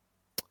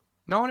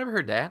 No, I never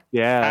heard that.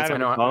 Yeah, that's I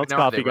when know- I McDonald's know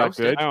how coffee they got roast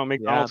it. good. I know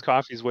McDonald's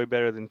coffee is way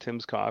better than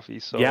Tim's coffee.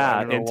 So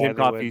Yeah, and Tim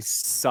coffee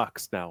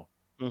sucks now,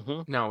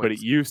 No, but it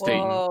it's used to.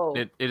 Whoa.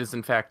 it is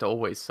in fact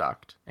always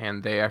sucked,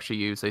 and they actually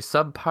use a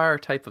subpar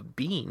type of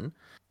bean,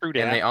 Fruit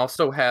and apple. they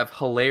also have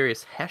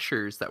hilarious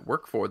heshers that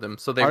work for them.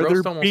 So they Are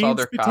roast there almost all beans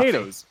their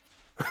potatoes?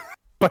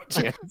 by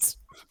chance.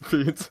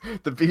 Beans.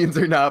 The beans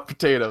are not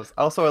potatoes.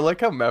 Also, I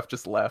like how Meph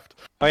just left.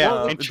 Oh yeah,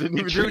 Well, and didn't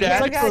even true do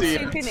that. I got see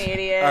too it.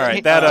 Canadian. All right,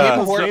 Tim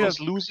that Hortons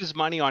loses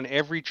money on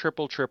every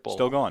triple.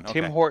 Still going.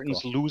 Tim Okay, Hortons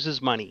cool.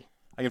 loses money.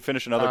 I can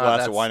finish another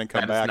glass of wine and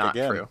come that is back not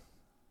again. True.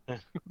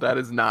 That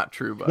is not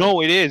true, bud.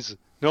 No, it is.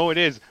 No, it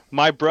is.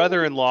 My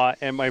brother-in-law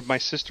and my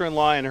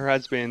sister-in-law and her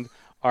husband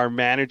are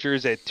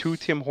managers at 2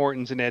 Tim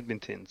Hortons in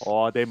Edmonton.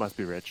 Oh, they must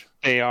be rich.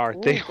 They are.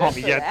 Ooh, They good are. for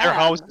Yeah, their them.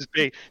 house is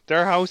big.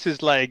 Their house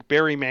is like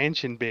Barry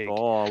Mansion big.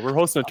 Oh, we're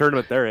hosting a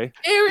tournament there, eh?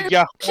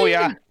 Yeah. Oh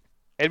yeah.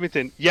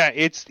 Edmonton. Yeah,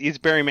 it's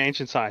Barry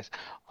Mansion size.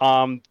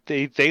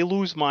 They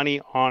lose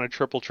money on a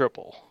triple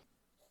because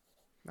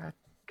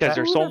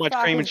there's so much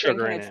cream and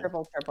sugar in it.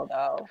 Triple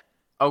though.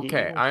 Okay,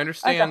 I That's a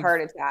understand.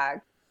 heart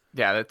attack.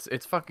 Yeah,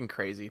 it's fucking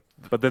crazy.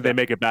 But then they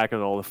make it back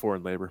on all the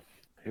foreign labor.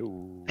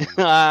 Ooh.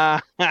 No,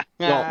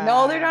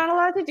 they're not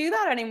allowed to do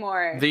that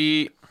anymore.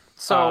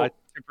 So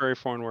temporary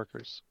foreign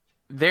workers.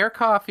 their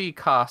coffee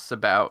costs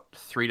about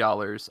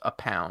 $3 a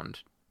pound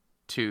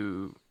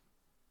to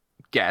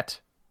get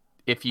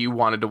if you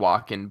wanted to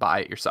walk in and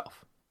buy it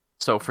yourself.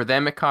 So for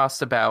them, it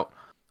costs about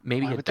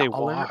maybe Why would they $1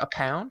 a walk?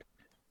 pound.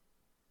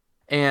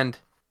 And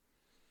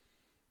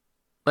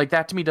like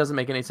that to me doesn't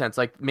make any sense.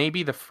 Like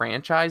maybe the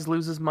franchise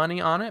loses money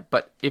on it,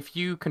 but if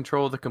you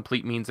control the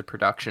complete means of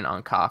production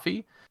on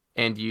coffee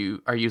and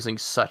you are using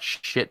such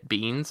shit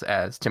beans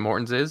as Tim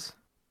Hortons is,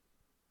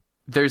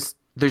 there's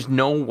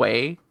no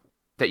way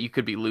that you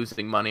could be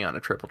losing money on a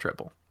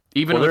triple.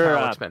 Even Well, with they're,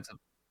 how expensive.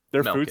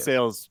 Their Milk food is.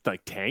 sales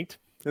like tanked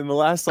in the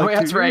last Oh, like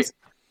that's 2 right. years.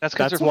 That's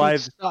because That's their why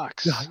food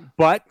sucks.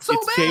 But So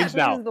it's bad. changed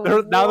now. This is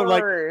the Now they're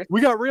like, worst. we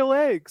got real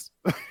eggs.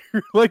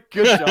 Like,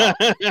 good job.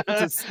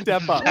 It's a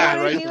step up. Yeah,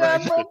 What right, did you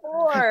right. have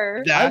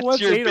before? That's once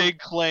your ate 'em. big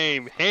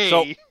claim. Hey.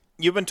 So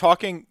you've been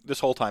talking this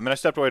whole time, and I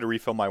stepped away to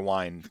refill my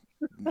wine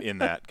in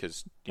that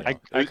because I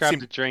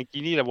grabbed a drink.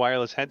 You need a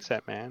wireless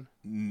headset, man.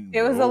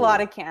 It was a lot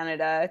of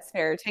Canada. It's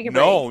fair. Take a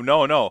break. No.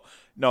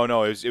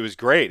 It was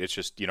great. It's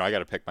just I got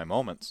to pick my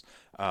moments.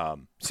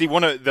 See,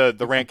 one of the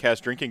Rantcast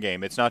drinking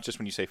game. It's not just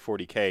when you say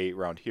 40K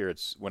around here.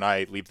 It's when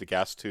I leave the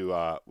guests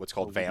to what's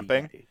called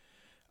vamping,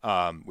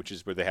 which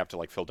is where they have to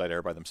like fill dead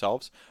air by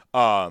themselves,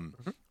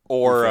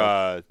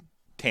 or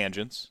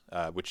tangents,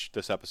 which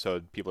this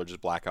episode people are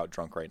just blackout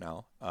drunk right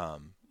now.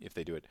 If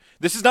they do it,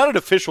 this is not an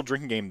official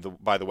drinking game,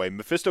 by the way.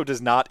 Mephisto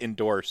does not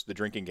endorse the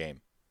drinking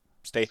game.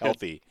 Stay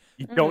healthy.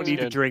 You don't need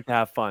to Good. drink to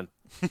have fun.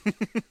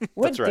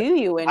 What That's right. do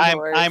you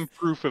endorse? I'm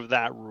proof of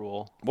that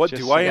rule. What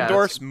Just do so I you know.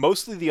 endorse?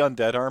 Mostly the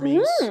Undead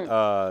Armies,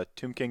 Mm.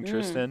 Tomb King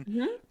Tristan,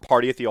 Mhm.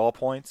 Party at the All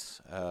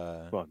Points.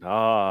 Well,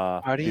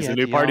 nah. Party He's a at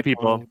new the party All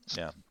people. Points.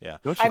 Yeah.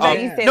 Don't I you bet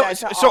know? you say No, that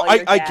to so all I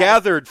your guests.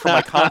 gathered from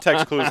my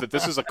context clues that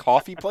this is a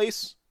coffee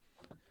place.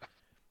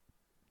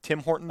 Tim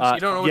Hortons? You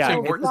don't know what yeah,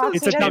 Tim Hortons Fuck,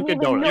 It's he a doesn't Dunkin'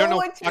 even Donuts. You don't know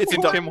what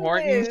fucking Tim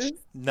Hortons? is.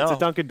 No, It's a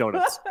Dunkin'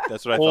 Donuts.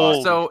 that's what I Oh.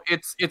 thought. So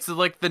it's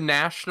like the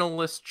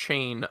nationalist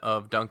chain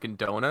of Dunkin'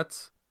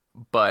 Donuts,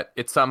 but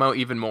it's somehow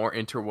even more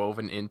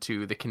interwoven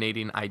into the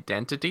Canadian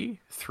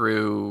identity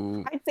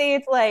through I'd say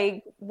it's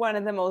like one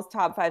of the most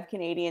top 5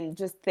 Canadian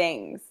just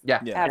things yeah.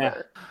 Yeah.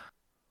 ever.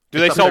 Do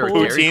they It's sell up there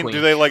with Dairy poutine? Queen.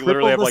 Do they like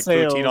literally have Triple like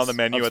the poutine on the sales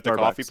menu of at the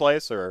coffee Starbucks.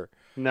 place, or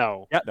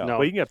No. Yeah, No.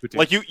 Well, you can get poutine.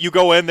 like you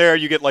go in there,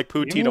 you get like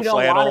poutine You of don't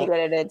want to flannel, get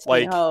it at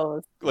like-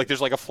 Tino's. like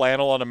there's like a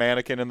flannel on a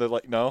mannequin, and the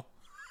like no.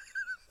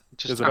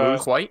 Just There's a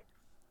moose. Quite.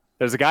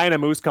 There's a guy in a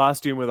moose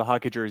costume with a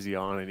hockey jersey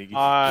on, and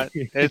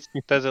he.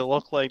 does it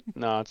look like?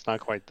 No, it's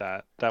not quite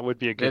that. That would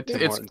be a good. Tim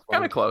It's Hortons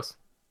kind one. of close.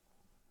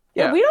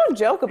 Yeah, Yeah. we don't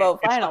joke about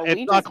It's final. not, we it's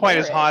just not quite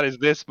wear as it. hot as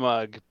this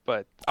mug,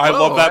 but I Oh,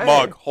 love that hey.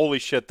 mug. Holy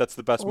shit, that's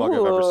the best mug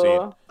I've ever seen.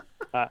 Ooh,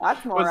 Uh,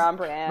 That's more was- on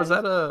brand. Was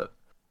that a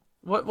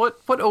what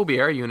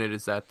OBR unit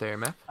is that there,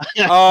 Matt?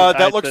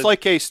 That looks said-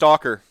 like a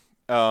stalker.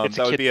 It's a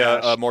That would Kit be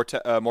Dash. a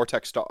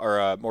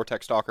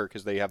Mortex stalker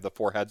because they have the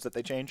 4 heads that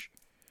they change.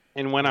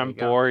 And when There I'm you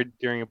go. bored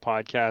during a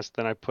podcast,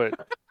 then I put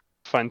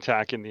fun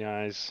tack in the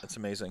eyes. That's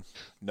amazing.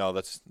 No,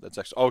 that's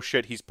actually. Oh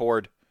shit, he's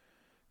bored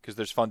because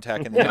there's fun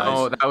tack in the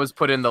No, eyes. that was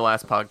put in the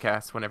last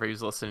podcast whenever he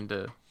was listening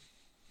to.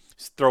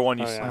 Just throw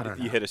one. Oh, yeah. I don't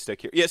You know. hit a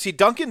stick here. Yeah. See,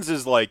 Duncan's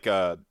is like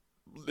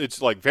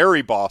it's like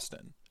very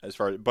Boston as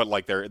far, but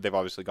like they've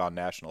obviously gone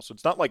national, so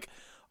it's not like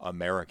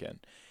American.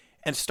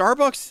 And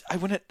Starbucks,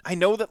 I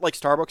know that like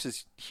Starbucks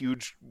is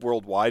huge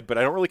worldwide, but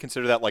I don't really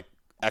consider that like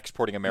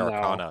exporting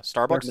Americana.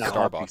 Starbucks No. is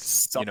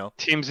Starbucks. You know?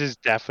 Tim's is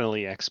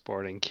definitely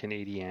exporting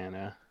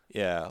Canadiana.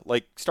 Yeah.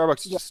 Like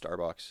Starbucks is just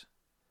Starbucks.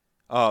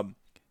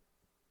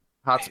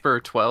 Hotspur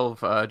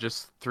 12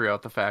 just threw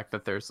out the fact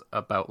that there's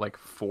about like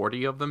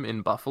 40 of them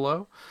in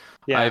Buffalo.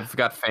 Yeah, I've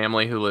got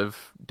family who live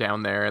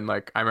down there, and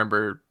like I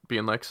remember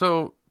being like,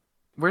 "So,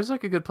 where's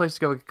like a good place to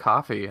go get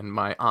coffee?" And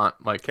my aunt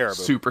like Caribou.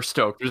 super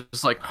stoked,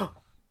 just like,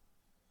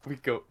 we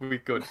go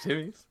to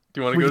Timmy's.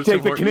 Do you want to We go can to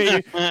take Tim the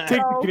Hortons? Canadian, take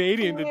the Oh,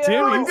 Canadian to cute.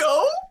 Timmy's.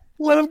 Go.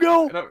 Let him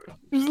go. And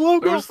Just let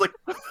him I go. was like,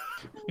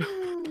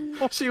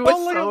 she was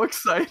Oh, look so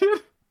excited.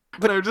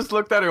 But I just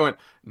looked at her and went,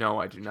 "No,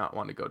 I do not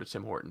want to go to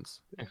Tim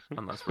Hortons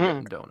unless we're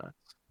getting donuts."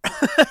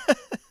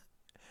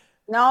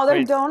 No, their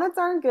Wait. donuts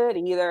aren't good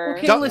either.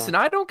 Okay, Dun- listen,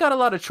 I don't got a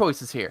lot of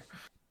choices here.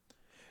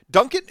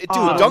 Dunkin' dude,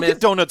 Oh, Dunkin'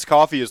 Donuts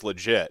coffee is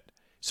legit.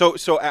 So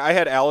I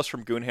had Alice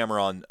from Goonhammer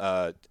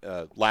on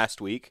last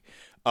week,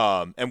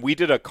 and we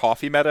did a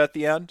coffee meta at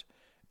the end,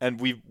 and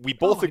we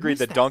both I agreed missed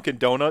that that. Dunkin'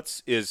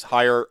 Donuts is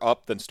higher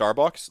up than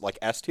Starbucks, like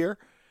S tier.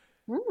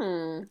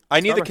 Hmm. I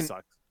need Starbucks the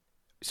sucks.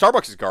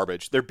 Starbucks is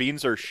garbage. Their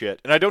beans are shit,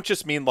 and I don't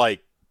just mean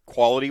like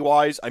quality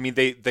wise. I mean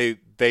they.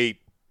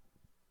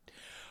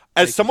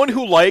 As someone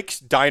who likes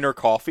diner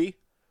coffee,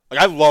 like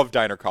I love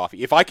diner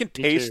coffee. If I can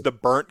Me taste too. the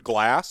burnt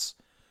glass,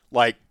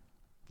 like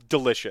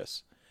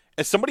delicious.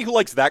 As somebody who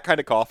likes that kind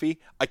of coffee,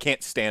 I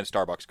can't stand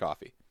Starbucks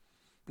coffee.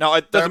 Now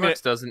it doesn't mean.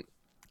 Starbucks doesn't.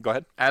 Go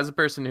ahead. As a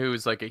person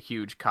who's like a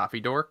huge coffee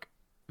dork,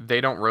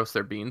 they don't roast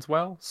their beans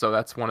well, so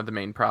that's one of the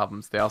main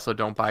problems. They also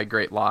don't buy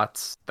great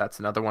lots. That's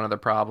another one of the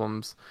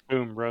problems.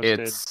 Boom, roasted.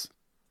 It's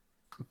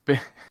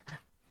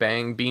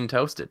bang bean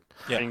toasted.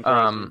 Yeah. Bang,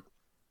 roasted.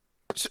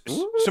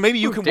 So maybe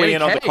you can weigh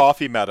in on the Hey.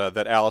 coffee meta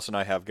that Alice and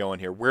I have going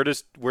here. Where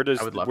does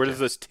I would love to.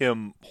 this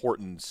Tim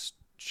Hortons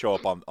show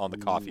up on the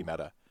coffee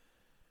meta?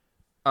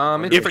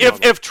 It's If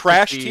pretty- if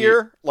trash the-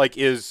 tier like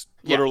is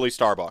Yeah. literally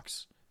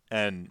Starbucks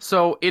and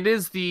So it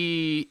is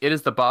the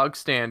bog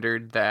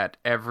standard that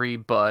every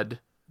bud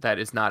that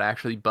is not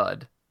actually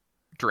bud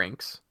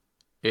drinks.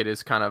 It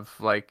is kind of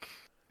like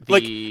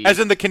the as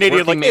in the Canadian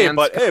like working hey man's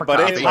but cup of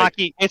hey It's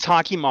coffee. like, it's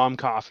hockey mom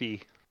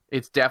coffee.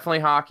 It's definitely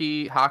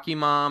hockey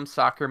mom,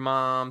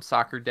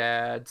 soccer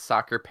dad,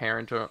 soccer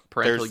parental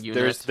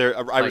unit.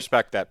 I Like,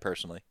 respect that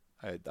personally.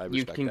 I respect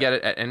You can that. get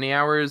it at any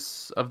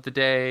hours of the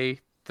day.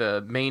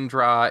 The main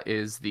draw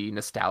is the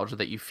nostalgia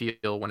that you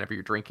feel whenever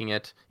you're drinking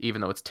it,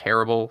 even though it's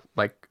terrible.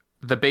 Like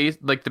the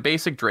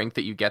basic drink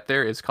that you get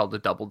there is called a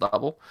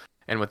double,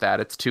 and with that,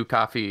 it's 2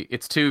 coffee,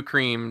 it's 2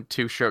 cream,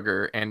 2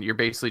 sugar, and you're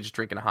basically just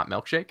drinking a hot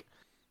milkshake.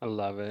 I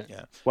love it.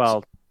 Yeah.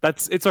 Well,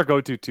 it's our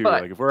go-to too.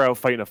 But- Like if we're out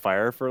fighting a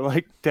fire for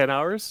like 10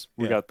 hours,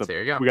 we Yeah. got So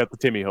there you go. the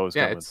Timmy hose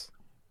Yeah, coming. it's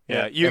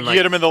Yeah, you And,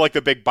 get them in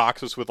the big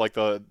boxes with like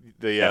the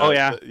Oh,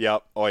 yeah.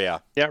 oh yeah.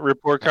 Yeah,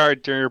 report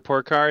card during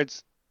report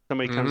cards.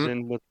 Somebody comes Mhm.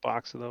 in with a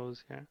box of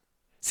those. Yeah.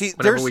 See,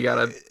 Whenever there's we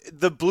gotta-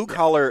 the blue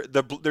collar.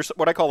 There's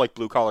what I call like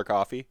blue collar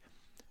coffee.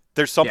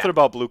 There's something Yeah.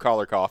 about blue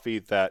collar coffee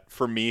that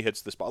for me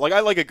hits the spot. Like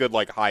I like a good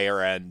like higher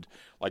end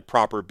like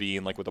proper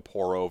bean like with a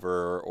pour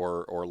over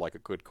or like a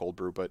good cold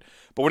brew. But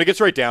when it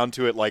gets right down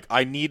to it, like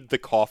I need the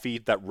coffee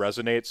that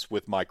resonates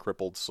with my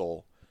crippled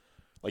soul.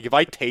 Like if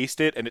I taste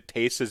it and it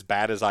tastes as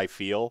bad as I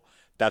feel,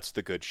 that's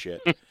the good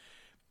shit.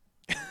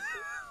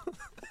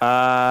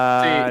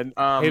 Hey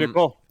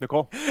Nicole,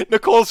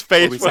 Nicole's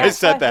face we when I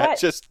say? said that What?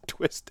 just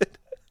twisted.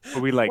 are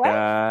we like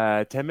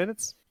What? 10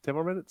 minutes? 10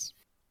 more minutes?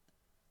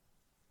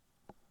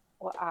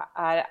 Well,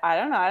 I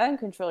don't know. I don't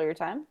control your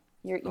time.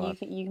 You Well,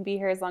 can be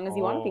here as long as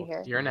you want to be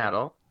here. You're an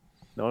adult.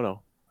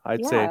 No.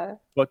 I'd say Yeah.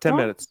 about 10 Don't-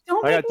 minutes.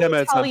 Don't I make got 10 me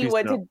minutes. tell I'm you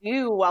what peacing to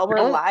do while we're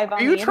Don't- live on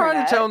Are you the trying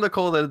internet. to tell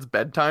Nicole that it's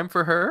bedtime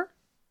for her? out.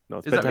 No,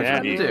 it's Is that bedtime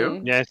what for you me.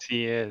 do? Yes,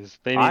 he is.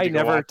 They need I to go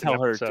never watch tell an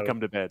her episode. to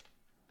come to bed.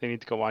 They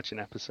need to go watch an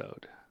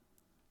episode.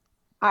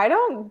 I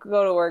don't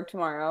go to work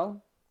tomorrow,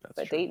 That's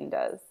but true. Dayton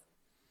does.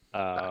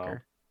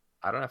 Shocker.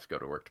 I don't have to go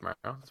to work tomorrow.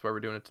 That's why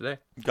we're doing it today.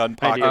 Gun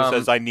I do. Pocket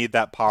says I need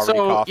that poverty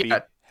so, coffee. yeah.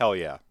 Hell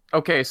yeah.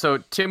 Okay, so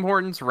Tim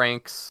Hortons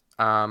ranks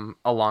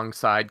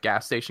alongside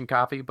gas station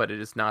coffee, but it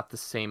is not the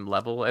same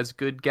level as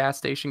good gas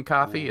station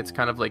coffee. It's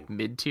kind of like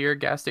mid-tier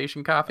gas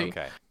station coffee.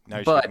 Okay. Now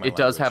you're But speaking my it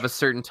does have a language.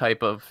 certain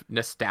type of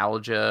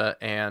nostalgia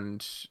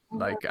and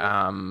like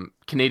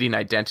Canadian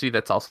identity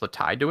that's also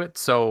tied to it.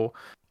 So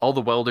all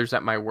the welders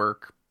at my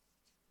work,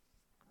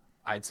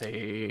 I'd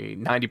say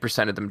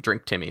 90% of them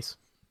drink Timmy's.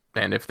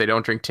 And if they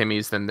don't drink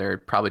Timmy's, then they're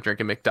probably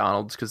drinking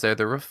McDonald's because they're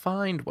the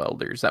refined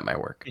welders at my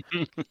work.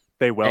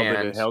 They welded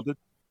And- and held it.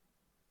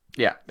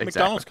 Yeah, exactly.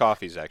 McDonald's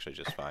coffee is actually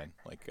just fine.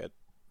 Like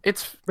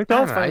It's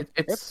McDonald's I don't know, fine.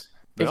 It's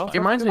McDonald's it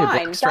reminds me of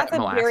Fine. like straight That's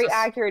a very molasses.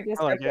 accurate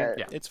I like it. descriptor.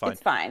 Yeah. it's fine.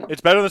 It's fine.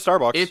 It's better than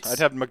Starbucks. It's- I'd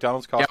have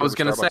McDonald's coffee. Yeah, I was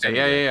over gonna Starbucks say, any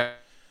yeah. day.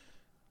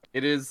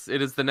 It is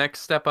the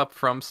next step up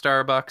from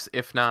Starbucks.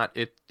 If not,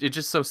 it's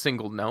just so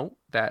single note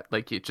that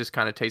like it just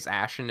kind of tastes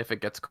ashen if it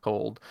gets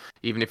cold.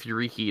 Even if you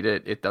reheat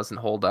it, it doesn't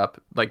hold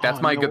up. Like that's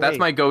Oh, my no that's way.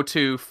 my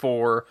go-to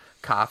for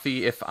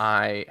coffee if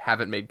I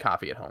haven't made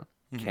coffee at home.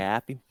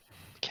 Cappy.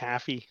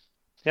 Caffey.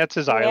 That's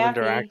his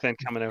Islander Caffey. accent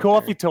coming out.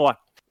 Coffee talk.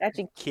 That's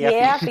a Caffey.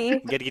 caffy. You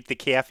gotta get the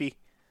coffee.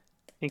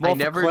 there. I Well,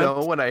 never Clint-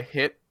 know when I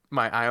hit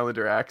my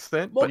Islander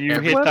accent, Well, but you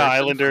every hit the person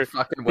Islander- from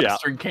fucking Yeah.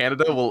 Western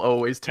Canada will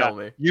always tell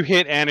me. You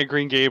hit Anna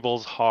Green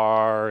Gables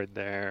hard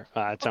there.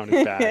 That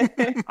sounded bad.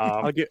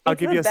 I'll give you a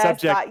It's the best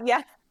subject. thought.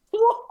 Yeah.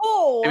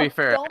 Whoa. To be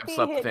fair, Don't I've be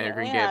slept with hitting Anna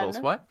Green Ann. Gables.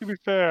 What? To be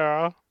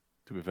fair,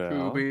 To be fair.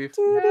 To be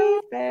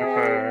To be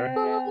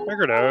fair.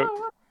 figured out.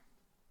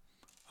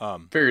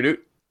 figured out.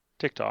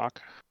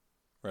 TikTok.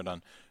 Right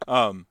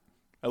on.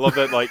 I love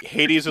that. Like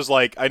Hades is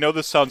like, I know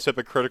this sounds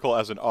hypocritical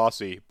as an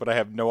Aussie, but I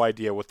have no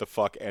idea what the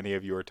fuck any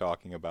of you are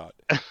talking about.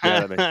 Yeah,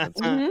 that makes sense.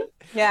 Mhm.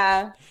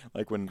 Yeah.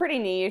 Like when Pretty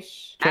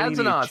niche. As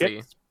an Kenny Aussie,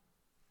 chips.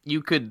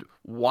 you could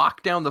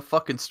walk down the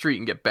fucking street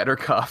and get better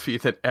coffee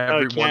than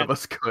every one can't. of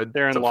us could.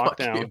 They're in So fuck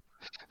lockdown. you.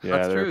 Yeah,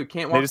 That's they're- true. You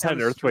can't they walk just down had an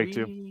the earthquake,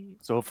 too. street.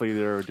 So hopefully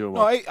they're doing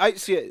no, well. I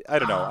see it. I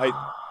don't know.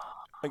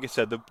 like I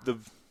said, the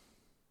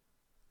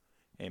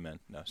Amen.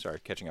 No, sorry,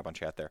 catching up on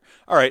chat there.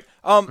 All right.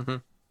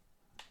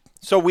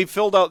 So we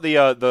filled out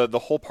the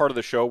whole part of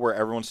the show where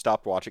everyone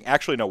stopped watching.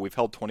 Actually, no, we've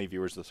held 20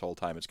 viewers this whole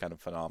time. It's kind of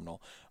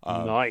phenomenal.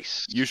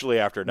 Nice. Usually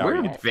after an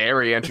hour, We're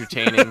very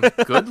entertaining,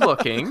 good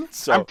looking,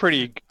 so I'm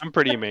pretty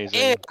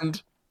amazing.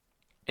 and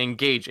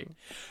engaging.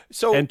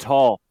 so And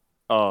tall.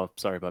 Oh,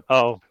 sorry about that.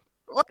 Oh,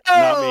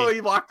 Oh, me.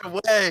 he walked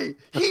away.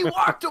 He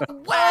walked away.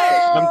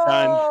 I'm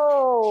done.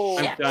 Oh,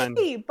 I'm done.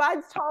 Hey,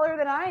 Bud's taller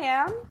than I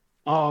am.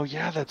 oh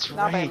yeah, that's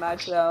Not by right.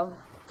 much though.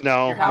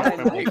 No, Not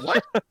by much. Wait,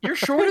 what? You're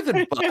shorter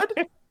than Bud?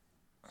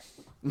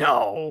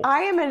 No. I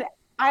am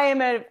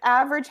an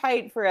average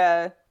height for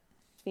a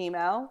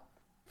female.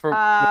 For,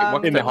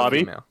 what In the type of hobby?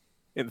 female?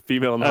 In the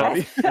female in the Oh.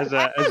 hobby. as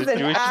a As an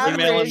Jewish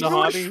female in the average-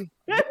 hobby.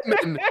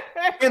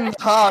 In the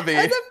hobby.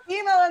 As a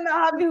female in the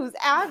hobby who's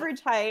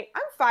average height,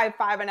 I'm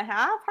 5'5.5".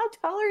 How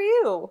tall are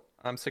you?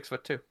 I'm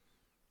 6'2".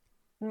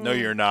 no,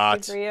 you're Good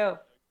not. for you.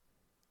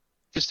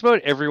 Just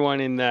about everyone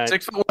in that.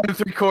 6'1" and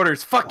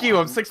 3/4. Fuck you.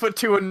 I'm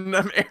 6'2" and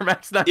I'm Air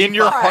Max 95. In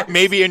your heart, What?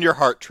 maybe in your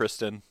heart,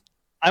 Tristan.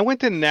 I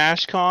went to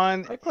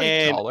NashCon I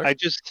played and taller. I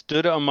just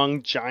stood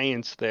among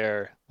giants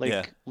there. Like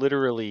Yeah.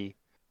 literally.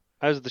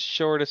 I was the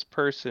shortest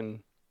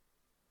person.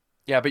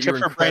 Yeah, but you're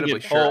Except for incredibly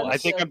Brendan. short. Oh, I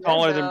think So I'm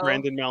taller good, than though.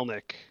 Brendan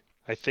Melnick.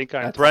 I think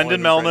I'm That's taller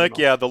Brendan than Melnick,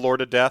 yeah, the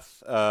Lord of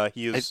Death.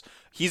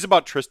 He's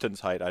about Tristan's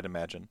height, I'd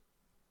imagine.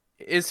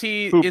 Is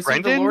he Who, is he the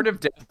Brendan? Lord of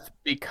Death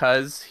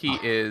because he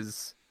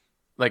is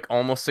like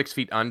almost 6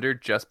 feet under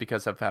just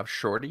because of how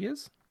short he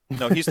is?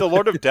 No, he's the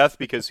Lord of Death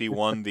because he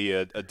won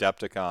the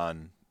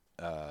Adepticon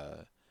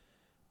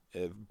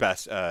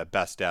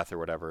best death or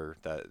whatever,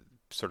 that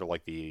sort of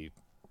like the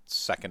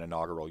second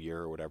inaugural year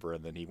or whatever,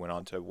 and then he went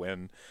on to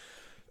win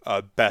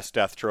best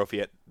death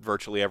trophy at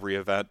virtually every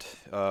event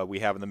we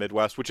have in the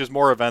Midwest, which is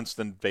more events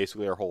than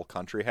basically our whole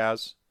country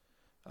has.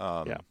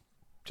 Yeah.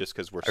 Just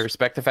because we're. I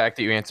respect the fact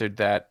that you answered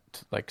that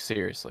like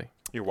seriously.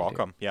 You're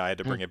welcome. Yeah, I had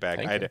to bring it back.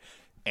 Thank I had you. to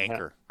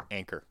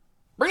anchor.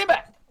 Bring it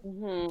back.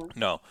 Mm-hmm.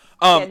 No.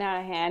 Getting out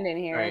of hand in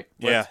here. All right.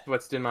 Yeah.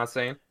 What's Dinma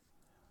saying?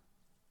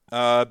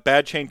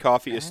 Bad Chain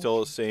Coffee is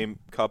still the same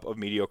cup of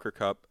mediocre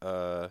cup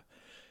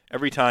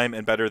every time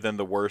and better than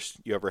the worst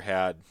you ever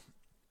had.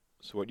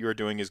 So what you are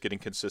doing is getting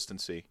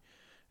consistency.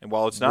 And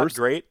while it's not Worst-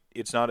 great,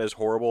 it's not as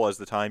horrible as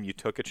the time you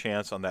took a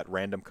chance on that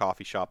random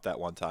coffee shop that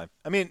one time.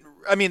 I mean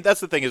that's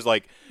the thing is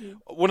like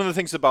one of the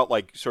things about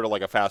like sort of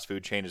like a fast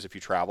food chain is if you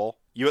travel,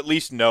 you at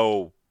least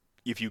know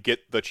if you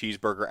get the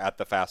cheeseburger at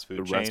the fast food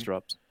The chain,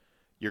 restaurants.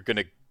 you're going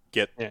to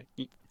get Yeah,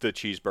 the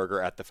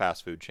cheeseburger at the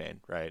fast food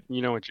chain, right?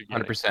 you know what you're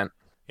getting. 100%.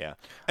 Yeah.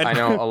 I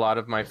know a lot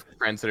of my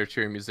friends that are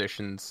touring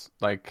musicians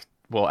like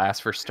will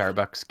ask for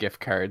Starbucks gift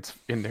cards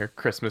in their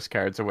Christmas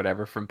cards or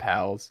whatever from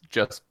pals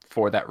just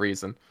for that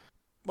reason.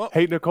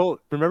 Hey, Nicole,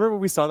 remember when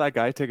we saw that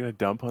guy taking a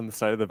dump on the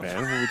side of the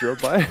van when we drove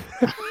by?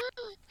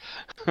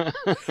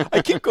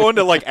 I keep going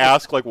to like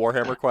ask like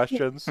Warhammer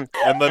questions, and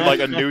then like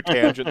a new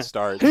tangent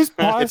starts. His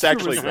posture It's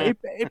actually was,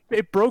 great.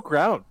 it broke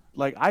ground.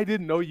 Like, I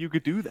didn't know you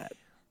could do that.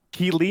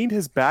 He leaned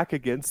his back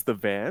against the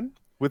van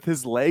with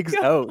his legs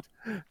out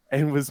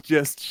and was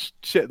just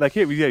shit. Like,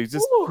 he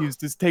was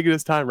just taking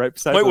his time right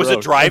beside Wait, the was it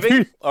road.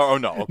 driving? Oh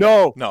no, okay.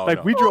 No, No, like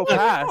no. we drove Oh,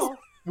 past. no.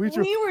 We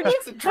drove. We were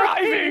just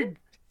driving.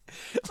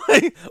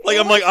 like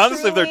I'm like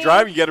honestly, if they're Truly-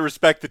 driving, you got to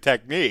respect the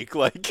technique.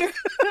 Like Truly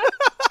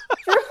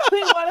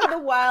one of the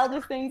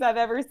wildest things I've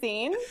ever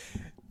seen.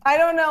 I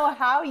don't know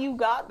how you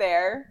got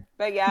there,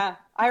 but yeah,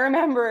 I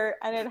remember,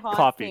 and it haunts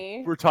coffee.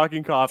 me. We're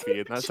talking coffee,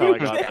 and that's how I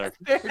got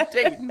there.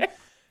 Dayton.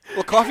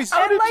 well, coffee's.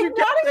 And did like you get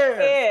not there? a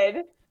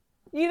kid.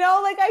 You know,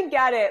 like I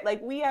get it.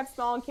 Like we have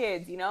small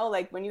kids, you know,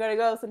 like when you gotta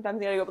go, sometimes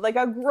you gotta go. But like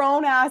a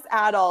grown ass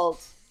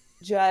adult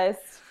just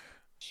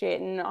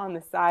shitting on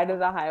the side of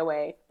the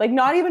highway. Like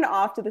not even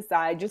off to the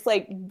side, just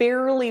like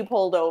barely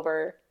pulled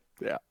over.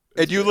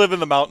 And you live in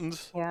the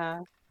mountains,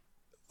 Yeah.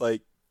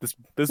 like This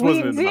We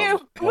wasn't in the do.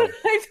 mountains. But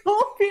I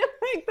don't feel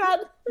like that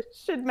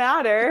should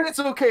matter. It's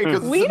okay because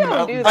We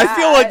don't do I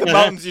feel like the that.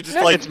 mountains. You just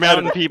like It's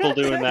mountain people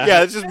doing that.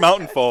 Yeah, it's just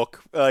mountain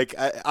folk. Like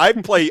I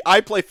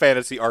play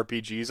fantasy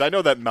RPGs. I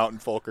know that mountain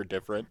folk are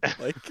different.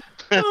 Like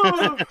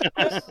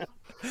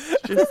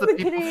This is the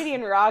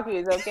Canadian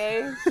Rockies,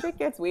 okay? Shit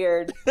gets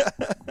weird.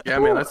 Yeah,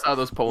 man, that's how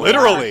those Polish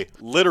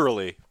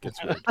literally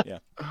gets weird. Yeah,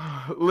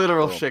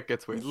 literal Cool. shit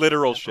gets weird.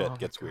 literal shit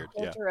gets weird.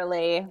 Yeah.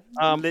 Literally.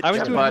 I was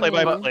Yeah, doing but-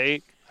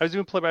 play-by-play. I was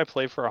doing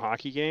play-by-play for a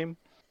hockey game,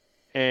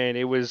 and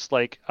it was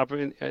like up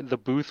in the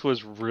booth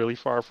was really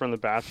far from the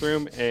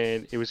bathroom,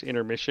 and it was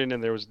intermission,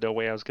 and there was no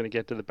way I was going to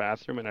get to the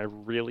bathroom, and I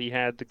really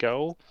had to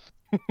go.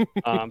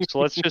 So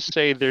let's just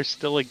say there's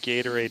still a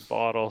Gatorade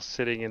bottle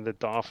sitting in the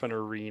Dolphin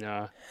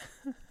Arena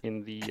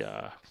in the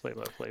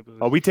play-by-play booth.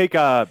 Oh, we take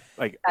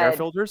like air Good.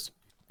 filters,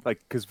 like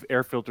because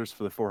air filters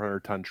for the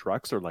 400-ton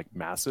trucks are like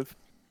massive,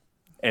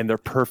 and they're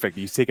perfect.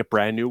 You take a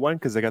brand new one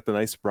because they got the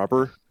nice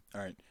rubber All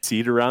right.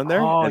 seat around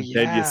there, Oh, and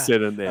then you yeah.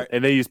 sit in there, Alright.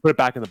 and then you just put it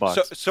back in the box.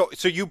 So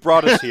you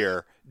brought us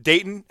here,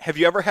 Dayton. Have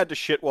you ever had to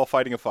shit while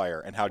fighting a fire,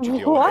 and how'd you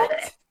deal with it?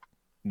 What?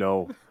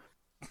 No.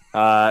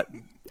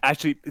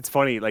 actually, it's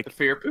funny. The Like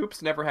fear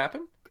poops never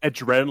happen.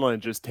 adrenaline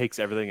just takes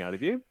everything out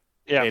of you,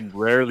 Yeah. and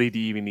rarely do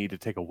you even need to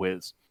take a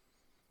whiz.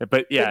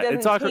 But yeah, it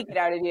it's doesn't awkward. take it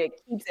out of you. It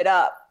keeps it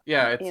up.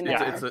 Yeah, it's You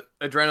it's, know. it's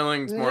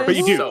adrenaline's more. But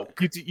you of do, a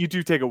soak. you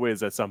do take a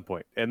whiz at some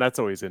point, and that's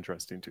always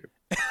interesting too.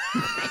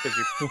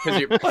 because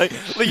you Like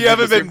you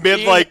haven't Because been you're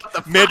peeing at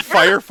the mid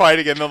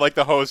firefighting, and then like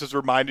the hose has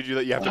reminded you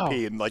that you have to Oh.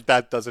 pee, and like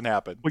that doesn't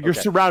happen. Well, you're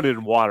Okay. surrounded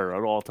in water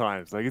at all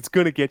times. Like it's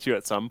gonna get you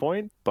at some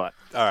point, but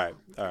All right.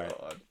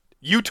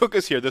 You took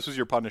us here. This was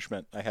your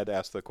punishment. I had to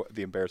ask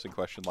the embarrassing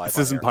question live. this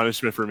on isn't air.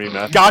 punishment for me,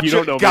 man. Gotcha. You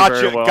don't know me Gotcha.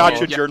 very well.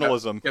 Gotcha. Yeah.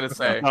 Journalism. gonna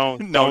say. No,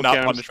 Don't not get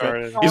 'em punishment.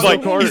 started. He's Oh,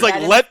 like, Lord, he's like,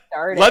 get it let's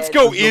started.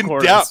 go There's no in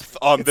chorus. depth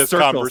on It's this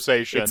circles.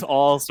 conversation. It's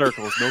all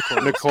circles, no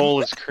corners.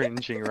 Nicole is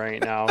cringing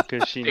right now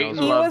because she knows. Dayton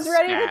He loves was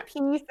ready scat.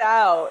 to peace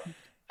out.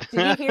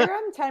 Did you hear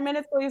him? 10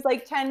 minutes ago, he was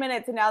like 10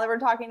 minutes, and now that we're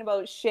talking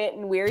about shit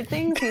and weird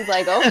things, he's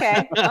like,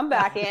 okay, I'm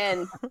back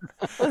in.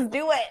 Let's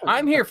do it.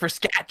 I'm here for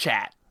scat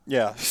chat.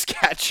 Yeah,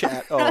 scat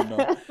chat. Oh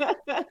no,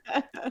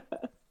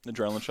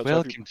 adrenaline shuts off.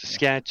 Welcome to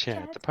Scat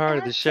Chat, the part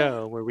of the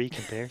show where we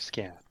compare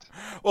scat.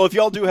 Well, if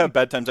y'all do have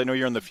bedtimes, I know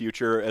you're in the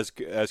future as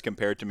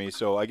compared to me,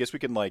 so I guess we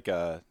can like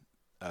They're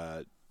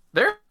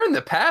in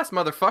the past,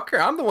 motherfucker.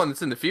 I'm the one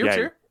that's in the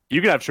future.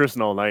 You can have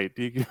Tristan all night.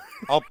 You can-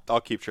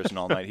 I'll keep Tristan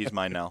all night. He's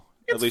mine now.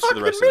 At It's least for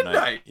the rest fucking of the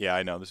night. midnight. Yeah,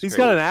 I know. This is He's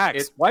crazy. got an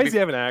axe. It- Why does he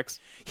have an axe?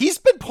 He's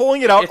been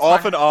pulling it out It's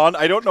off my- and on.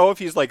 I don't know if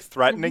he's like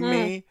threatening Mhm.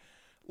 me,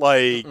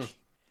 like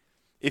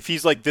if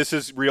he's like, "This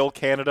is real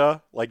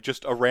Canada," like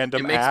just a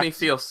random It makes axe. me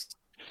feel.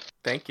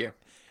 Thank you.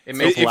 It If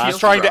makes me he's feel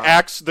trying to strong.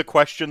 axe the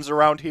questions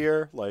around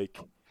here, like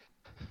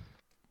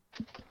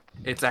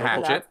It's a Oh,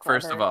 hatchet. that's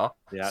First of clever. all.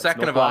 Yeah, it's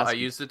Second no of all, I plastic.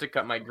 used it to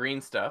cut my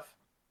green stuff.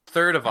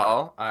 Third of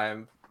all,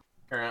 I'm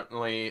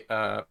currently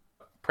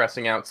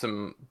pressing out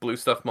some blue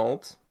stuff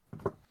molds.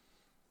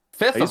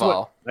 Fifth of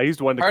all, I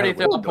used one to Party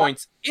cut at the wood. All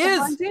Points Come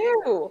on, is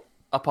do.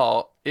 a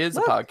Paul is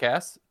Look. a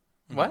podcast.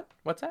 What?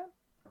 What's that?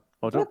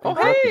 Oh, don't, Look, Oh,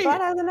 the hey!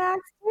 bot has an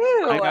axe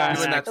too. I got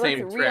doing that It looks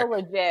same real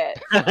trick.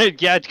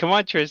 legit. Yeah, come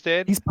on,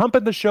 Tristan. He's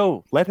pumping the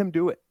show. Let him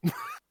do it.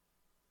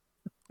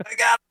 I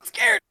got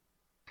scared.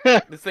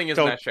 This thing is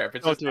Don't- not sharp.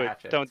 It's Don't just do a it.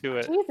 hatchet. Don't do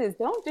it. Jesus,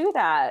 don't do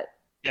that.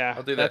 Yeah,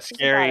 I'll do that. that's It's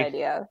a bad scary.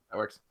 idea. That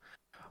works.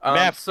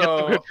 Matt, So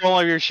get the control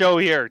of your show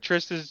here.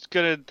 Tristan's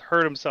gonna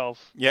hurt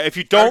himself. yeah. If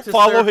you Start don't to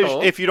follow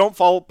circle. if you don't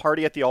follow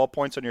Party at the All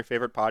Points on your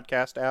favorite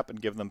podcast app and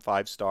give them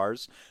 5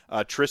 stars,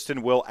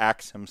 Tristan will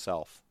axe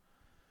himself.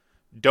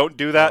 Don't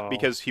do that Oh.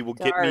 because he will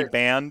get me Dark.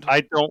 banned.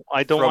 I don't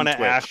From want to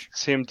Twitch.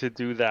 ask him to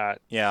do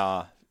that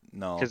Yeah,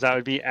 no. because that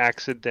would be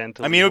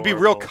accidental. I mean, it would be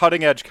real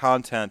cutting edge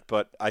content,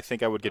 but I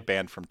think I would get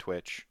banned from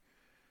Twitch.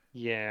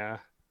 Yeah,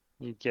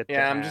 you get.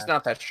 yeah, I'm just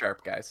not that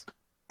sharp, guys.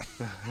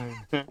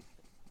 not.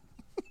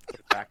 Put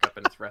it back up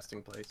in its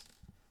resting place.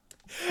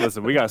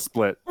 Listen, we got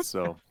split,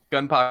 so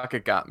Gun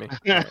pocket got me.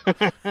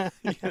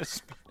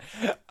 Yes.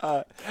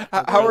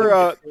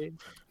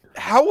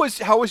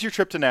 How was your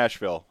trip to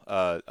Nashville,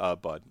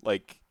 Bud?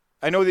 Like,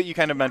 I know that you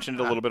kind of mentioned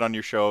it a little bit on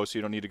your show, so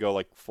you don't need to go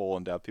like full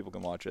in depth. People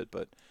can watch it,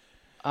 but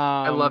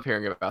I love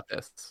hearing about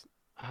this.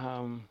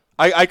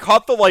 I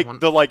caught the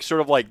One-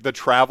 sort of like the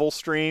travel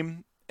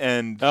stream,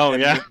 and Oh,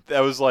 and yeah. that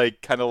was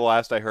like kind of the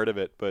last I heard of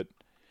it. But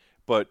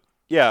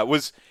yeah,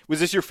 was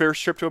this your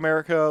first trip to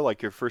America?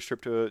 Like your first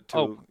trip to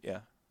Oh. yeah.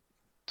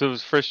 So it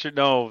was first year.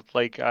 No,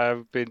 like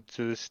I've been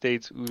to the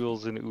states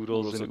oodles and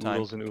oodles Oodles and of time,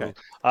 oodles and okay.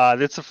 oodles.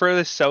 That's the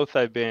furthest south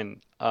I've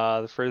been.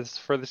 The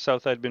furthest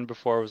south I'd been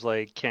before was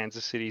like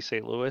Kansas City,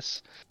 St.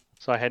 Louis.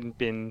 So I hadn't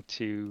been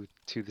to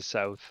the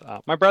south.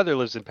 My brother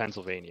lives in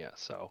Pennsylvania,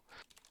 so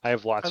I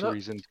have lots thought- of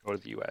reason to go to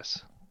the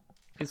U.S.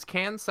 Is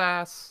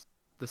Kansas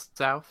the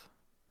South,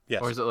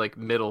 Yes, or is it like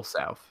middle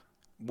South?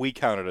 we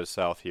count it as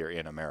South here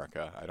in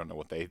America. I don't know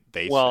what they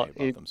Well, say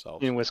about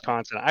themselves. In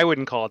Wisconsin, I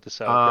wouldn't call it the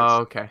south.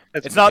 Oh, okay.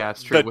 It's not Yeah,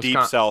 it's true. the deep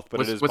Wisconsin- South,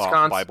 but it is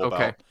Wisconsin. Bible Okay.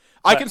 Belt.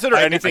 I But consider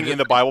I- anything in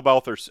the Bible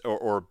Belt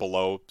or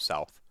below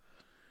South.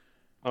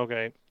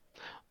 Okay.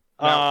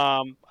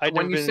 Now, I'd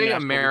When never you been to say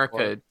Nashville America,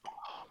 before.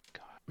 Oh,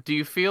 God. do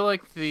you feel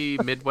like the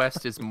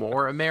Midwest is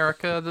more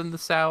America than the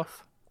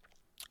South?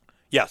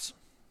 Yes.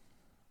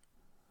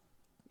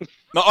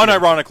 No,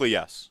 unironically,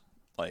 yes.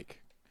 Like,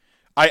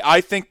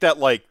 I think that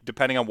like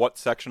depending on what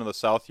section of the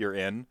South you're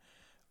in,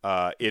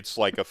 it's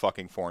like a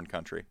fucking foreign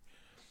country.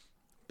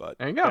 But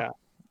There you go. Yeah.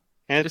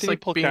 Anthony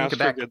like being in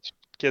Polcastro Quebec.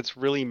 gets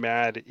really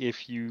mad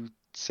if you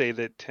say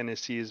that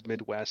Tennessee is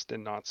Midwest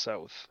and not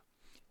South.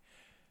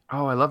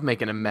 Oh, I love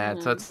making him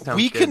mad. So that sounds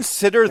we good.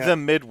 consider Yeah.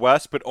 them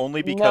Midwest, but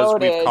only because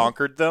we've Noted.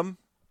 conquered them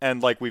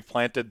and like we've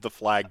planted the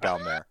flag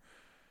down there.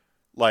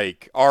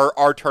 Like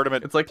our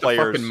tournament It's like the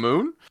players, fucking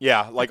moon.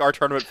 yeah, like our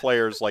tournament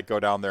players like go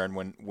down there and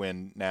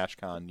win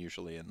NashCon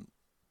usually, and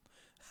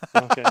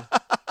Okay.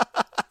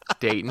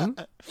 Dayton,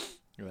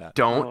 that.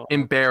 don't Oh.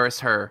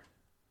 embarrass her.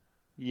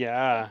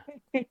 Yeah.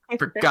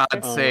 For God's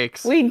Oh.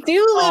 sakes. We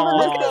do live in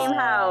the Oh. same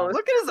house.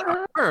 Look at his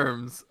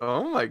arms.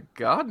 Oh my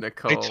God,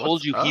 Nicole. I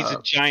told you what's he's a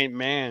up? giant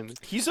man.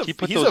 He's He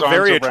put he's those a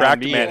very arms around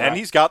attractive me, man, yeah. and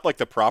he's got like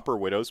the proper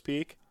widow's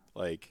peak.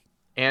 Like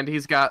And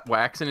he's got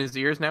wax in his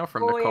ears now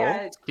from Oh, Nicole. yeah.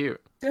 It's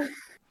cute.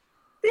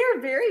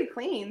 They're very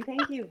clean.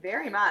 Thank you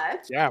very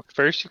much. Yeah,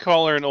 first you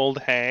call her an old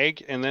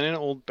hag, and then an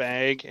old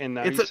bag, and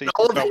now It's you an say she's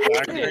old got hag.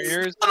 black in her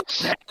ears. Then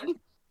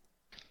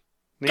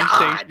you say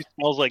God. she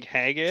smells like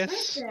haggis.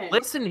 Listen.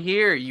 Listen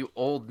here, you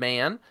old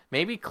man.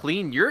 Maybe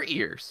clean your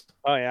ears.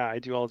 Oh yeah, I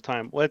do all the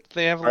time.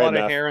 They have a All right, lot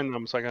of Matt. hair in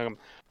them, so I got them.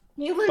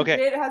 He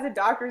legit has a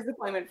doctor's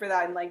appointment for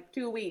that in like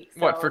 2 weeks.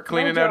 What, so for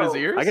cleaning no out his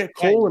joke. ears? I get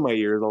coal in my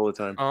ears all the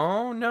time.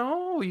 Oh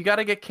no, you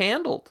gotta get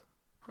candled.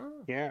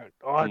 Yeah.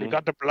 Oh, they Mhm.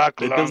 got the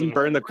black It lung. doesn't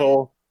burn the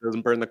coal. It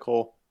doesn't burn the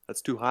coal.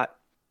 That's too hot.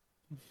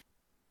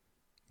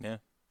 Yeah.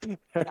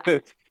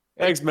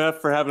 Thanks,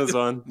 Matt, for having us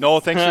on. No,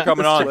 thanks for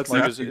coming on. Let's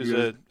Like, let's it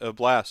was a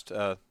blast.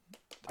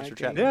 Thanks for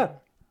chatting. Yeah.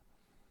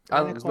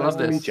 I Nice love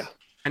to meet this. ya.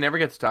 I never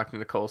get to talk to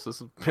Nicole, so this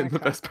has been the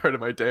best part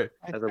of my day.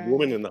 As a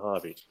woman in the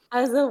hobby.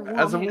 As a woman.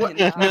 As a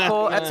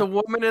Nicole, as a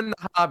woman in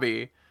the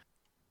hobby,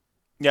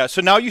 Yeah,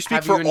 so now you speak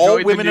have you for all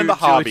enjoyed women in new the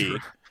hobby.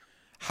 Jewish-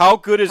 How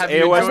good is Have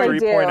you AOS enjoyed- I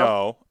do.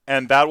 3.0?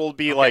 And that will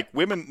be Okay. like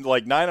women,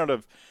 like 9 out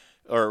of,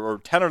 or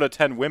 10 out of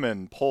 10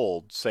 women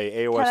polled say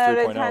AOS 10 out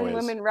of 10 3.0 is.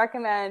 women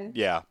recommend.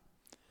 Yeah.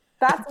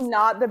 That's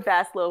not the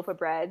best loaf of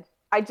bread.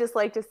 I just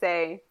like to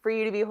say, for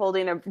you to be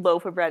holding a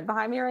loaf of bread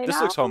behind me right This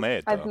now, looks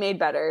homemade, I've though. made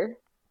better.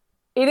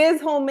 It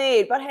is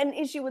homemade, but I had an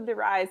issue with the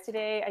rise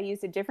today. I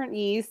used a different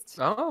yeast.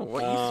 Oh,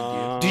 what yeast did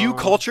you use? Do you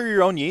culture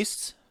your own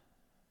yeasts?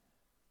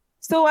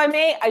 So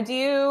I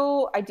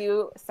do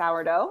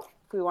sourdough.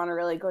 If we want to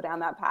really go down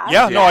that path.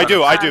 Yeah, no, I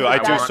do. I do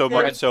That's so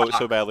good. much,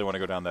 so badly want to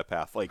go down that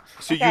path. Like,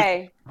 so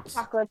Okay,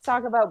 let's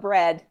talk about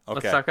bread. you.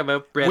 Let's Okay. talk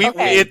about bread.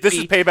 Okay. This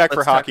is payback for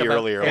Let's talk hockey about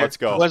earlier. bread. Let's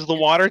go. Was the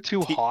water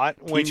too Te- hot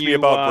when teach me you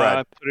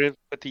about bread.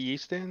 put the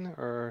yeast in,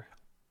 or?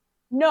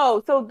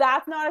 No, so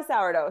that's not a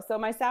sourdough. So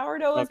my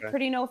sourdough is Okay.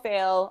 pretty no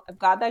fail. I've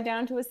got that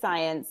down to a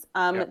science.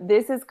 Yeah.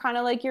 This is kind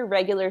of like your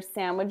regular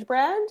sandwich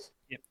bread.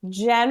 Yep.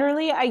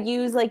 Generally, I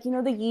use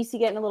the yeast you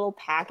get in a little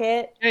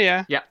packet.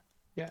 Yeah. Yep.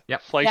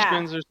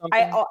 Fleischmann's or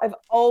something. I've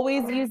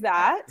always used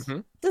that.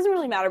 Mhm. Doesn't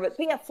really matter, but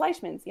yeah,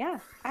 Fleischmann's. Yeah,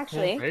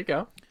 actually, There you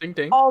go. Ding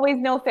ding. always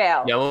no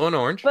fail. Yellow and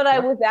orange. But I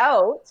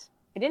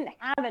didn't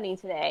have any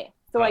today.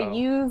 So I Uh-oh.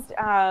 used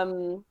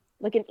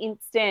like an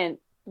instant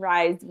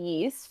rise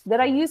yeast that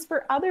I use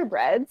for other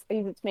breads. I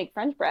use it to make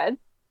French bread,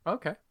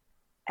 Okay.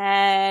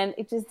 and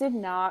it just did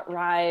not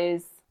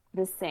rise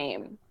the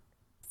same.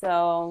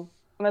 So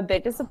I'm a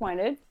bit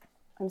disappointed.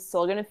 I'm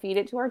still gonna feed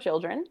it to our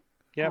children.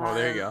 Yeah. Oh,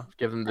 there you go.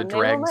 Give them the And they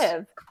will dregs.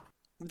 live.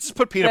 Just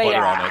put peanut But butter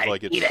yeah, on it.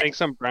 Like, it's Make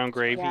some brown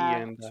gravy Yeah.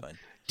 and it's fine.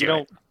 you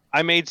know,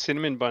 I made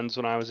cinnamon buns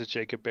when I was at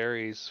Jacob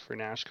Berry's for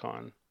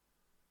NashCon.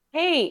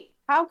 Hey,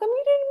 how come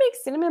you didn't make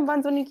cinnamon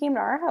buns when you came to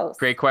our house?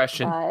 Great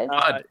question. Bud?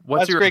 Bud,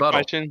 what's That's your a great rebuttal?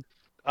 question.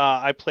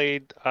 I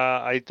played.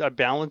 I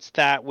balanced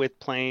that with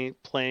playing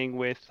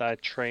with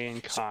Trey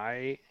and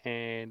Kai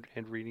and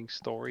reading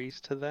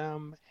stories to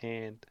them.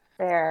 And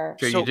Fair.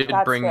 Sure, So- you didn't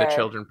That's bring the fair.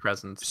 children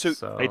presents. So-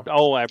 So,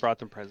 I brought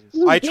them presents.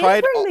 You I did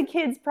tried- bring the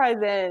kids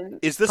presents.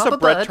 Is this Papa a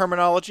bread Bud.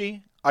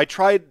 terminology? I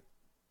tried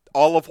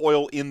olive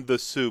oil in the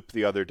soup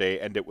the other day,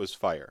 and it was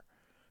fire.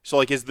 So,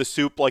 like, is the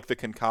soup like the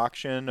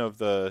concoction of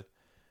the?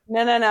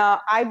 No.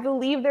 I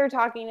believe they're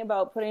talking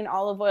about putting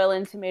olive oil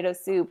in tomato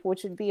soup,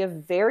 which would be a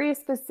very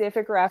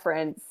specific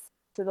reference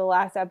to the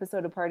last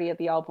episode of Party at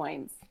the All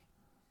Points.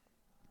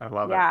 I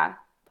love it. Yeah.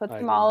 Put I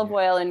some do, olive yeah.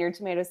 oil in your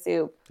tomato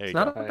soup. There you It's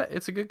not go. a bad,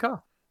 it's a good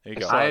call. There you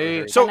go.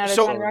 I- So- 10 out of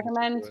so- 10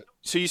 recommend.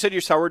 So you said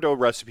your sourdough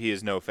recipe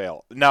is no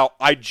fail. Now,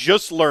 I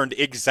just learned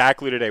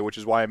exactly today, which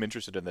is why I'm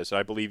interested in this. And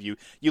I believe you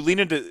lean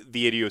into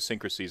the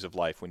idiosyncrasies of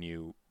life when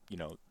you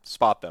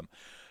spot them.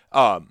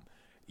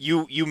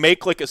 You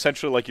make like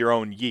essentially like your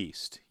own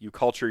yeast. You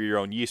culture your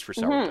own yeast for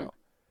sourdough.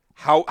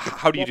 How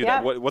do you Yep, do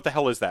yep. that? What the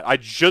hell is that? I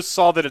just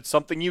saw that it's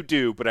something you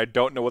do, but I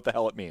don't know what the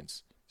hell it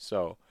means.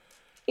 So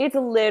It's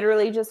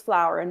literally just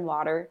flour and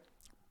water.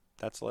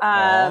 that's like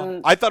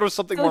Um, I thought it was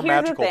something so more here's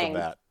the magical than thing.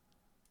 that.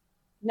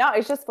 No,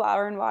 it's just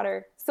flour and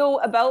water. So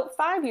about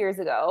 5 years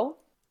ago,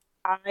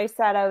 I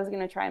said I was going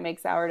to try and make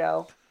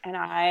sourdough, and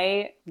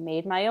I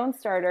made my own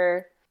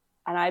starter,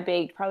 and I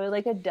baked probably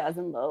like a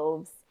dozen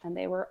loaves, and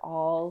they were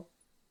all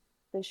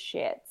the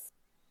shits.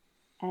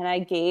 And I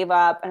gave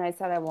up, and I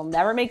said I will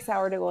never make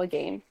sourdough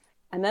again.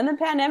 And then the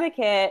pandemic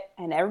hit,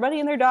 and everybody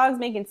and their dogs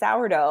making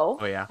sourdough.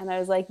 Oh yeah. And I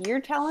was like,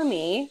 you're telling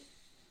me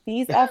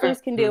these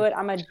effers can do it.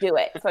 I'm going to do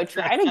it. So I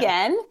tried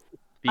again,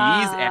 These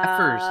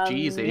effers,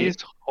 geez, These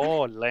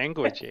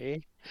language, eh?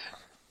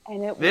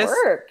 and it This-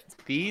 worked.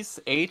 These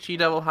HE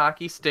double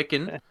hockey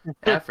sticking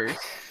effers.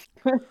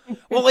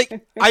 Well,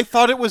 like, I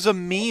thought it was a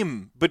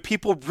meme, but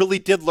people really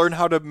did learn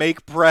how to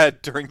make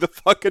bread during the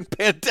fucking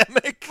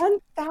pandemic. 1,000%.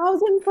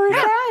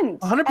 100%,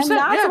 And that's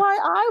yeah. why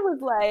I was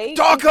like,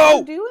 Doggo! if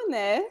I'm doing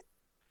this.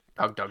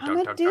 Dog.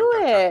 I'ma do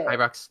it.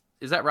 Hi,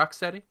 is that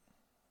Rocksteady?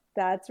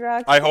 That's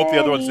right. I hope the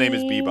other one's name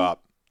is Bebop.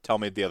 Tell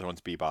me the other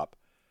one's Bebop.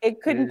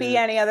 It couldn't be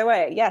any other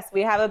way. Yes,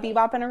 we have a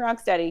Bebop and a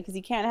Rocksteady because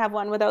you can't have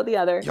one without the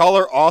other. Y'all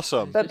are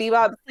awesome. But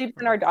Bebop sleeps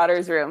in our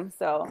daughter's room,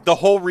 so The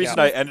whole reason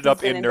Yeah. I ended up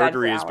He's been in in bed for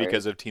nerdery is hours.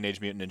 because of Teenage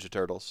Mutant Ninja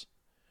Turtles.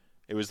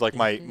 It was like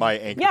my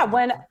anchor. yeah.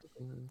 point.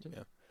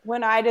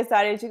 When I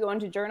decided to go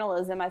into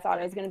journalism, I thought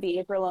I was going to be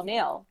April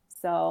O'Neil.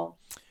 So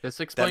This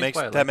That explains makes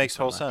why I that like makes you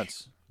so total much.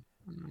 sense.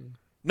 Mm.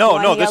 No,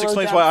 One no, this yellow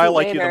explains why I jumpsuit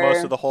like you the most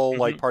later. of the whole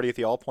like Mhm. Party at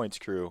the All Points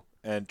crew,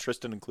 and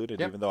Tristan included,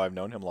 Yep. even though I've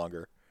known him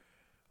longer.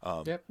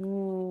 Yep.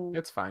 Mm.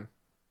 It's fine.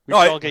 We No,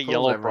 should I- all get Nicole's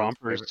yellow everyone's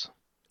rompers.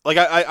 Like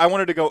I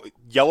wanted to go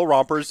yellow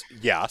rompers.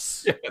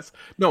 Yes. Yes.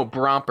 No,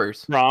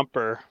 brompers.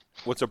 Romper.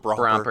 What's a bromper?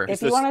 Bromper. Is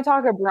If you this want to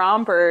talk a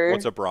bromper,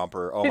 what's a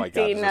bromper? Oh my god,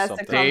 Dayton is this has to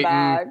something? come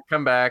back.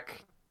 Come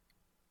back.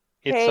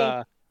 It's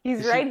Hey, he's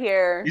is he- right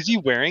here. Is he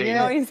wearing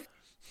Dayton.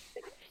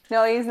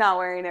 No, it? he's not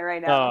wearing it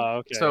right now. Oh,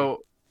 okay.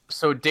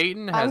 So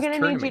Dayton has I'm gonna need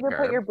you tournament to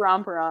garb. put your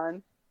bromper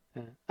on.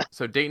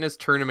 So Dayton has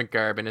tournament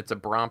garb, and it's a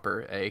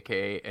bromper,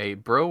 aka a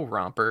bro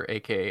romper,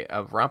 aka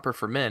a romper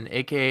for men,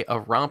 aka a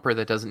romper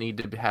that doesn't need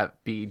to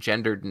be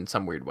gendered in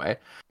some weird way.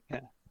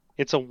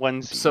 it's a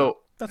onesie. So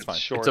That's It's fine.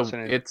 shorts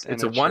it's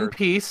and a one shirt.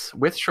 piece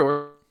with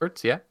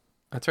shorts. Yeah,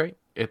 that's right.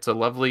 It's a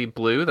lovely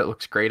blue that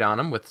looks great on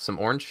him with some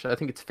orange. I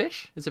think it's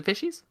fish. Is it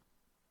fishies?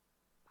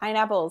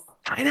 Pineapples.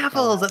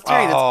 Pineapples. That's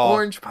right. It's Oh,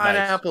 orange nice.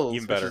 pineapples.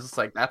 Even better. Which is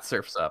like that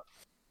surfs up.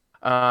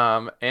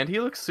 And he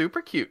looks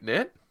super cute in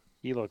it.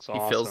 He looks He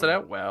awesome. fills it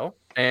out well.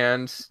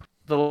 And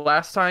the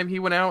last time he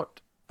went out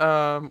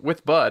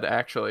with Bud,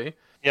 actually,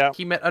 Yeah.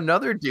 he met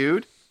another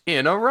dude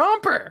in a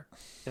romper.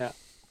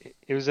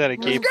 It was at a It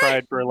was gay great.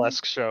 pride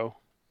burlesque show.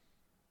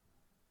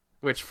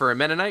 Which for a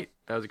Mennonite,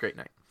 that was a great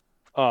night.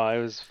 Oh, it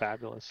was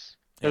fabulous.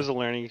 It was a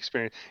learning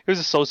experience. It was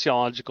a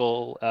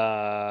sociological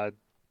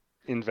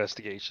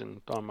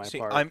investigation on my See,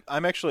 part.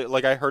 I'm actually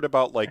like I heard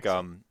about like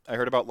sort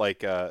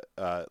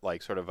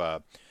of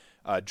a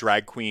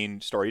drag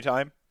queen story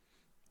time,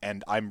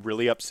 and I'm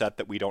really upset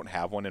that we don't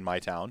have one in my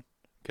town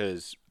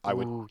because I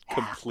would Ooh,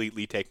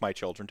 completely take my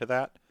children to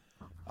that.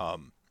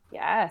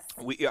 Yes.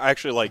 We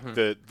actually like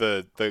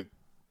the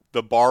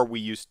bar we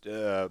used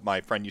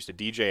my friend used to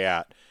DJ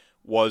at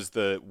was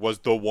the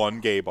one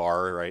gay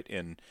bar right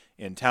in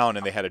town,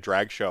 and they had a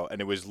drag show,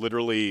 and it was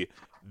literally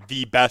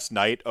the best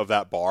night of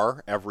that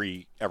bar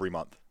every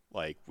month.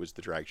 Like was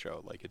the drag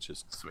show. Like it's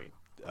just sweet.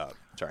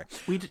 sorry.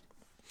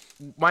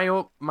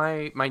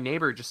 My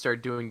neighbor just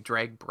started doing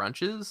drag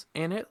brunches,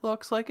 and it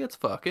looks like it's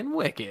fucking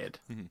wicked.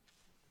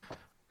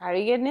 How do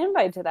you get an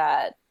invite to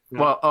that?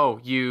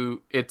 Well,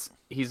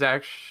 he's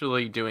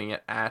actually doing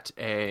it at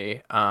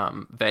a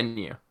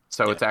venue.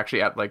 So it's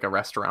actually at like a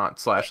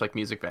restaurant / like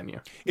music venue.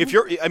 If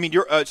you're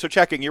so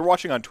checking, you're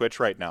watching on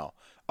Twitch right now.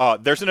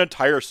 There's an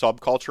entire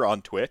subculture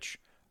on Twitch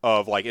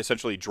of like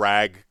essentially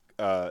drag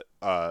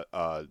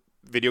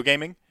video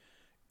gaming.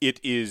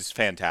 It is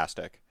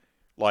fantastic.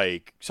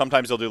 Like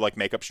sometimes they'll do like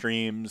makeup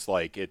streams.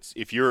 Like it's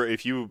if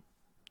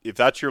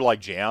that's your like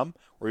jam,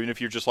 or even if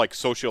you're just like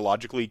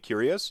sociologically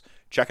curious,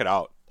 check it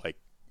out.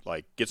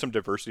 Like get some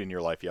diversity in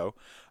your life, yo.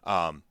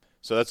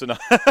 So that's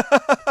enough.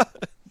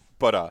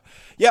 But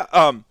yeah.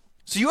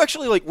 So you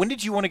actually like when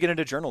did you want to get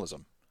into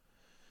journalism?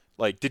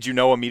 Like, did you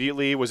know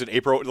immediately? Was it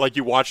April? Like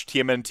you watched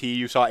TMNT,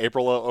 you saw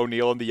April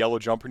O'Neil in the yellow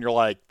jumper, and you're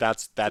like,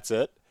 that's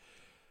it.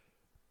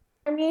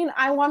 I mean,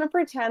 I want to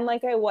pretend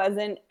like I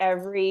wasn't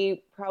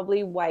every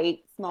probably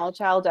white small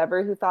child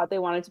ever who thought they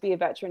wanted to be a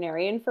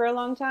veterinarian for a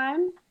long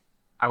time.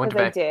 I went to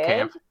 'Cause I vet did.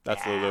 camp.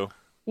 That's Lulu.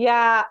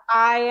 Yeah,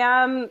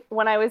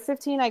 when I was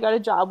 15, I got a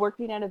job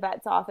working at a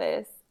vet's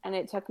office, and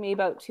it took me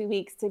about 2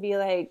 weeks to be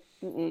like,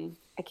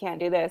 I can't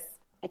do this.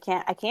 I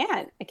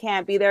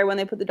can't be there when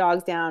they put the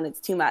dogs down. It's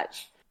too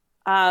much.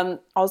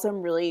 Also,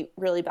 I'm really,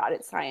 really bad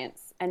at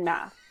science and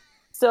math.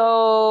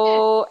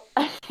 So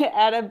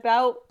at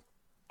about,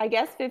 I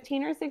guess,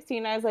 15 or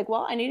 16, I was like,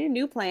 well, I need a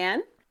new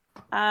plan.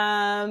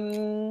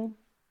 And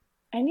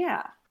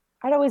yeah,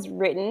 I'd always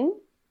written,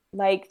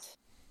 liked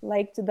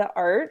the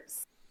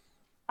arts.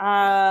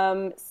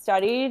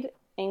 Studied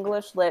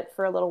English Lit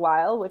for a little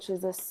while, which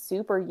is a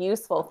super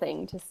useful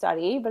thing to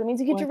study, but it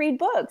means you get to read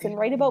books and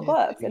write about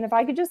books. And if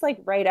I could just like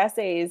write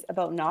essays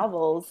about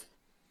novels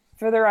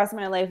for the rest of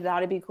my life,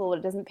 that'd be cool, but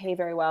it doesn't pay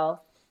very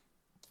well.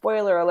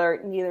 Spoiler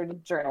alert, neither does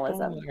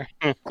journalism.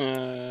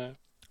 No.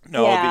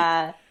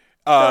 Yeah.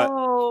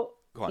 Go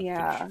on.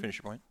 yeah. Finish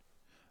your point.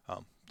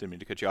 Didn't mean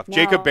to cut you off. No,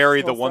 Jacob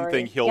Barry. The so one sorry.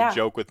 thing he'll Yeah.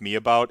 joke with me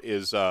about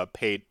is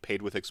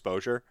paid with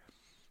exposure.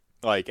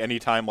 Like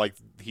anytime like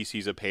he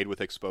sees a paid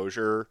with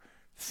exposure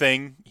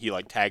thing, he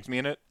like tags me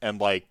in it,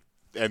 and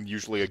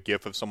usually a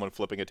gif of someone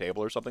flipping a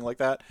table or something like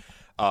that.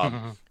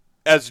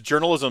 As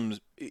journalism,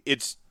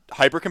 it's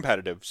hyper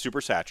competitive,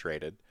 super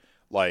saturated.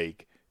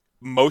 Like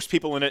most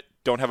people in it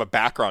don't have a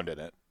background in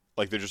it.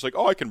 Like they're just like,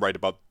 oh, I can write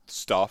about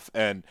stuff,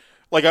 and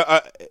like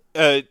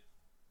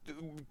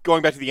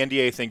going back to the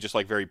NDA thing, just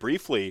like very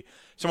briefly,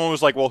 someone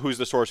was like, well, who's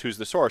the source?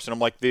 And I'm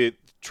like, the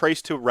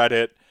trace to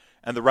Reddit,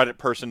 and the Reddit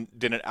person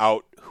didn't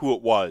out who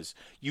it was.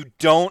 You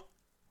don't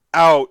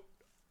out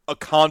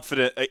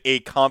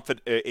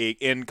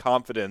in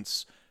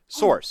confidence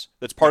source.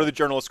 That's part of the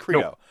journalist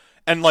credo. Nope.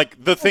 And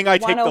like the thing I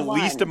take the 101.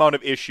 least amount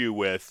of issue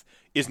with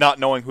is not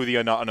knowing who the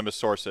anonymous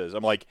source is.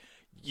 I'm like,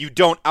 you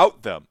don't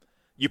out them.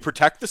 You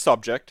protect the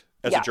subject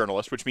as a Yeah.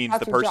 journalist, which means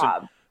That's the your person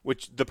job.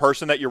 the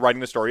person that you're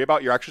writing the story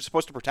about, you're actually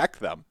supposed to protect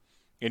them.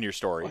 in your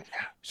story.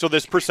 So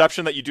this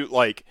perception that you do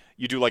like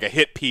a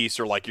hit piece,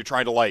 or like you're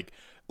trying to like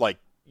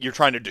you're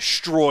trying to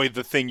destroy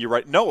the thing you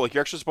write. No, like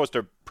you're actually supposed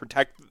to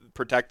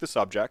protect the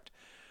subject,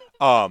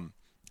 and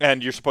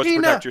you're supposed to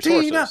protect your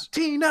sources.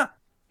 Tina.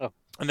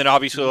 And then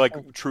obviously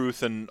like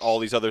truth and all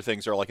these other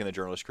things are like in the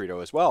journalist credo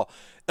as well.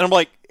 And I'm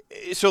like,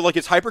 so like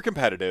it's hyper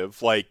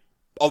competitive. Like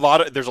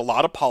there's a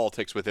lot of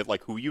politics with it,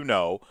 like who you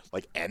know,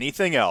 like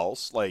anything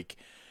else, like,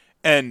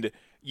 and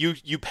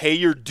you pay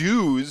your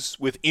dues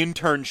with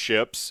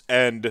internships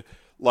and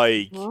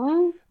like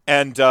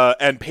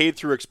and paid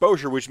through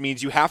exposure, which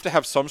means you have to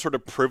have some sort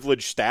of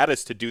privileged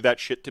status to do that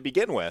shit to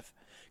begin with.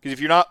 Because if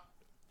you're not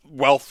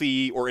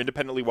wealthy or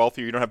independently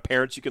wealthy, or you don't have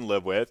parents you can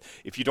live with,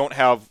 if you don't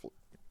have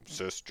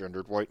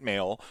cisgendered white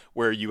male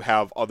where you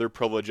have other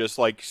privileges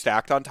like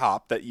stacked on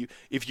top that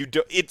if you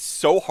do, it's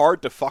so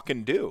hard to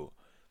fucking do.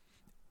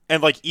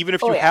 And like even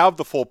if you have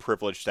the full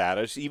privilege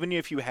status, even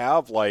if you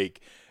have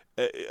like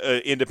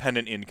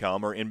independent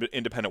income or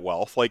independent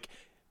wealth, like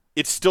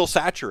it's still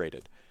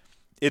saturated.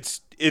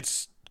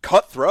 It's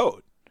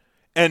cutthroat,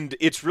 and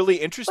it's really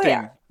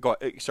interesting.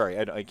 Sorry,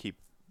 I keep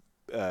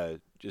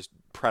just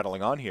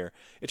prattling on here.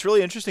 It's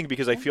really interesting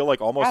because I feel like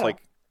almost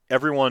like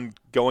everyone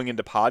going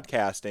into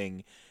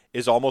podcasting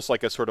is almost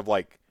like a sort of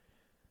like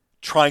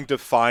trying to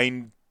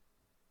find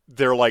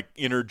their like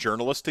inner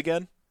journalist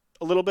again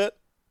a little bit.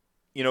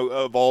 You know,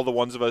 of all the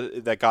ones of us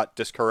that got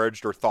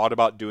discouraged or thought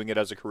about doing it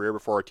as a career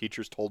before our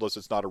teachers told us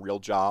it's not a real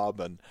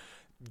job and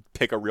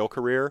pick a real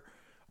career.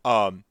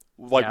 Why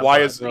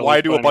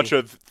do a bunch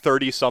of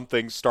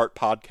 30-somethings start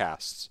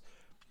podcasts?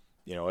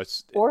 You know,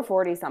 it's or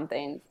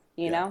 40-somethings.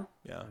 You know,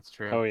 yeah, that's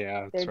true. Oh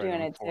yeah, they're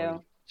doing it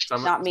too.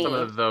 Some Not me. Some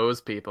of those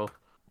people.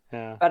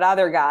 Yeah. But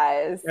other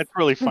guys. It's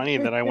really funny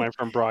that I went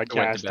from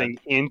broadcasting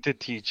into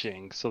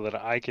teaching so that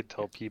I could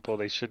tell people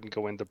they shouldn't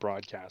go into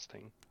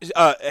broadcasting.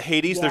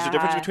 Hades, there's a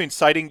difference between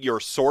citing your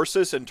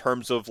sources in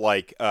terms of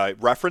like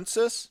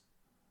references,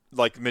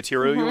 like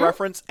material you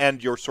reference,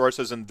 and your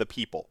sources and the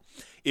people.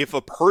 If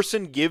a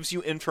person gives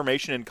you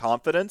information in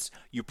confidence,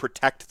 you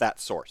protect that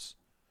source.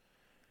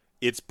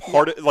 It's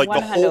part of like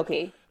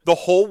the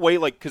whole way,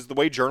 like, because the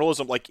way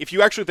journalism, like, if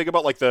you actually think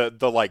about like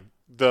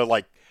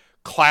the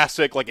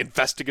classic like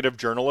investigative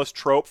journalist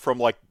trope from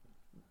like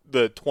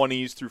the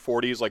 20s through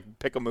 40s, like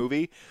pick a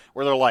movie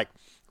where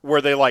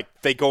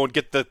they go and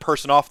get the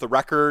person off the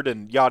record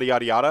and yada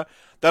yada yada.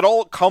 That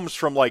all comes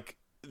from like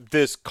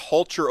this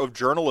culture of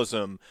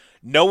journalism,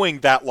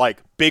 knowing that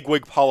like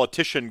bigwig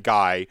politician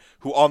guy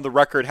who on the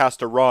record has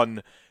to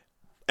run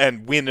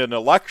and win an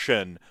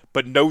election,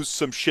 but knows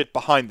some shit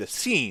behind the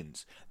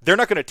scenes. They're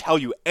not going to tell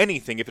you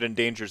anything if it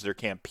endangers their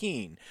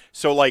campaign.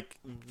 So, like,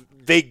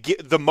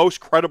 the most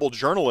credible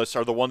journalists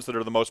are the ones that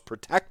are the most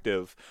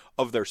protective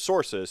of their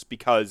sources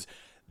because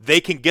they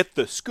can get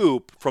the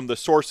scoop from the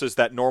sources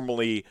that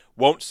normally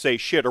won't say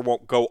shit or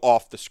won't go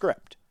off the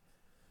script.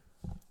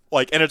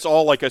 Like, and it's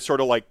all like a sort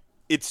of like,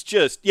 it's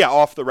just,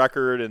 off the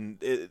record. And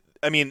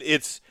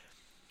it's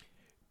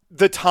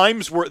the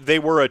times they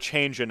were a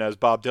changing, as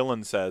Bob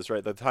Dylan says,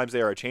 right? The times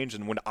they are a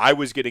changing. When I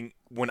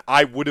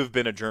would have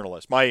been a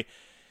journalist, my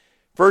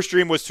first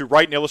dream was to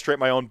write and illustrate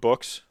my own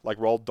books, like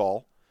Roald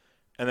Dahl.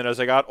 And then as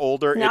I got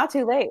older... Not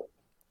too late.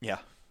 Yeah.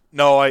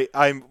 No, I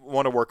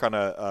want to work on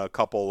a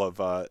couple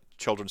of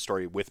children's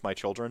story with my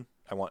children.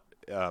 I want...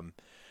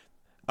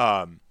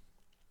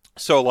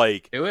 So,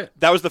 like... Do it.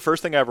 That was the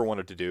first thing I ever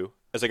wanted to do.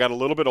 As I got a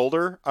little bit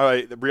older,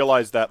 I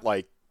realized that,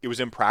 like, it was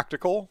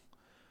impractical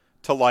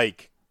to,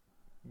 like,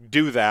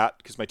 do that,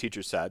 because my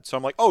teacher said. So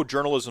I'm like, oh,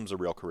 journalism's a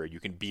real career. You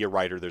can be a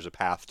writer. There's a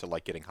path to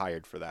like getting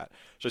hired for that.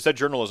 So I said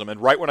journalism,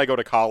 and right when I go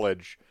to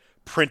college,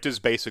 print is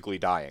basically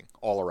dying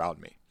all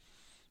around me.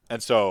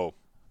 And so,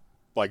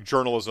 like,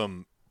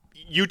 journalism,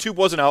 YouTube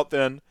wasn't out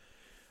then.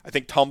 I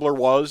think Tumblr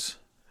was,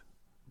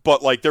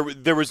 but like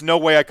there was no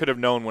way I could have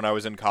known when I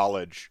was in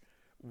college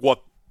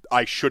what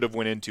I should have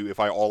went into if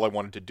all I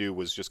wanted to do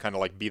was just kind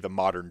of like be the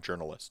modern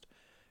journalist.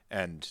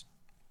 And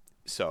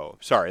so,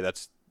 sorry,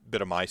 that's a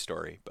bit of my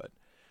story, but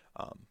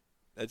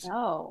it's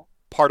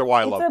part of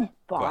why I love it. It's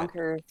a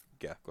bonkers.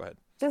 Go ahead.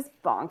 Just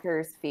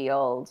bonkers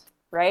field,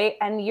 right?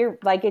 And you're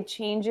like, it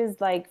changes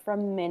like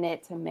from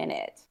minute to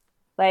minute.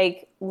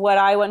 Like what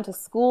I went to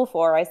school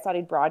for, I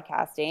studied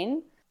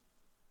broadcasting,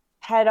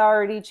 had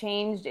already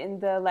changed in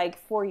the like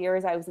 4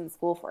 years I was in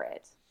school for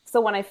it. So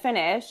when I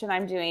finished and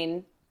I'm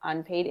doing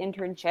unpaid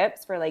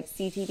internships for like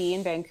CTV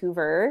in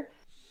Vancouver,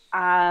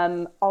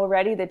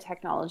 already the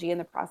technology and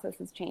the process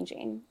is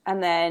changing.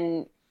 And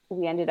then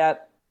we ended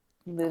up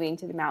moving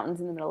to the mountains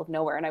in the middle of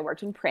nowhere, and I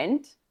worked in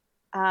print.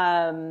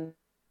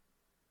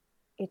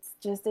 It's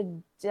just a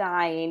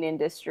dying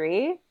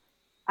industry.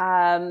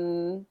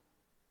 And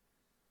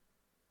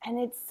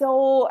it's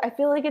so, I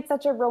feel like it's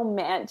such a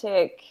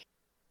romantic,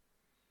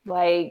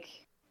 like,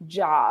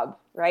 job,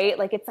 right?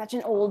 Like, it's such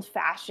an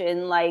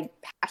old-fashioned, like,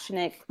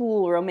 passionate,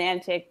 cool,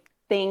 romantic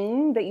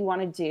thing that you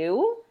want to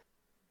do.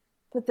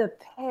 But the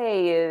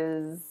pay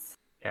is...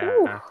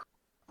 Yeah.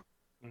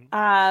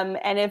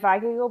 And if I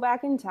could go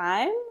back in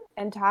time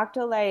and talk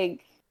to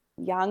like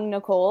young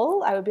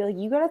Nicole, I would be like,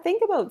 you got to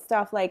think about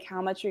stuff like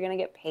how much you're going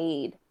to get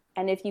paid.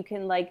 And if you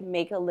can like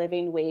make a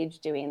living wage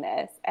doing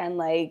this. And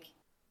like,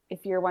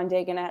 if you're one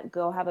day going to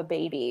go have a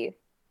baby,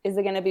 is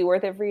it going to be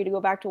worth it for you to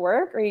go back to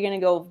work? Or are you going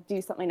to go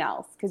do something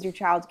else? Because your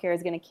childcare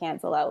is going to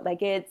cancel out. Like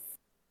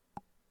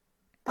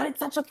but it's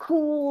such a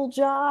cool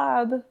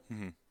job.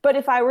 Mm-hmm. But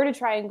if I were to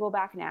try and go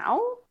back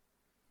now,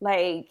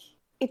 like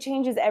it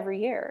changes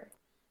every year.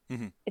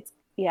 Mm-hmm. It's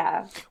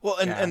yeah. Well,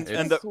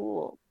 and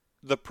cool.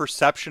 The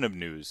perception of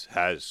news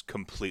has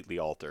completely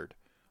altered.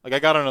 Like I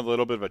got on a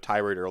little bit of a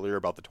tirade earlier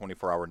about the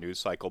 24-hour news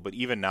cycle, but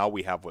even now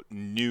we have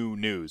new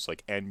news,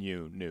 like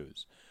NU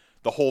news.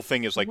 The whole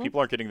thing is like people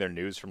aren't getting their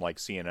news from like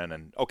CNN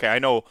and okay, I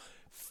know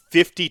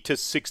 50 to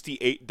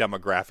 68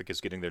 demographic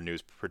is getting their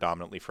news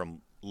predominantly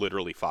from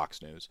literally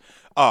Fox News.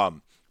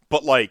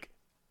 But like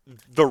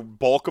the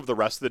bulk of the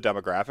rest of the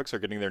demographics are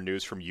getting their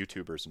news from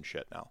YouTubers and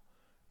shit now.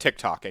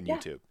 TikTok and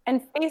YouTube.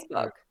 And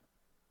Facebook.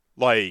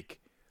 Like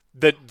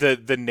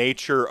the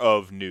nature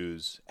of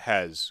news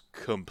has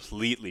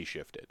completely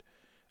shifted.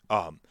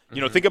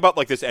 You know, think about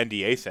like this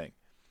NDA thing.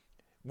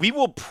 We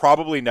will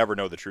probably never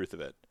know the truth of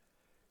it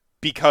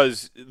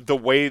because the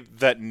way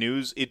that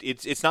news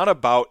it's not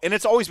about, and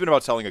it's always been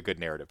about selling a good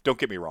narrative. Don't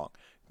get me wrong.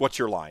 What's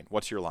your line?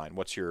 What's your line?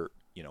 What's your,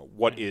 you know,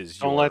 what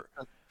is your...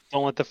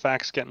 Don't let the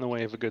facts get in the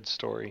way of a good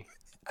story.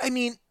 I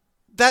mean,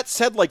 that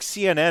said, like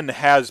CNN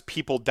has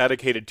people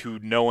dedicated to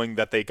knowing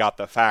that they got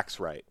the facts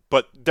right,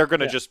 but they're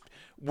going to just,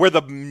 where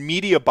the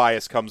media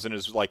bias comes in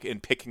is like in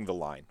picking the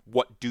line.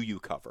 What do you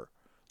cover?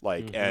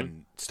 Like,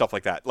 and stuff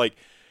like that. Like,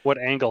 what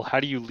angle?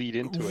 How do you lead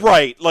into it?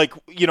 Right. Like,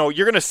 you know,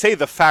 you're going to say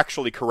the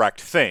factually correct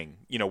thing,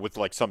 you know, with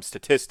like some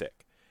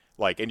statistic,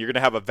 like, and you're going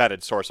to have a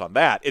vetted source on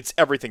that. It's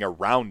everything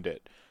around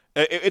it.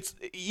 It's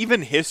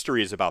even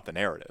history is about the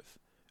narrative.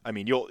 I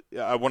mean,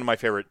 one of my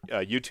favorite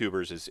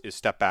YouTubers is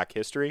Step Back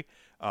History.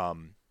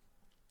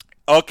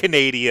 A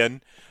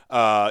Canadian.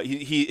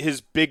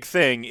 His big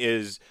thing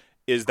is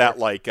that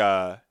like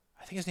I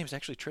think his name is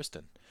actually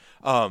Tristan.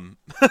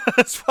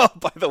 As well,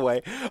 by the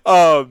way.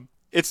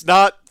 It's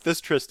not this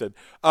Tristan.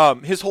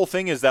 His whole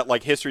thing is that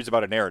like history is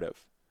about a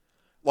narrative.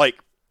 Like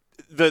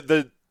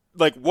the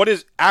like what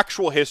is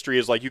actual history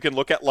is like you can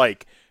look at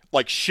like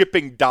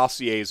shipping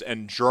dossiers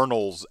and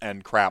journals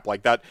and crap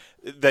like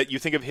that you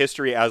think of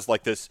history as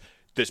like this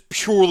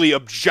purely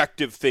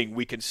objective thing.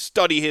 We can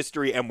study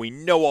history and we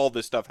know all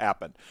this stuff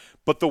happened.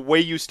 But the way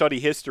you study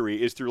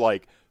history is through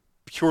like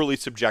purely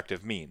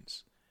subjective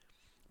means.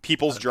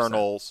 People's 100%.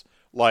 Journals,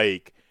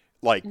 like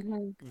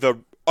the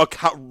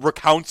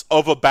recounts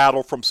of a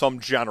battle from some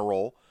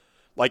general,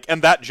 like,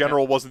 and that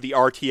general wasn't the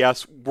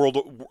RTS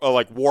world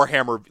like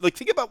Warhammer. Like,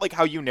 think about like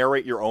how you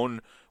narrate your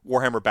own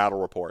Warhammer battle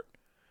report,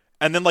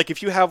 and then like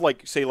if you have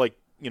like say like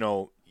you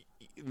know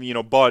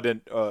Bud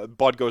and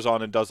Bud goes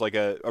on and does like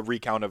a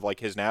recount of like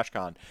his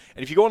NashCon,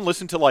 and if you go and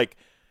listen to like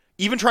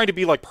even trying to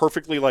be like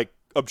perfectly like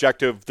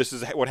objective, this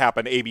is what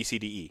happened A B C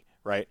D E,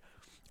 right?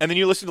 And then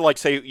you listen to like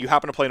say you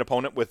happen to play an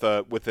opponent with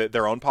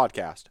their own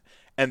podcast,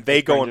 and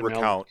they go and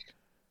recount.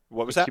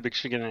 What was that? Cubic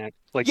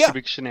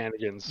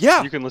shenanigans.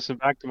 Yeah. You can listen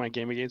back to my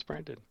game against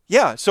Brendan.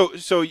 Yeah.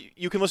 So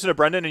you can listen to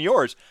Brendan and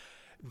yours.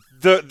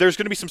 There's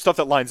going to be some stuff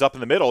that lines up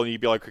in the middle, and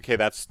you'd be like, okay,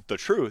 that's the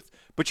truth.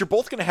 But you're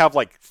both going to have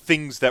like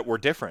things that were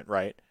different,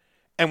 right?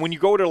 And when you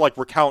go to like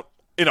recount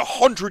in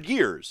 100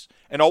 years,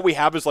 and all we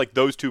have is like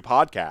those two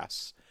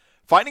podcasts,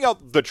 finding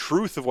out the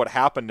truth of what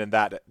happened in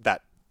that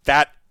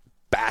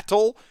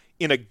battle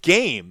in a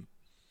game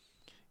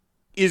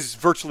is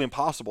virtually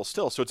impossible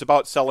still. So it's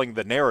about selling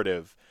the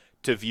narrative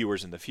to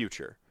viewers in the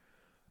future.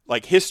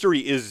 Like,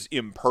 history is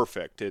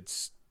imperfect.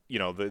 It's, you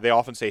know, they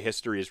often say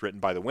history is written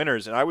by the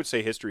winners, and I would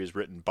say history is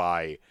written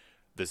by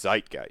the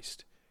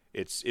zeitgeist.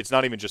 It's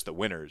not even just the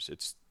winners.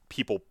 It's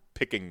people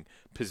picking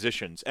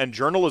positions. And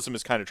journalism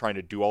is kind of trying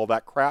to do all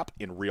that crap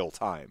in real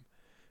time.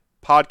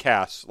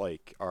 Podcasts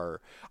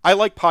I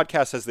like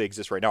podcasts as they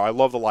exist right now. I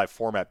love the live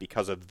format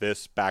because of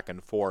this back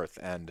and forth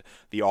and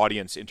the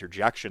audience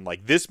interjection.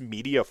 Like, this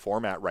media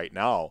format right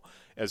now,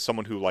 as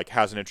someone who like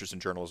has an interest in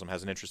journalism,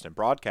 has an interest in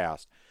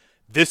broadcast,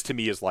 this to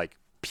me is like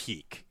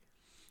peak.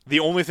 The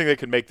only thing that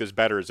could make this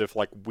better is if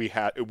like we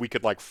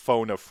could like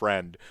phone a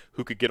friend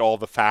who could get all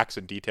the facts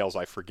and details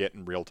I forget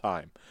in real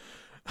time.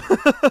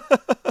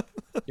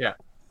 Yeah.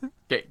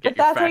 But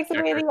that takes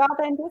away the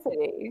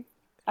authenticity.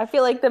 I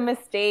feel like the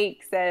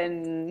mistakes,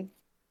 and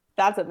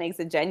that's what makes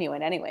it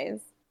genuine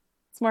anyways.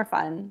 It's more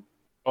fun.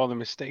 Oh, the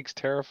mistakes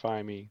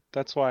terrify me.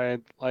 That's why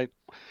I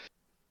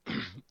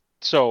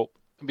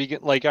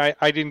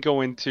I didn't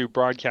go into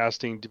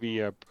broadcasting to be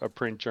a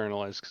print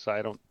journalist because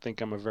I don't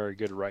think I'm a very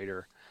good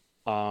writer.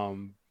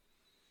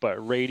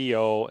 But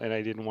radio, and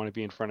I didn't want to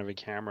be in front of a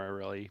camera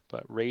really,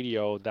 but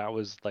radio, that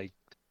was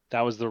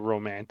the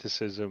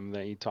romanticism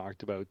that you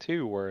talked about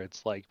too, where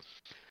it's like,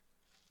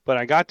 but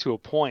I got to a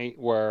point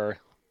where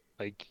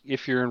like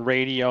if you're in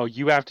radio,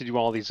 you have to do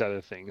all these other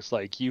things.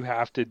 Like you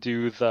have to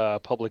do the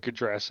public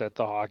address at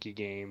the hockey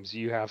games,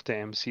 you have to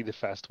MC the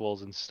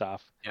festivals and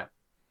stuff. Yeah.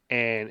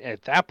 And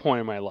at that point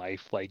in my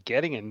life, like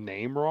getting a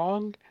name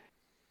wrong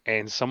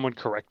and someone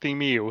correcting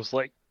me, it was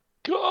like,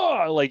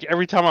 God, like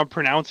every time I'm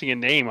pronouncing a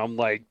name, I'm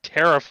like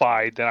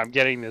terrified that I'm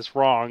getting this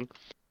wrong.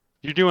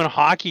 You're doing a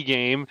hockey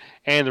game,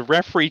 and the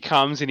referee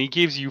comes and he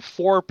gives you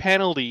 4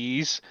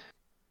 penalties,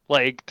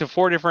 like to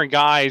 4 different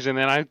guys, and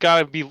then I've got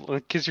to be,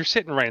 because you're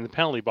sitting right in the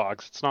penalty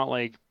box. It's not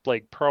like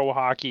pro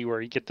hockey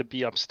where you get to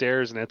be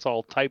upstairs and it's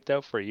all typed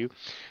out for you.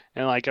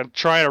 And like I'm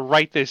trying to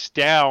write this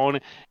down,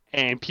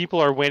 and people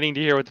are waiting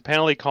to hear what the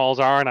penalty calls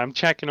are, and I'm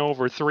checking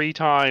over 3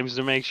 times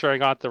to make sure I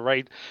got the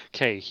right.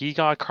 Okay, he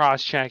got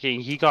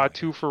cross-checking. He got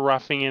 2 for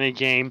roughing in a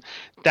game.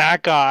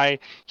 That guy,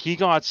 he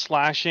got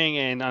slashing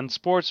and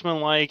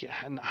unsportsmanlike,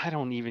 and I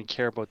don't even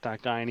care about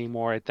that guy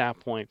anymore at that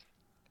point.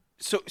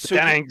 So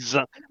That you,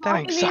 that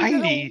Hockey games are the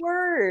anxiety.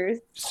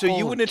 worst. so you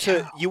Holy went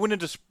into cow.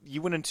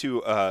 you went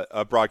into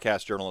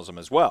broadcast journalism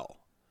as well.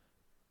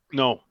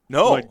 No.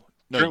 No, What?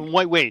 no.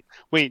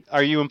 Wait.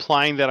 Are you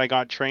implying that I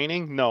got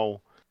training?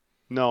 No.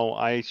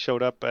 I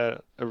showed up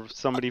at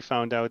somebody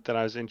found out that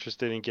I was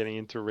interested in getting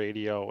into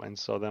radio, and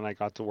so then I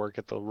got to work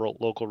at the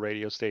local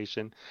radio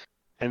station,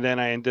 and then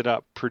I ended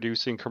up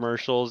producing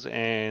commercials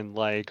and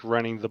like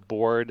running the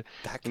board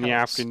That in the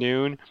counts.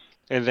 afternoon,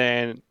 and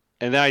then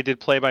I did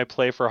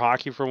play-by-play for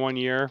hockey for 1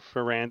 year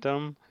for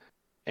Random,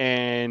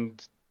 and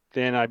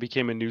then I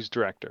became a news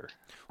director.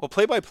 Well,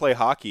 play-by-play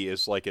hockey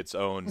is like its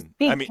own.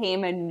 I mean,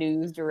 Became a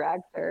news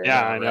director.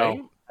 Yeah, Yeah, I know.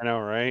 right? I know,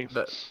 right?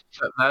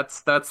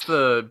 That's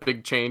the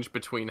big change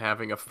between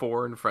having a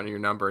 4 in front of your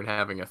number and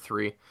having a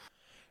 3.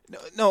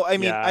 no. I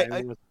mean, yeah, I it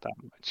wasn't that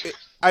much.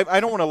 I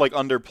don't want to like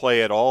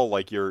underplay at all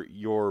like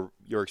your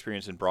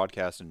experience in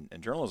broadcast and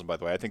journalism. By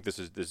the way, I think this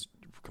is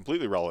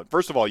completely relevant.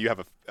 First of all, you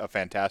have a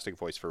fantastic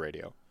voice for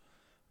radio.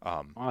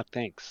 Oh,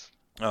 thanks.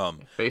 I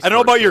Face don't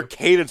know about work, your too.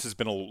 cadence has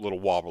been a little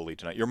wobbly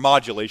tonight. Your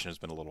modulation has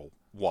been a little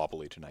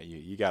wobbly tonight.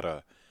 You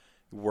gotta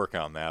work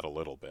on that a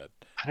little bit.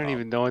 I don't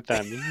even know what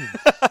that means.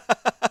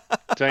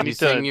 Do I You need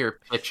saying to? you're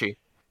pitchy.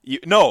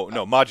 No,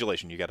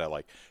 modulation. You gotta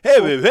like hey,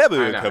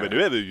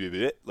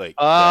 know. like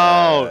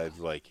Oh.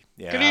 like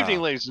yeah. Good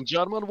evening, ladies and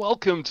gentlemen.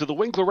 Welcome to the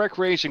Winkler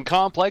Recreation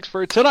Complex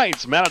for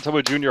tonight's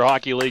Manitoba Junior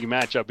Hockey League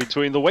matchup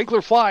between the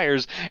Winkler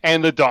Flyers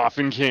and the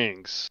Dauphin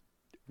Kings.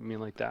 You mean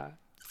like that?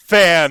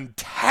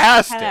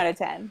 Fantastic. 10 out of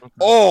 10.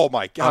 Oh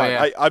my god!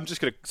 yeah. I'm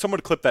just gonna someone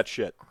clip that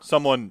shit.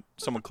 Someone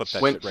clip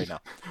that When- shit right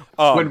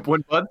now.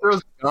 When Bud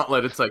throws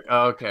gauntlet, it's like,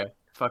 oh, okay,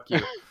 fuck you.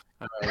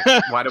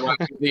 Why do I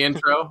do the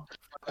intro?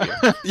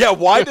 Yeah,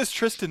 why is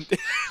Tristan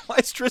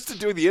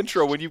doing the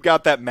intro when you've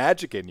got that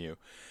magic in you?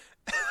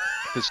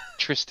 Because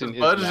Tristan is.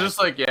 Bud is mad. just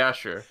like, yeah,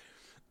 sure.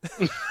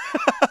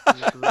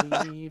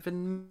 Believe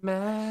in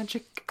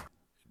magic.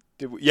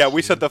 Yeah,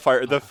 we sent the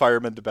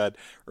firemen to bed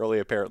early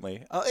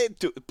apparently.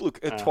 Luke,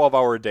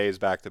 12-hour days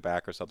back to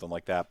back or something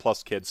like that.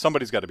 Plus kids.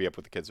 Somebody's got to be up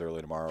with the kids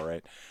early tomorrow,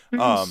 right?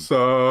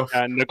 So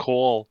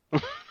Nicole.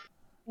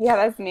 Yeah,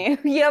 that's me.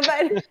 Yeah,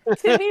 but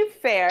to be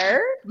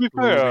fair, he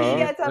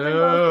gets up and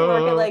goes to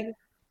work at like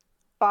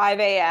 5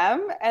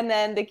 a.m. and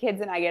then the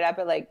kids and I get up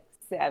at like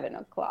 7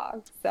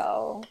 o'clock.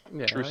 So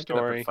yeah, True I get up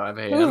story. at 5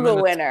 a.m. who's and the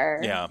it's- winner?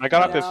 Yeah. I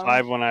got up You at know?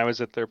 5 when I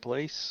was at their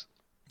place.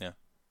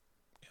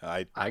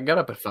 I got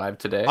up at 5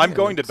 today. I'm and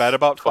going to it's bed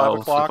about 5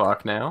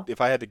 o'clock now. If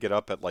I had to get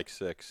up at like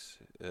 6,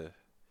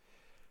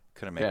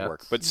 couldn't make it Yeah,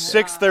 work. But it's-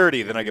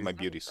 6:30, then I get my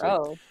beauty sleep.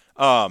 Oh,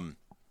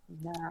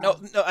 No.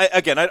 I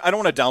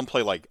don't want to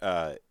downplay like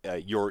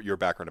your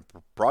background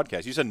in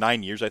broadcast. You said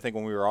 9 years, I think,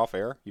 when we were off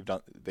air. You've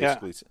done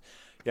basically,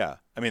 yeah.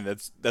 I mean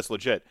that's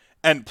legit.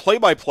 And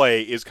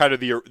play-by-play is kind of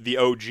the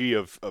OG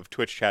of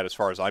Twitch chat as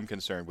far as I'm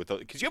concerned,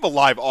 because you have a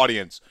live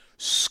audience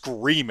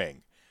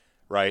screaming,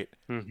 right?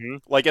 Mm-hmm.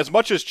 Like as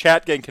much as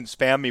Chat Gang can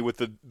spam me with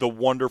the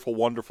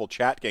wonderful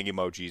Chat Gang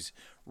emojis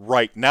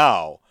right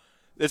now,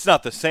 it's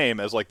not the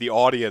same as like the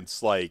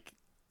audience like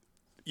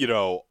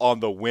on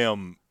the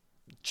whim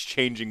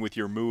changing with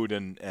your mood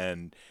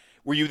and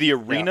were you the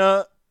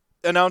arena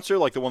announcer,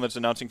 like the one that's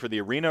announcing for the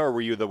arena, or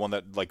were you the one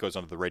that like goes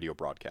onto the radio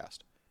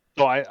broadcast?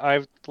 So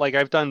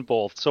I've done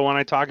both. So when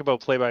I talk about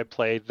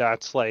play-by-play,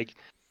 that's like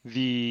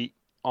the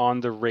on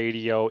the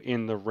radio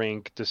in the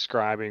rink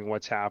describing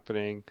what's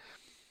happening.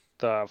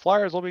 The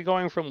Flyers will be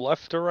going from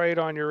left to right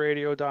on your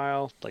radio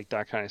dial, like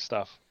that kind of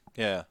stuff.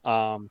 Yeah.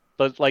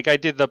 But like I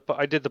did the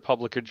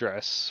public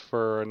address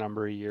for a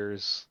number of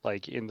years,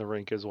 like in the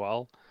rink as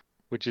well,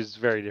 which is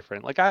very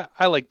different. Like I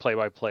like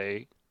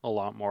play-by-play a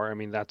lot more. I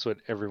mean, that's what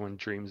everyone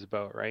dreams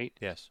about, right?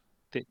 Yes.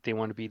 They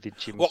want to be the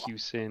Jim Well,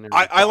 Hewson. And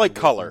I like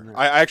Don color. Whitman.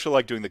 I actually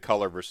like doing the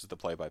color versus the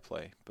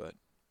play-by-play, but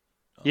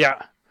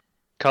Yeah,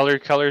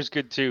 color's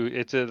good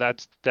too.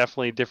 That's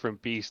definitely a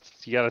different beast.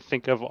 You got to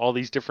think of all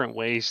these different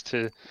ways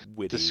to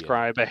witty.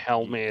 describe a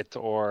helmet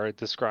or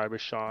describe a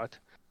shot,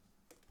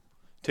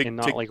 and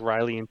not like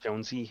Riley and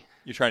Jonesy.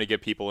 you're trying to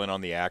get people in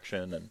on the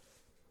action, and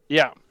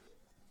Yeah.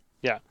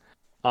 you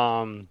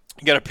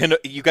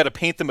got to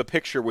paint them a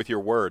picture with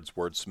your words,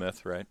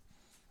 wordsmith, right?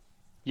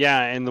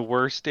 Yeah, and the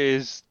worst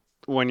is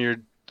when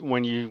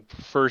you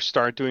first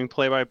start doing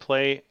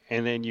play-by-play,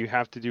 and then you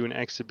have to do an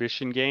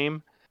exhibition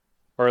game,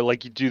 or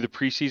like you do the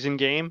preseason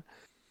game,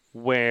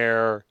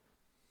 where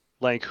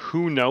like,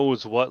 who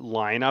knows what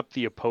lineup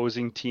the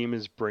opposing team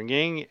is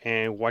bringing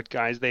and what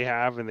guys they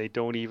have, and they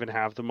don't even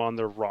have them on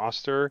their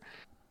roster,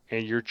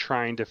 and you're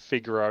trying to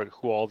figure out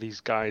who all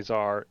these guys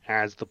are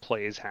as the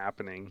play is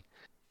happening.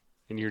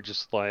 And you're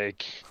just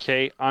like,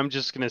 okay, I'm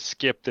just going to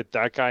skip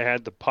that guy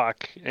had the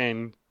puck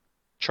and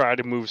try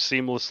to move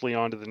seamlessly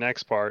on to the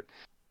next part,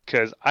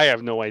 because I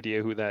have no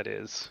idea who that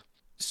is.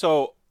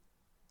 So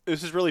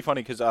this is really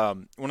funny because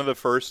one of the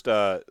first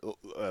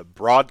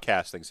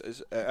broadcast things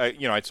is,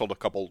 I'd sold a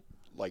couple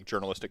like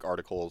journalistic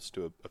articles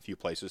to a few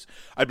places.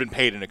 I'd been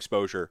paid an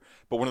exposure,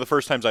 but one of the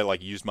first times I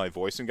like used my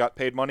voice and got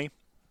paid money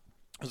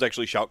was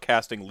actually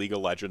shoutcasting League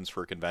of Legends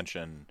for a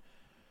convention.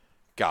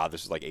 God,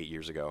 this is like 8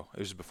 years ago. It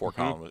was before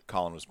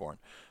Colin was born,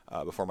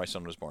 before my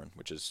son was born,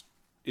 which is,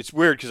 it's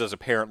weird because as a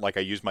parent, like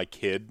I use my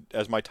kid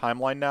as my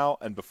timeline now,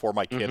 and before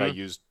my kid I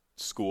used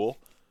school,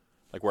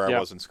 like where I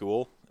was in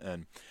school.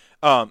 And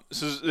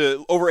this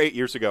is over 8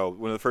 years ago,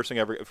 one of the first thing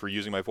ever for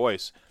using my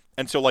voice.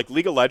 And so like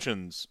League of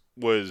Legends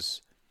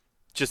was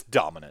just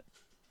dominant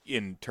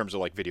in terms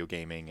of like video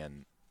gaming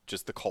and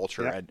just the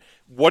culture and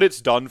what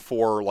it's done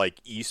for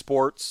like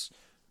esports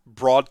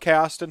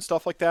broadcast and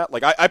stuff like that.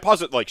 Like I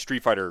posit like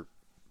Street Fighter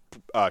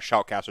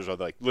shoutcasters are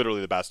like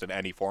literally the best in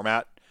any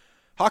format.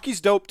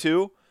 Hockey's dope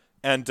too,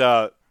 and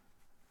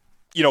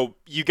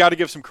you got to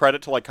give some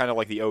credit to like kind of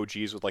like the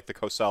OGs with like the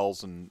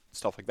Coscells and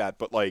stuff like that.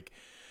 But like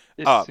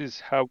this is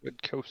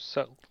Howard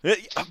Cosell.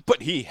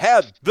 But he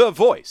had the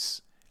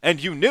voice,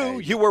 and you knew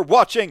you were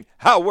watching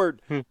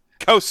Howard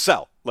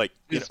Cosell. Like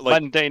it's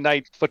Monday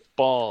Night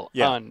Football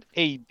on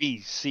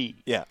ABC.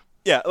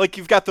 Yeah, like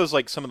you've got those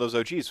like some of those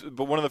OGs.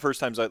 But one of the first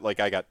times I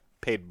got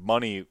paid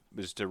money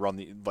was to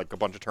run like a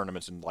bunch of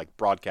tournaments and like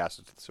broadcast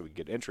it so we could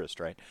get interest,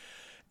 right?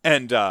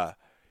 And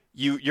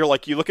you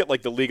look at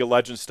like the League of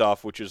Legends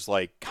stuff, which is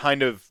like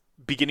kind of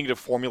beginning to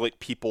formulate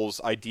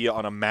people's idea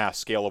on a mass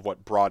scale of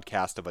what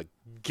broadcast of a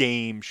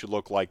game should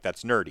look like.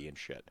 That's nerdy and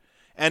shit.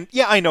 And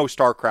yeah, I know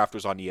StarCraft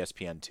was on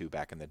ESPN2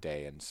 back in the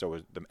day, and so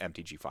was the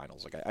MTG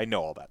Finals. Like I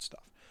know all that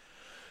stuff.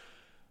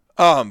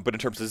 But in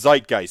terms of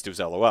zeitgeist, it was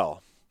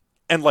LOL.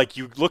 And like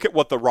you look at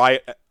what the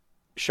Riot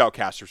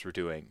shoutcasters were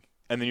doing,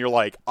 and then you're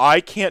like, I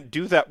can't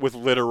do that with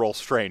literal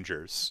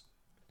strangers.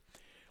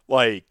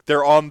 Like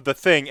they're on the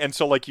thing, and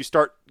so like you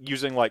start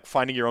using like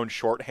finding your own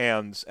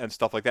shorthands and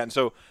stuff like that. And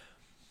so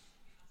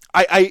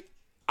I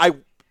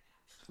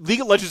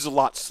League of Legends is a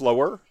lot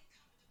slower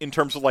in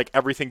terms of like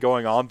everything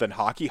going on than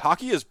hockey.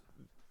 Hockey is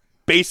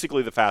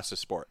basically the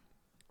fastest sport,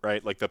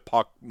 right? Like the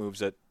puck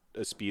moves at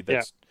a speed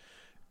that's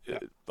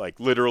like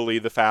literally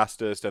the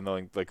fastest, and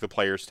like the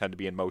players tend to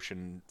be in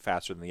motion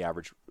faster than the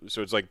average.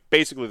 So it's like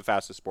basically the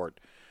fastest sport.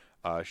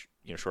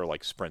 Short of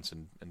like sprints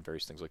and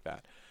various things like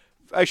that.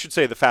 I should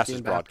say the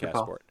fastest broadcast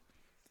sport.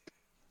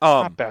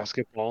 Not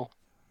basketball.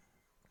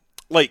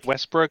 Like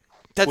Westbrook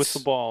with the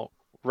ball.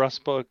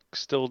 Westbrook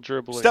still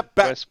dribbling. Step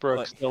back.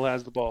 Westbrook still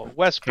has the ball.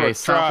 Westbrook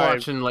stop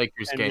watching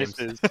Lakers games.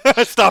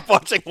 Stop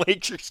watching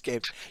Lakers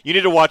games. You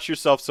need to watch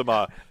yourself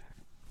some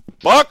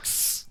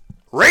Bucks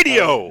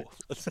radio.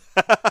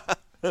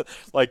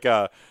 Like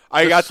I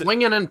got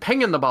swinging and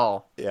pinging the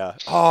ball. Yeah.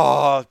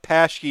 Oh,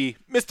 Paschke,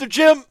 Mr.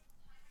 Jim,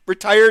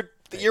 retired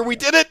the year we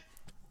did it.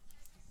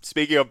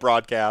 Speaking of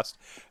broadcast,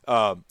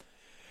 no,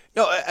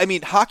 I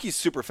mean hockey's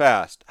super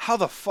fast. How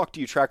the fuck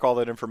do you track all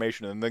that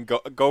information and then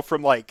go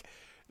from like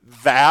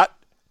that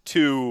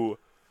to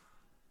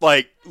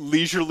like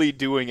leisurely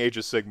doing Age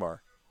of Sigmar?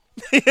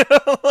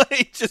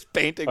 Like just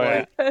painting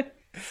like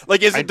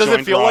does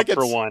it feel like it's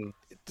for one?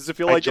 Does it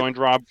feel like I joined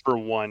Rob for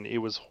one? It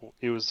was.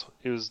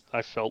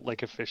 I felt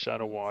like a fish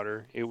out of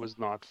water. It was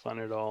not fun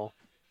at all.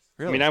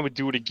 Really? I mean, I would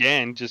do it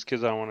again just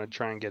because I want to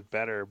try and get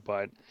better.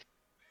 But,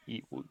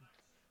 it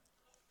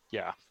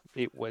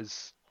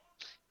was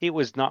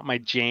not my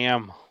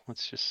jam.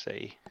 Let's just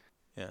say.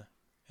 Yeah.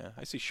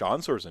 I see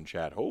Sean Soares in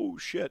chat. Oh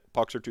shit,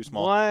 pucks are too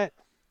small. What?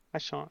 Hi,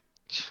 Sean.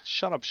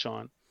 Shut up,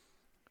 Sean.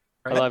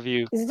 Right. I love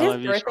you. Is I it love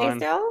his you, birthday Sean.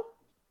 still?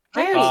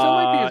 Yeah, it still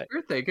might be his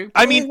birthday. Good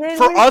I point. mean,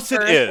 for us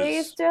it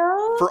is.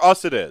 Still? For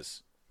us it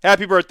is.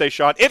 Happy birthday,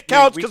 Sean. It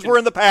counts because we're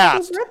in the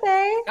past. Happy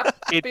birthday.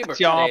 It's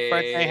your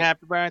birthday.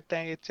 Happy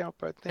birthday. It's your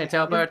birthday. It's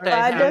your birthday.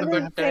 Glad Happy doesn't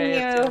birthday.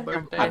 sing It's you your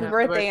birthday. happy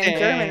birthday in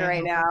German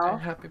right now.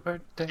 Happy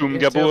birthday. Zum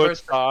It's your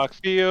birthday. Geburtstag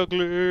viel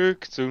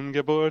Glück. Zum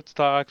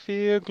Geburtstag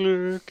viel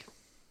Glück.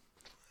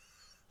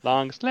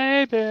 Langes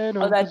Leben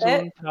und that's it?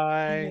 There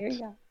Gesundheit. you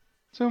go.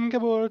 Zum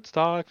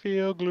Geburtstag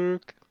viel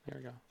Glück. There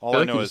we go. All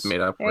I know is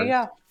made up There you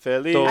go.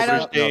 Feliz I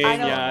don't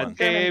German,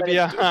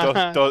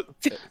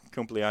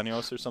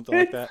 cumpleaños or something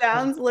like It that.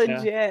 sounds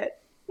legit.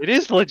 It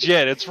is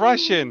legit. It's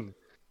Russian.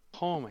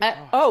 Oh my god.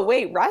 Oh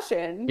wait,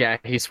 Russian. Yeah,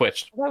 he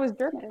switched. That was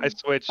German. I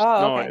switched.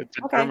 Oh, No, okay. it's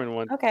a Okay. German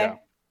one. Okay.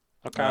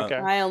 Yeah. Okay.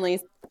 I only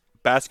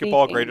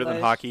Basketball Speak greater than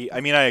English. hockey. I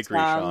mean, I agree,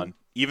 Sean.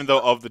 Even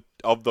though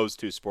of those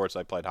two sports,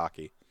 I played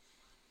hockey.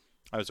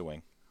 I was a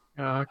wing.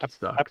 Oh,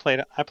 I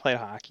played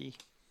hockey.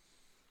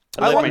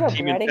 I I led like my it.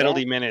 team in Ready,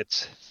 penalty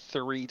minutes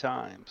 3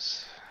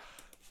 times.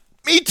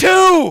 Me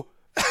too.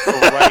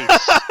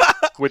 Thrice,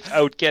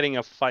 without getting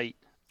a fight.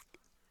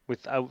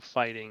 Without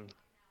fighting.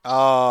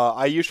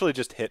 I usually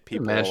just hit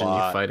people Imagine a you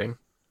lot. fighting.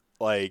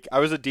 Like, I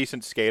was a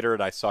decent skater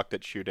and I sucked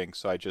at shooting,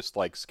 so I just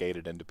like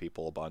skated into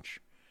people a bunch.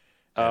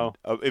 Oh,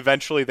 And,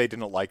 eventually they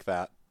didn't like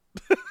that.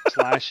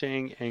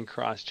 slashing and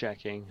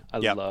cross-checking. I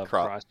Yep, love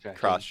cross-checking.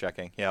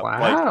 Cross-checking. Yeah.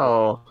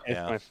 Wow. It's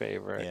Yeah. my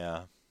favorite.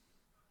 Yeah.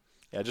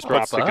 Yeah, just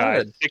Drop put the guy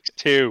Bud.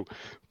 6'2".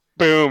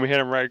 Boom, hit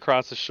him right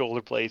across the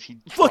shoulder blades. He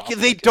Look, dropped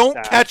they like a don't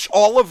stat. catch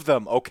all of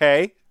them,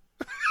 okay?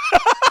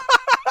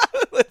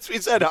 Let's be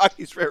said,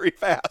 hockey's very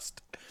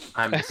fast.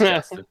 I'm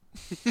disgusted.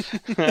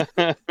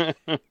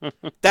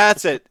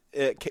 That's it.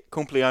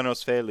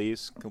 Cumpleaños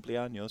feliz.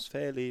 Cumpleaños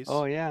feliz.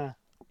 Oh yeah.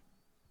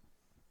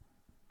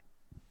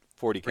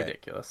 40K.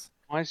 Ridiculous.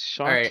 Why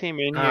Sean All right, came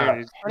in here and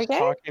he's 40K?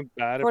 talking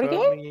bad 40K?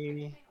 about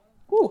me.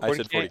 Ooh, I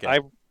said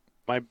 40K.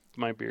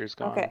 My beer's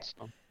gone. Okay.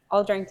 So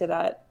I'll drink to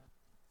that.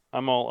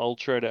 I'm all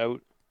ultra'd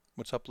out.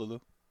 What's up, Lulu?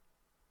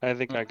 I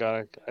think I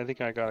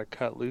gotta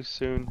cut loose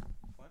soon.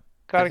 I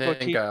Gotta go think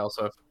teach. I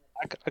also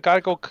I gotta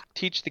go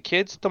teach the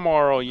kids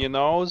tomorrow. You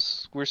know,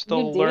 we're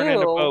still learning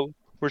do.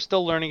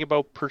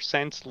 about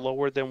percents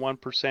lower than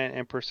 1%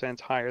 and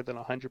percents higher than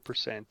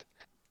 100%.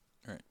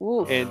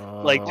 Ooh.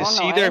 And like I to don't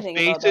see know their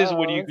anything about faces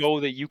when you those. go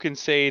that you can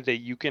say that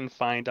you can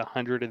find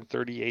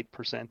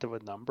 138% of a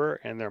number,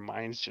 and their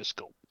minds just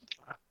go.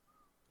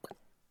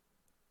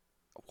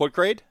 What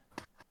grade?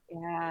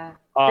 Yeah.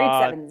 Grade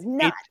Uh, 7's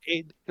nuts.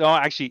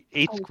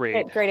 Eighth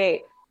grade. Grade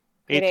 8.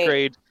 Eighth Grade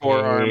grade for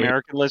our Eight.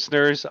 American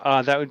listeners.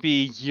 That would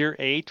be year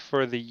 8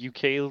 for the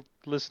UK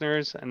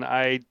listeners, and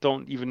I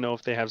don't even know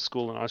if they have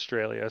school in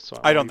Australia. So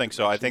I don't think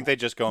so. I think they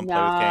just go and play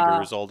with Nah.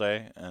 kangaroos all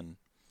day, and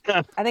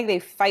I think they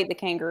fight the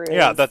kangaroos.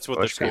 yeah, that's what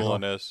their Bush people.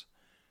 schooling is.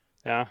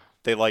 Yeah.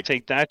 They like.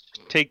 Take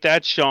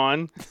that,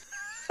 Sean.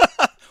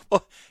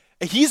 Well,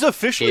 he's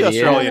officially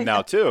Idiot. Australian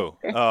now too.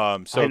 So I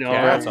know,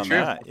 congrats yeah, on true.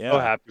 that. So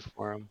Yeah, happy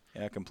for him.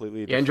 yeah,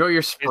 completely. Yeah, enjoy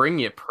your spring,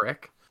 you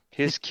prick.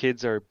 His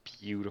kids are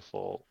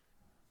beautiful.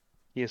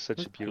 He has such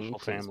His a beautiful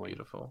painting's family.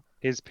 Beautiful.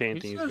 His He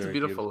painting just is has a very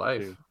beautiful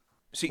life. too.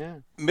 See, Yeah.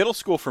 middle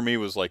school for me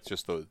was like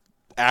just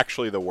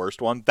actually the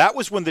worst one. That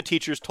was when the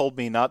teachers told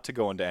me not to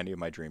go into any of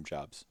my dream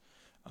jobs.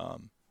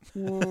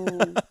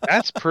 Mm.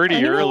 That's pretty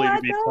You know early to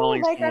what, be though?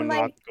 telling Like, someone I'm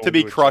not like- to go To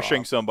be to a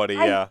crushing job. somebody,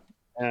 I- yeah.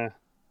 Yeah.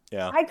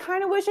 Yeah. I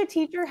kind of wish a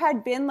teacher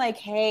had been like,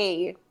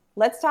 hey,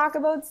 let's talk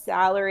about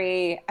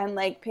salary and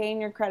like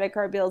paying your credit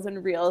card bills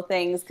and real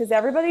things. Because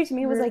everybody to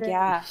me was like,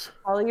 yeah,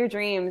 follow your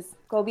dreams,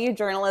 go be a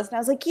journalist. And I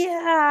was like,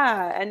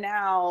 yeah. And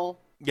now,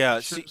 Yeah,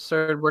 Should have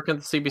started working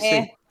at the CBC.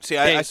 eh. See,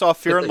 I saw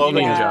Fear and Get the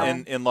Loathing evening in,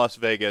 job. in Las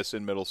Vegas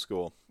in middle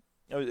school.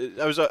 I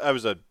was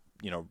a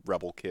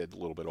rebel kid, a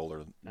little bit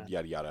older,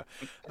 yada yada,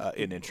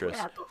 in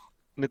interest.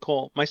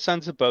 Nicole, my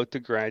son's about to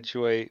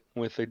graduate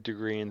with a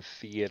degree in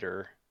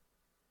theater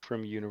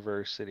from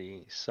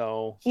university.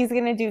 So He's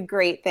going to do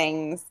great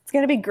things. It's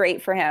going to be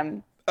great for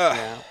him.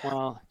 yeah,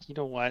 well, you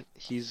know what?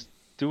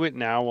 Do it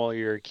now while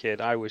you're a kid.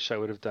 I wish I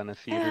would have done a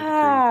theater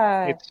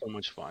Yeah. degree. It's so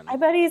much fun. I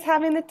bet he's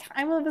having the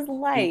time of his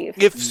life.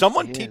 If He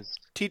someone is.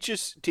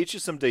 teaches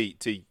them to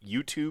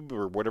YouTube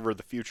or whatever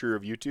the future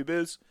of YouTube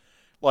is,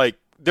 like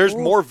there's Ooh.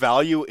 more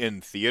value in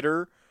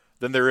theater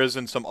than there is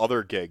in some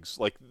other gigs.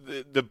 Like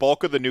the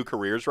bulk of the new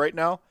careers right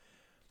now,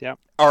 Yeah.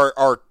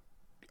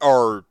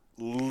 are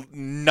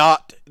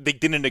not, they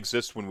didn't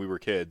exist when we were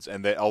kids,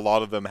 and a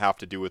lot of them have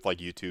to do with like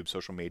YouTube,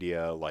 social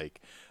media,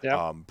 like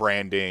Yeah.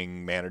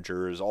 branding,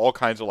 managers, all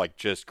kinds of like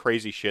just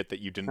crazy shit that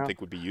you didn't Yeah. think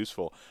would be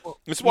useful. Well,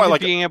 This is why Even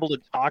like being able to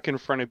talk in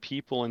front of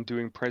people and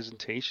doing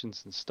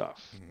presentations and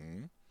stuff.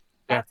 Mhm.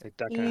 Like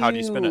that kind of- How do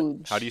you spin it?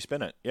 Huge. How do you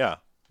spin it? Yeah.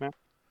 Yeah.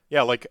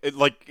 Yeah, like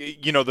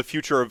the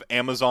future of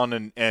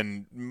Amazon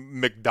and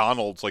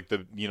McDonald's, like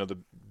the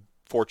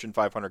Fortune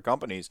 500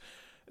 companies,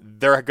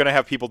 they're going to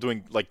have people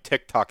doing like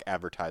TikTok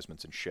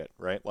advertisements and shit,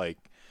 right? Like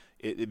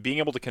being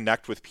able to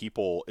connect with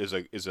people is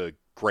a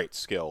great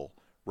skill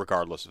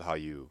regardless of how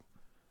you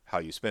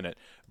spin it.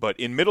 But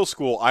in middle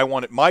school, I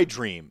wanted my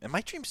dream, and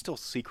my dream still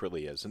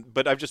secretly is,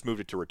 but I've just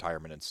moved it to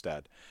retirement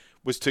instead,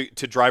 was to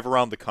drive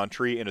around the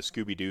country in a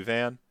Scooby-Doo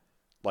van,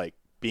 like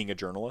being a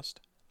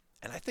journalist.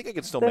 And I think I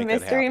can still The make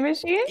that mystery happen.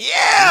 machine?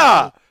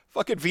 Yeah!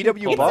 Fucking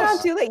VW It's not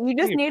bus. too late. You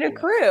just need a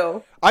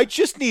crew. I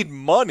just need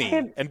money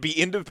could- and be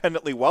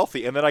independently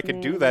wealthy, and then I can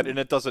do that, and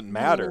it doesn't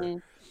matter.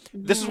 Mhm.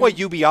 This is why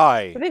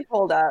UBI. But they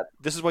pulled up.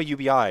 This is why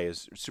UBI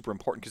is super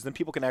important, because then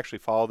people can actually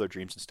follow their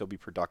dreams and still be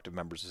productive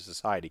members of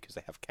society because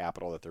they have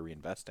capital that they're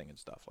reinvesting and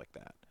stuff like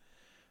that.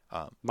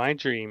 My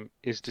dream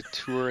is to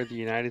tour the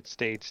United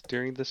States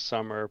during the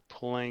summer,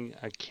 pulling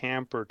a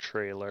camper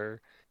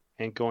trailer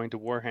and going to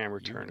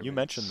Warhammer tournaments. You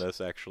mentioned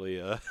this actually.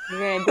 You're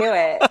gonna do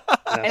it.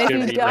 That's And if gonna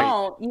you be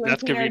don't, you and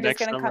that's gonna Tina be are just next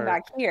gonna summer. come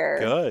back here.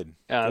 Good.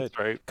 Yeah, Good. that's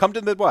right. Come to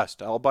the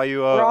Midwest. I'll buy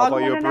you We're all a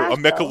going to brew, a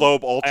Nashville.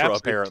 Michelob Ultra, Absolutely.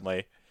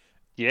 apparently.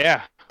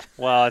 Yeah.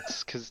 Well,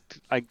 it's because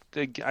I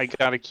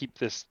gotta keep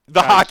this. The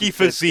gotta hockey keep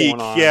this physique,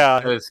 going on.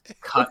 yeah. His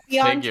cut It's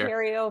the figure.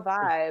 Ontario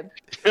vibe.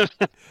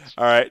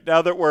 All right,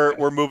 now that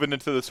we're moving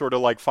into the sort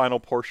of like final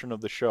portion of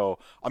the show,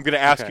 I'm going to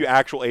ask Okay. you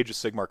actual Age of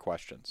Sigmar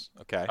questions,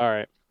 okay? All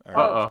right. All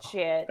right. Oh Uh-oh.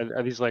 shit.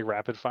 Are these like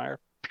rapid fire?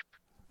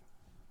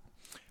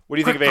 What do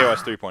you think of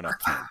AOS 3.0?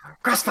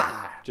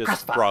 Crossfire.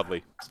 Just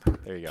broadly.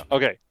 There you go.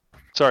 Okay.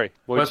 Sorry.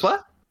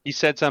 What? He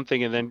said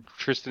something and then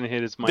Tristan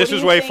hit his mic. This do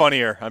is you way think-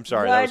 funnier. I'm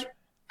sorry. What,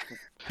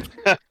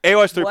 That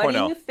was AOS what do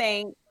 3.0. you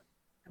think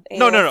of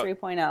No, AOS no, no.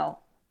 3.0?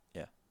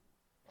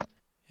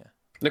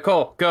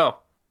 Nicole, go.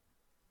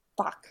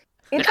 Fuck.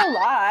 It's a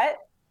lot.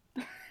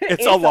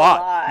 It's a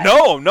lot.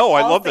 No, I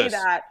I'll love say this.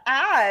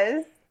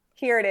 that.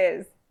 Here it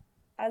is.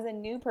 As a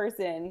new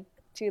person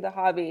to the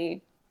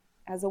hobby,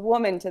 as a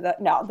woman to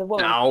the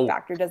woman No.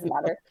 factor doesn't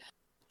matter.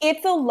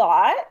 It's a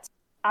lot.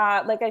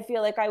 Like I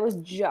feel like I was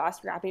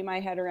just wrapping my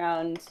head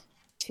around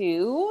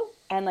 2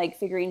 and like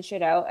figuring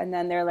shit out, and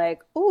then they're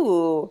like,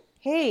 "Ooh,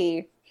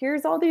 hey,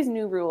 here's all these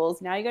new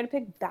rules. Now you got to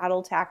pick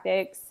battle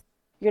tactics.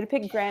 You got to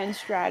pick grand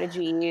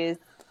strategies."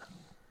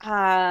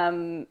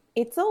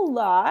 It's a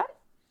lot,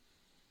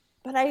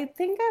 but I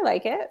think I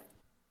like it.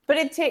 But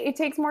it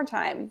takes more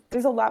time.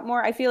 There's a lot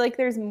more. I feel like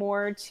there's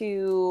more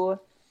to,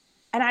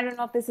 and I don't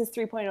know if this is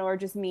 3.0 or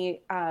just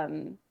me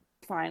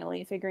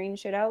finally figuring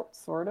shit out,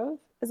 sort of,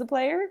 as a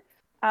player.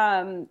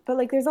 But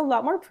like, there's a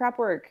lot more prep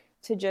work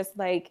to just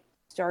like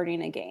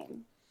starting a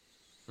game.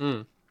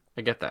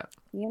 I get that.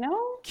 You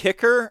know?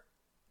 Kicker,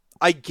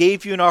 I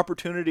gave you an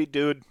opportunity,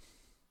 dude.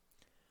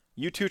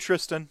 You too,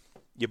 Tristan.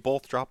 You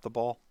both dropped the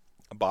ball.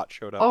 A bot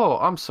showed up. Oh,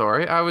 I'm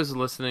sorry. I was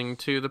listening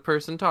to the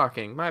person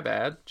talking. My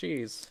bad.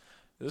 Jeez.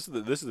 This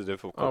is the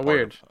difficult Oh, part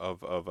weird.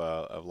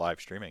 of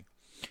live streaming.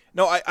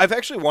 No, I've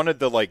actually wanted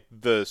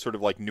the sort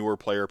of like newer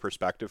player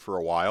perspective for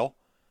a while.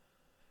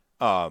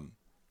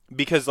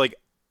 Because like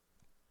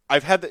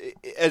I've had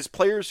as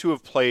players who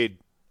have played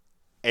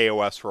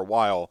AOS for a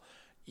while,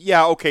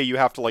 yeah, okay, you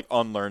have to like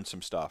unlearn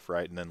some stuff,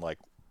 right? And then like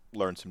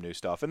learn some new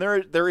stuff. And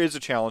there is a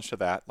challenge to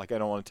that. Like I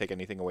don't want to take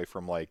anything away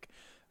from like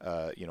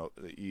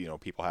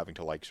people having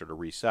to like sort of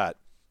reset.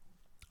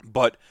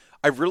 But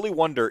I really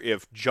wonder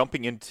if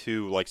jumping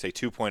into like say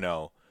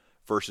 2.0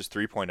 versus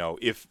 3.0,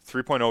 if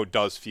 3.0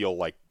 does feel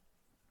like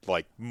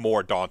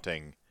more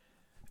daunting,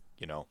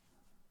 you know.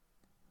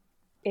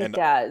 It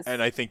does.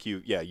 And I think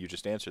you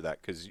just answered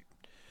that because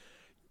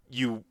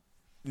you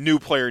new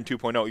player in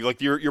 2.0,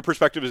 like your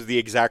perspective is the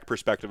exact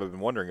perspective I've been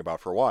wondering about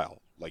for a while.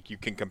 Like you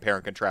can compare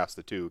and contrast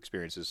the two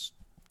experiences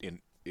in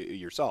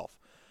yourself.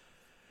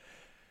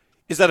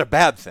 Is that a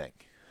bad thing?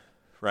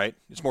 Right?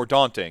 It's more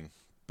daunting,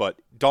 but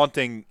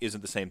daunting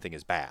isn't the same thing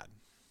as bad.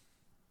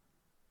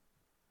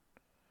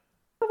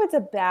 I don't know if it's a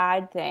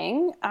bad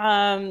thing.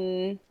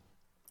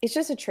 It's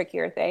just a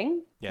trickier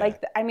thing. Yeah.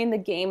 Like, I mean, the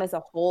game as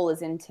a whole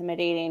is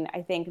intimidating,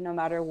 I think, no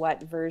matter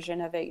what version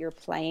of it you're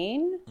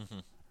playing.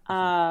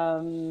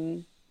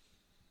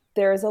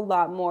 There's a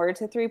lot more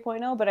to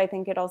 3.0, but I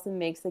think it also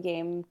makes the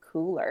game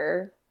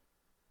cooler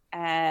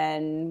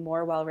and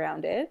more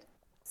well-rounded.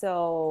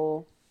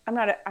 So I'm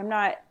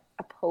not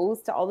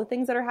opposed to all the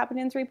things that are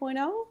happening in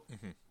 3.0.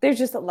 There's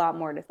just a lot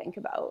more to think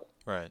about.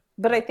 Right.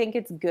 But I think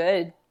it's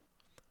good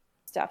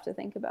stuff to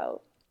think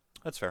about.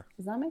 That's fair.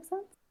 Does that make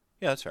sense?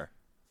 Yeah, that's fair.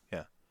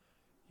 Yeah.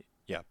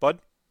 Yeah, Bud?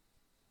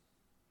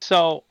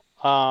 So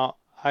I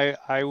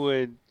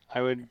would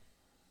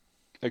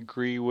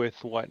agree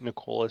with what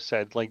Nicola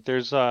said. Like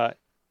there's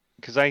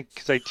because I'll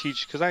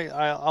teach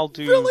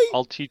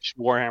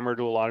Warhammer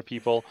to a lot of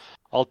people.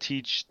 I'll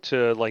teach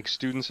to like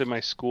students in my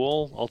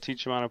school. I'll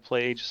teach them how to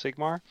play Age of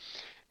Sigmar.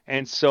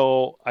 And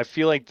so I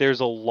feel like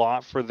there's a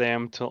lot for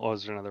them to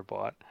is there another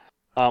bot?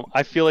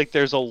 I feel like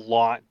there's a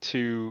lot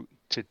to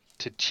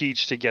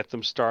teach to get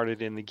them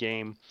started in the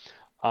game.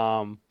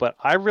 But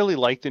I really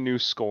like the new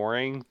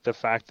scoring, the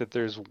fact that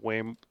there's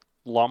a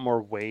lot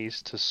more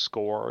ways to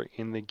score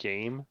in the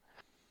game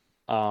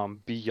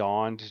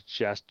beyond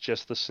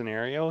just the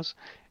scenarios,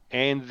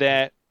 and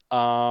that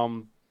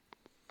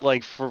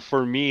like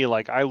for me,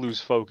 like I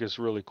lose focus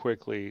really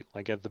quickly,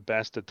 like at the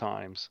best of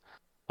times.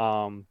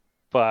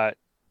 But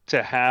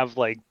to have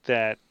like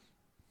that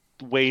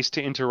ways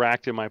to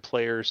interact in my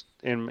players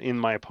in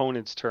my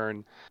opponent's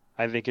turn,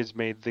 I think has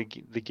made the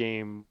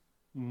game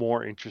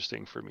more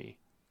interesting for me.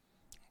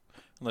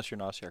 Unless you're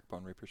Nosyak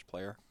Bone Reaper's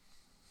player.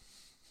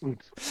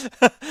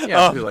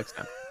 Yeah, who likes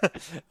that?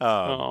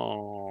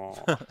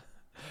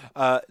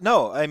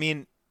 No, I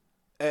mean,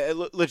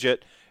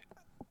 legit.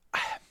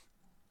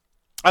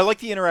 I like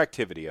the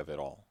interactivity of it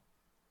all,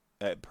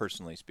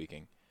 personally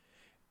speaking,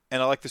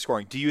 and I like the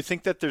scoring. Do you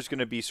think that there's going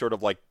to be sort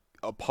of like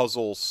a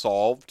puzzle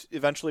solved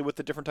eventually with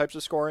the different types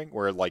of scoring,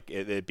 where like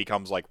it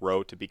becomes like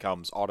rote, it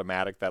becomes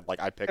automatic that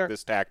like I pick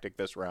this tactic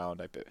this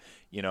round,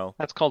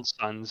 That's called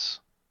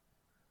Sons.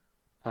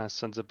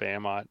 Sons of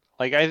Bahamut.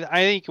 Like I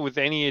think with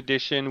any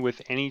addition,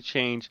 with any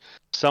change,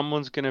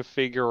 someone's gonna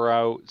figure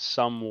out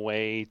some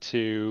way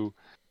to,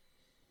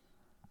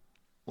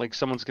 like,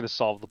 someone's gonna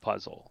solve the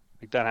puzzle.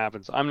 Like that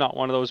happens. I'm not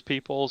one of those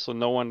people, so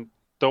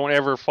don't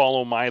ever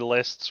follow my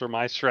lists or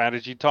my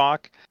strategy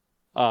talk,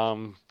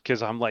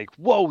 because I'm like,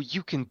 whoa,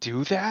 you can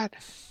do that?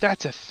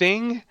 That's a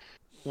thing?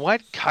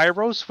 What?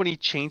 Kairos, when he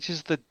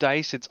changes the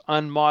dice, it's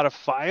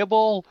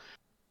unmodifiable?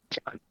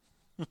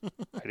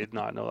 I did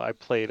not know. I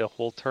played a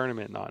whole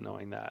tournament not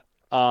knowing that.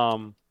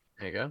 There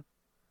you go.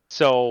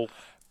 So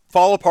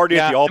Follow Party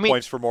at Yeah, the All I mean-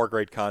 Points for more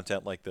great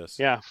content like this.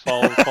 Yeah,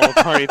 follow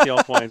Party at the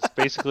All Points.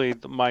 Basically,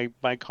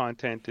 my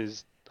content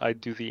is I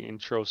do the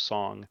intro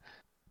song,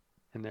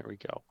 and there we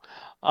go.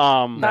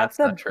 That's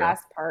the not true.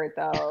 best part,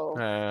 though.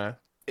 Uh,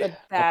 The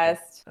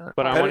best.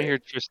 But I Better- want to hear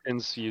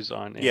Tristan's views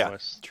on Yeah,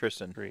 AOS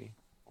Tristan. 3.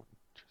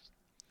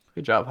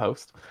 good job,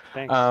 host.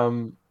 Thanks.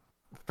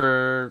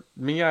 For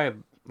me, I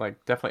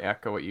like definitely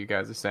echo what you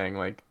guys are saying,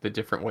 like the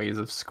different ways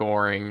of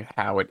scoring,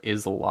 how it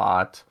is a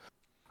lot.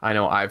 I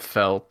know I've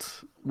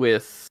felt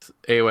with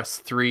AOS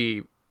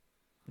 3,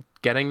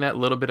 getting that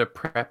little bit of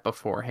prep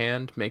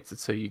beforehand makes it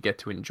so you get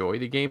to enjoy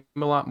the game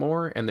a lot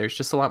more, and there's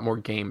just a lot more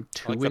game I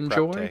to like the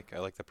enjoy. prep take. I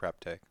like the prep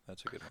take.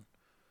 That's a good one.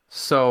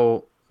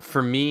 So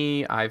for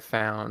me, I've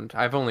found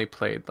I've only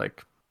played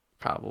like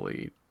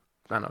probably,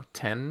 I don't know,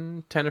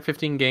 10 or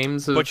 15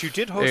 games of But you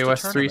did host a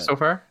AOS 3 so tournament.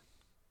 far.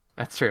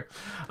 That's true.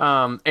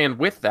 And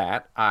with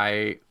that,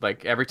 I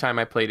like every time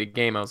I played a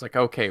game, I was like,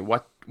 okay,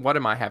 what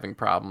am I having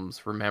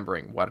problems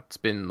remembering? What's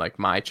been like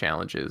my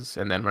challenges?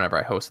 And then whenever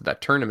I hosted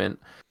that tournament,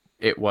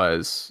 it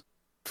was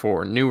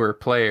for newer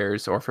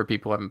players or for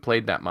people who haven't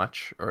played that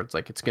much, or it's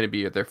like it's going to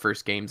be their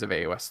first games of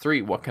AOS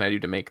 3. What can I do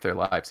to make their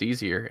lives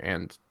easier?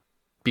 And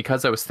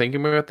because I was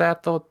thinking about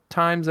that the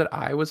times that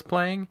I was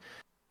playing,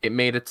 it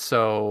made it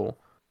so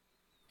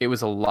it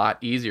was a lot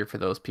easier for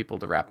those people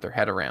to wrap their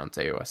head around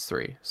AOS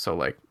 3. So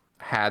like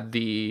had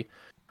the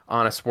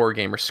Honest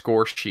Wargamer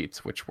score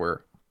sheets, which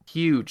were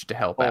huge to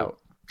help Oh, out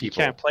you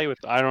people. can't play with.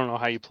 I don't know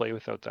how you play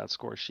without that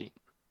score sheet.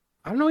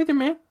 I don't know either,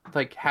 man.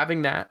 Like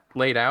having that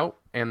laid out,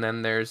 and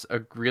then there's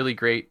a really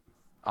great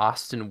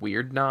Austin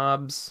Weird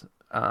Knobs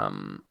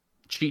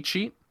cheat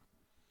sheet.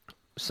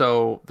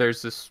 So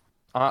there's this.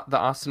 The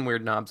Austin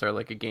Weird Knobs are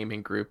like a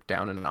gaming group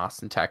down in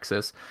Austin,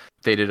 Texas.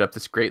 They did up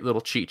this great little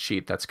cheat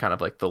sheet that's kind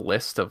of like the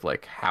list of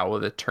like how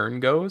the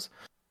turn goes.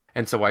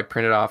 And so I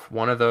printed off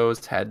one of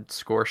those, had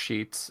score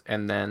sheets,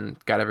 and then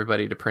got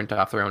everybody to print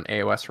off their own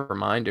AOS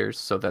reminders.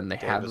 So then they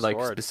had Davis like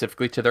Sword.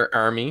 specifically to their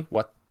army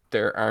what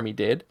their army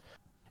did.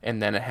 And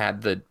then it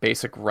had the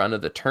basic run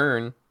of the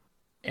turn.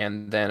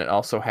 And then it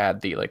also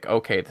had the like,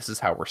 okay, this is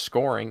how we're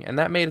scoring. And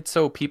that made it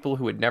so people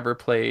who had never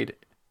played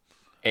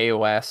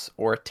AOS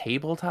or a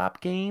tabletop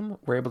game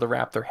were able to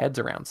wrap their heads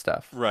around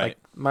stuff. Right.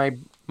 Like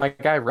my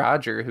guy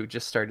Roger, who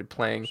just started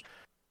playing,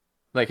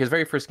 like his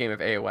very first game of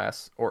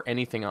AOS or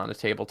anything on a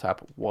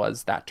tabletop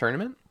was that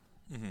tournament.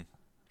 Mhm.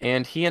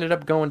 And he ended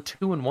up going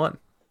 2-1.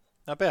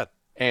 Not bad.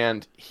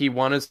 And he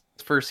won his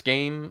first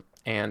game,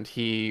 and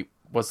he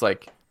was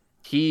like,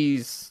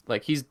 he's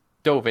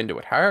dove into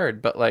it hard,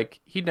 but like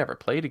he'd never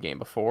played a game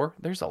before.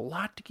 There's a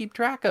lot to keep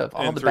track of.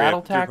 All And the 3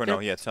 battle 3.0,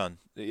 tactics. yeah, ton.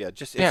 Yeah,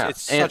 just Yeah,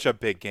 it's and- such a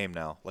big game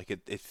now. Like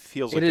it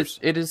feels like It there's is.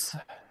 It is.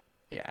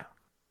 Yeah.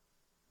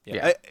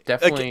 yeah. Yeah.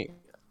 Definitely.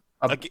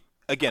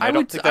 Again, I I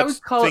don't would. think I that's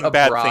would call it thing a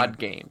bad broad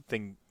thing,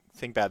 game.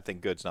 Thing bad thing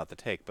good's not the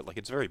take, but like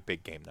it's a very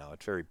big game now.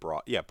 It's very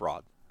broad. Yeah,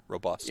 broad,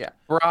 robust. Yeah,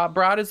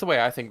 broad is the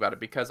way I think about it,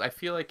 because I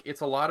feel like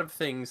it's a lot of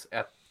things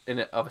of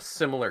a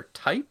similar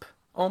type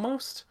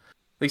almost.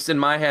 At least in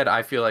my head,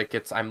 I feel like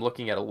I'm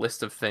looking at a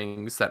list of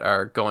things that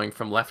are going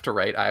from left to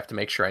right. I have to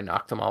make sure I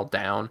knock them all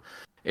down.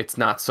 It's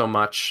not so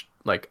much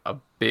like a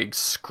big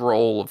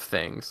scroll of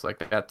things.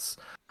 Like that's,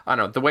 I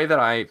don't know, the way that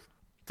I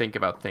think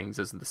about things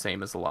isn't the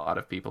same as a lot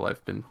of people.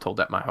 I've been told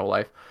that my whole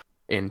life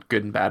in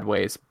good and bad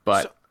ways.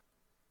 But So-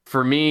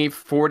 for me,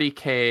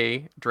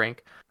 40K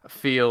drink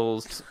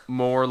feels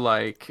more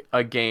like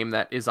a game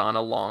that is on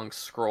a long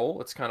scroll.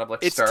 It's kind of like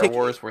It's Star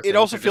Wars, where it things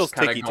also are just feels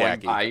kinda ticky going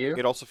tacky. by you.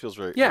 It also feels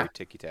very, Yeah. very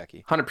ticky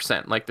tacky.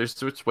 100%. Like there's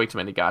just way too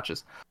many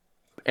gotchas.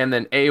 And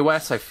then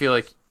AOS, I feel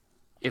like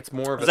it's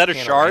more of Is that a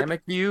shard?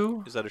 panoramic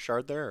view. Is that a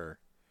shard there?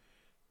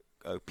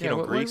 Or Yeah, Pinot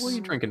what Gris? are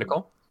you drinking,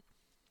 Nicole?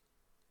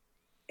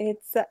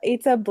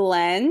 It's a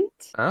blend.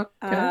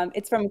 Okay.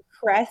 It's from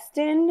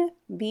Creston,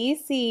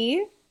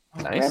 BC.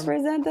 Nice.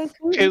 Represent the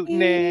Cuteness.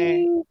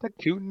 cuteness. The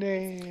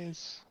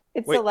cuteness.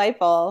 It's Wait.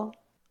 delightful.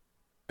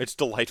 It's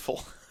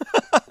delightful.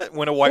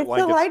 When a white It's wine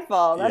gets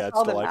delightful. That's yeah, it's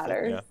all that delightful.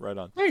 matters. Yeah, right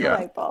on. There you go.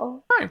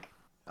 Delightful. Fine.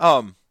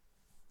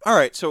 All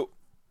right, so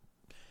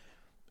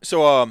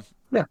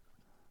Yeah.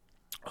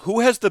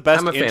 who has the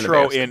best I'm a fan of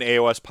intro AOS. in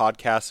AOS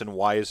podcasts, and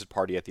why is it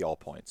Party at the All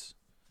Points?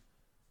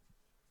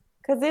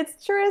 Because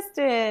it's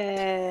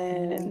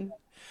Tristan.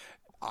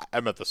 I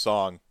meant the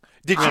song.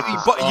 Did you?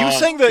 Yeah. But you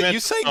sang the Yeah, you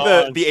sang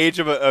song. the Age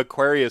of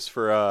Aquarius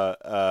for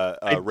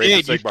I Raven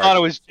did. You Sigmar. thought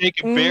it was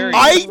Jacob Berry.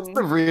 I- That's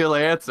the real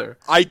answer.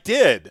 I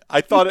did.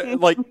 I thought it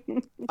like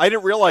I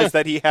didn't realize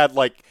that he had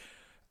I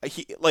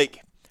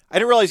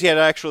didn't realize he had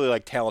actually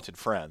like talented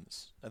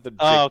friends.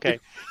 Oh, okay.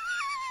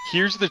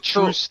 Here's the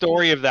true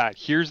story of that.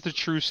 Here's the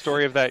true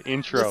story of that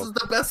intro. This is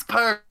the best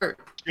part.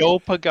 Joe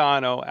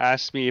Pagano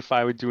asked me if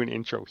I would do an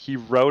intro. He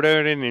wrote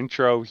out an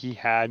intro. He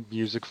had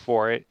music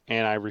for it,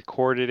 and I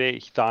recorded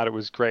it. He thought it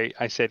was great.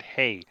 I said,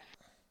 hey,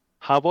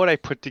 how about I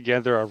put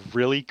together a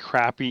really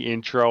crappy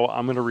intro?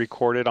 I'm going to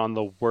record it on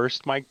the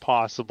worst mic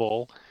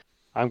possible.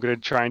 I'm going to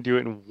try and do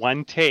it in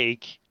one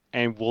take,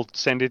 and we'll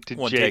send it to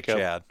One take, Jacob.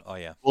 Chad. Oh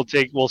yeah.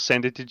 We'll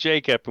send it to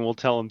Jacob, and we'll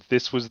tell him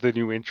this was the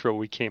new intro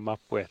we came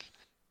up with.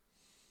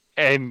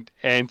 and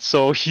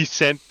so he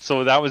sent.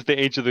 So that was the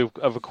Age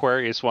of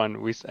Aquarius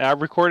one. I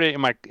recorded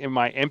it in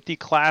my empty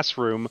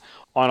classroom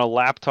on a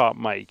laptop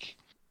mic,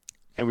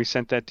 and we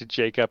sent that to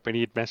Jacob, and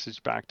he had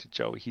messaged back to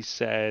Joe. He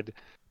said,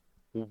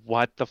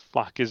 "What the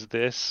fuck is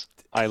this?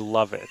 I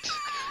love it."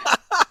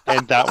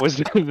 And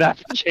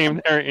that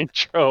became their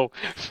intro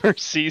for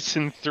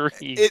season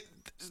 3.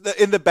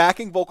 In the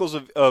backing vocals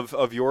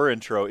of your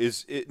intro,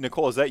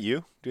 Nicole, is that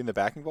you doing the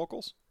backing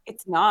vocals?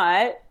 It's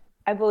not.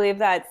 I believe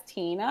that's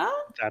Tina.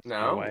 That's No.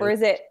 my wife. Or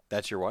is it?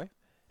 That's your wife?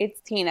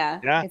 It's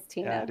Tina. Yeah, It's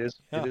Tina. yeah, it is.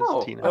 Yeah. It is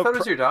Oh, Tina. I thought it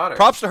was your daughter.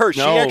 Props to her. She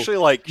No,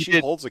 actually he she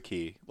did. holds a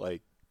key.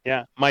 Like,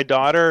 Yeah, my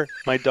daughter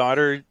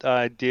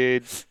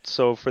did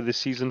so for the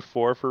season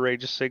 4 for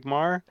Rage of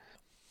Sigmar.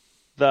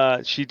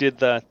 She did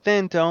the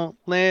then don't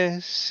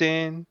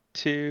listen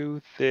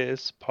to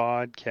this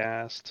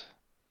podcast.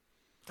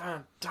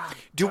 Dun, dun,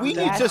 do we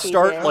dun. need to Yes, he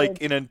start did.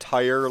 like an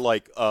entire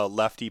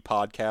lefty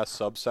podcast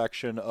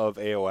subsection of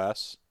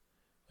AOS?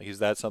 Like, is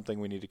that something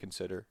we need to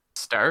consider?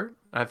 Start?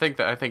 I think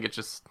it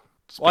just.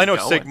 Well, I know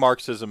going. Sig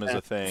Marxism is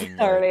a thing. It's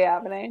already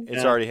happening.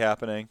 It's Yeah. already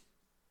happening.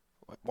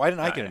 Why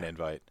didn't I Oh, get an yeah.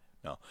 invite?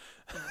 No,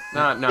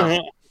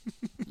 No,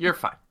 you're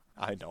fine.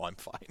 I know I'm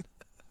fine.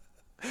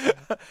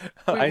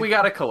 We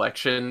got a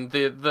collection.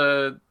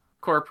 The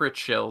corporate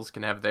shills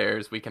can have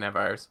theirs. We can have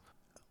ours.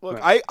 Look,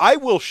 I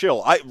will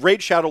shill.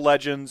 Raid Shadow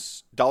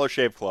Legends, Dollar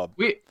Shave Club.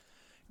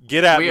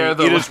 Get at We me. are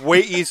the It is way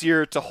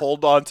easier to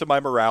hold on to my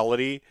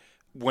morality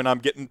when I'm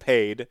getting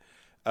paid.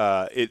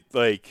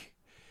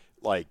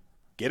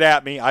 Get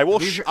at me. I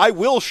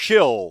will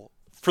shill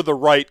for the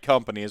right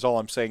company is all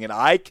I'm saying, and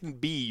I can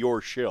be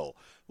your shill.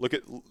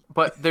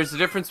 But there's a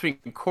difference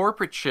between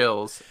corporate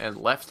shills and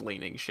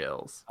left-leaning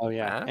shills. Oh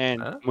yeah, Huh?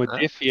 and Huh?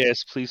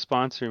 Modifius, please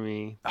sponsor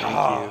me.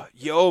 Thank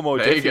you. Yo,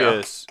 There you go.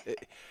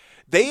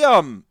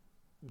 Modifius.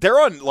 They're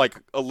on like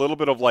a little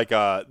bit of like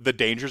the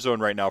danger zone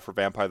right now for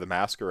Vampire the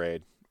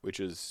Masquerade, which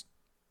is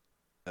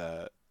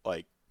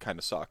kind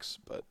of sucks,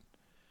 but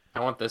I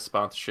want this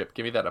sponsorship.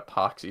 Give me that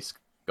epoxy sculpt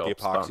the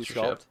epoxy sponsorship.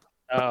 sculpt.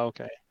 Oh,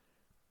 okay.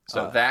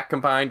 So that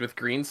combined with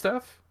green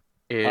stuff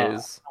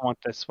is I want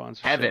this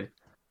sponsorship. heaven.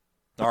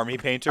 Army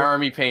painter.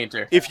 Army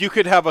painter. If you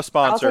could have a I'll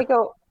sponsor, take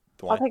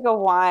a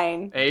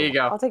wine. There you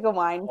go. I'll take a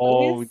wine.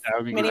 Oh, please. that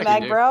would be Mini great.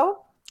 Mag do. Bro.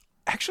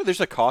 actually,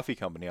 there's a coffee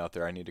company out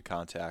there I need to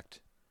contact.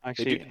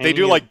 Actually, They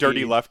do any like of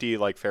dirty the- lefty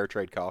like fair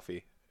trade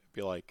coffee.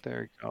 Be like,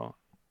 There you go.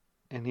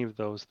 Any of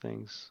those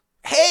things.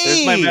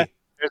 hey,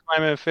 There's my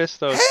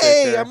Mephisto hey,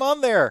 sticker. I'm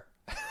on there.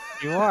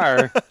 You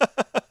are.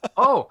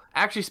 Oh,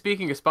 actually,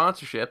 speaking of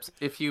sponsorships,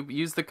 if you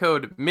use the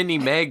code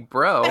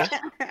MiniMagBro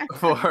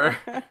for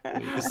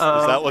Is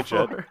that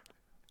legit?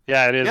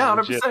 Yeah, it is. Yeah,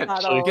 legit. 100%.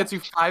 Not all. It gets you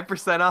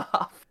 5%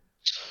 off.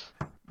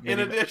 In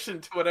Mini-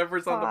 addition to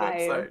whatever's on the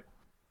Five.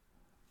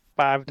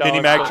 website. $5. Mini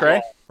Mag off.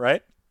 tray,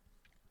 right?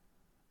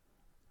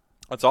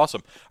 That's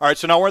awesome. All right,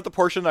 so now we're at the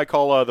portion I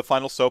call the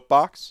final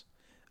soapbox.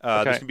 This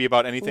Okay. can be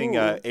about anything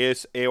Ooh.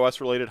 AOS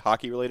related,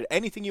 hockey related,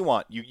 anything you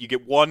want. You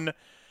get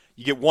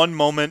one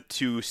moment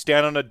to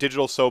stand on a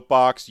digital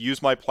soapbox,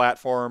 use my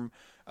platform,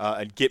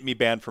 and get me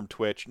banned from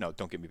Twitch. No,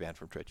 don't get me banned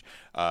from Twitch.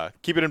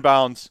 Keep it in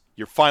bounds.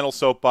 Your final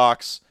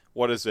soapbox.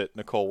 What is it,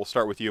 Nicole? We'll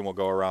start with you and we'll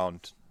go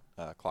around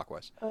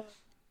clockwise.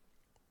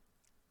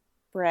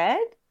 Bread?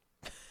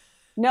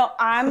 No,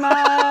 I'm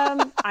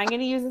going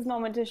to use this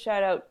moment to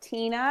shout out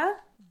Tina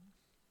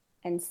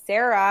and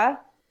Sarah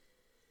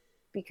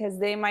because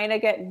they might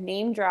have get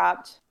name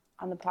dropped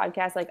on the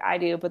podcast like I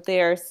do, but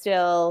they are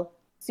still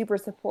super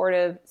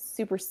supportive,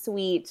 super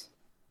sweet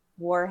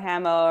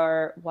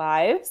Warhammer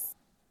wives,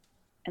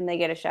 and they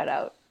get a shout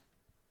out.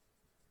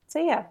 So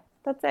yeah,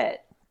 that's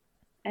it.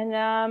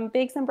 And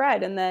bake some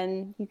bread, and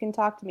then you can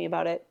talk to me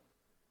about it.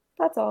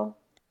 That's all.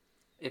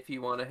 If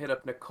you want to hit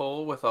up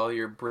Nicole with all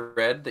your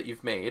bread that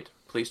you've made,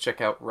 please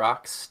check out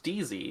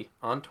Rocksteezy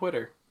on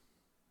Twitter.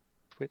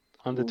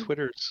 On the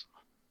Twitters.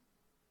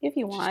 If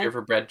you She's want. here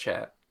for bread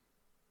chat.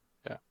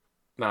 Yeah.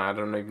 No, I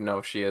don't even know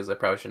if she is. I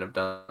probably shouldn't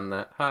have done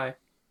that. Hi.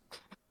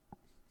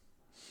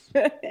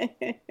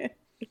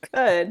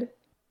 Good.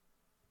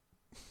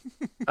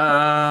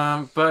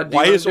 But do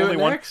Why you is wanna do only it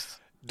one? next?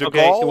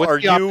 DeGaulle,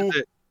 what's the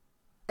opposite?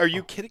 are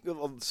you kidding?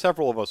 Well,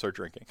 several of us are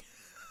drinking.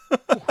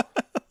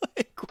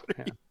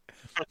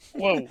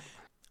 Whoa.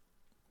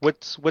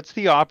 What's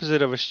the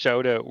opposite of a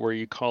shout out where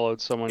you call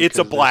out someone? It's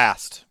a 'cause they're-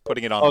 blast.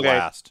 Putting it on Okay.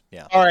 blast.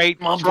 Yeah. All right,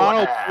 My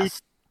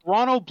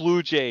Toronto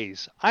Blue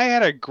Jays. I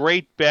had a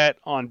great bet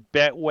on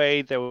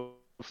Betway that was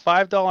a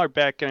 $5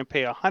 bet going to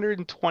pay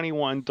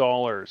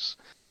 $121.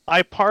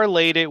 I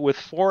parlayed it with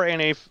four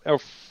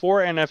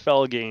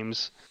NFL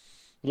games,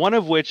 one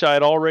of which I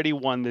had already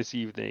won this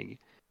evening.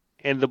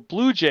 And the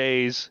Blue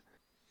Jays,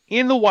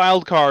 in the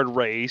wild card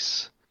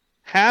race,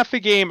 half a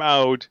game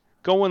out,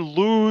 go and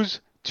lose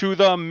to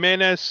the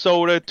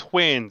Minnesota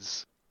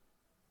Twins.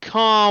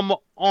 Come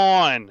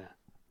on.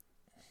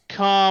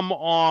 Come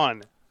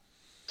on.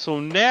 So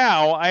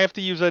now I have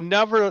to use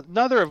another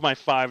of my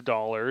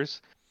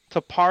 $5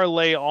 to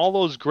parlay all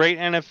those great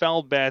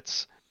NFL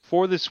bets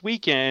for this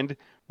weekend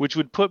which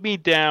would put me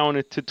down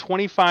to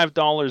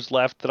 $25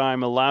 left that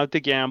I'm allowed to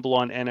gamble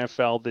on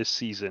NFL this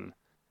season.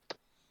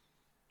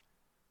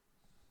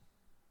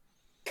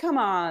 Come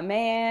on,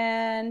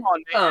 man.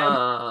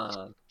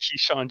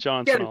 Keyshawn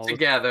Johnson. Get it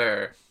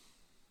together.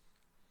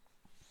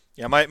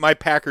 Yeah, my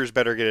Packers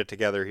better get it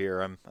together here.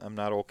 I'm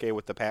not okay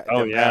with the Packers.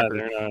 Oh yeah, Packers.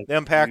 they're not.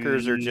 Them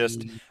Packers are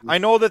just. I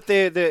know that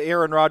the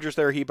Aaron Rodgers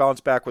there, he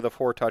bounced back with a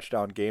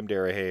 4-touchdown game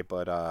there, hey,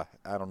 but I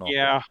don't know.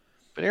 Yeah,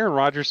 but Aaron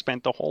Rodgers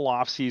spent the whole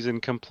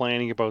offseason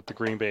complaining about the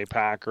Green Bay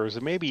Packers,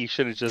 and maybe he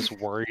should have just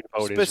worried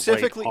about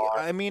Specifically, his right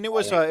arm. I mean, it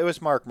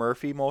was Mark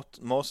Murphy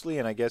mostly,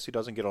 and I guess he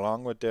doesn't get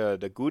along with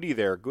the Goody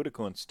there,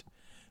 Gutekunst.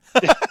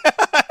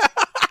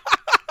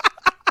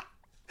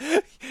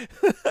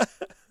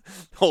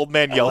 Old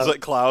man yells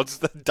at clouds.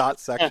 The dot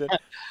section.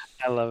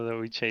 I love that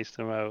we chased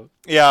him out.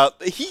 Yeah,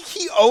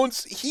 he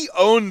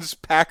owns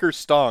Packer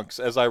stonks,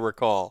 as I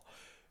recall.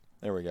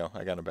 There we go.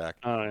 I got him back.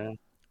 Oh yeah.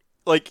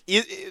 Like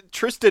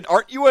Tristan,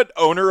 aren't you an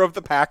owner of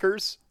the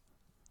Packers?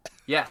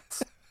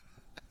 Yes.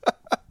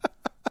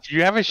 Do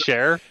you have a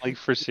share, like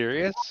for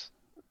serious?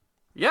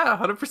 Yeah,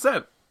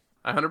 100%.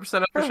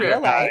 100% up for For sure.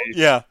 real life.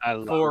 Yeah. I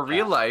love For that.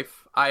 real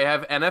life, I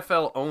have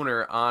NFL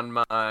owner on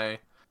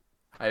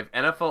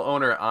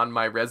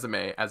my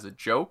resume as a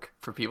joke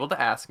for people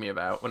to ask me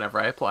about whenever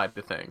I applied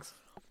to things.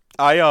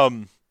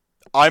 I'm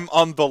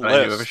on the But I do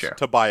have a list share.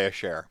 to buy a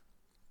share,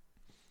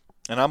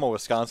 and I'm a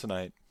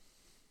Wisconsinite.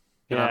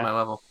 You're Yeah. on my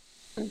level.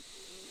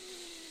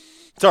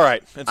 It's all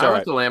right. It's I all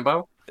went right. to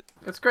Lambeau.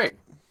 It's great.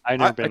 I've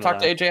never I been.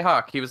 talked to AJ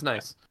Hawk. He was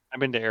nice. I've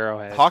been to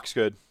Arrowhead. Hawk's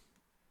good.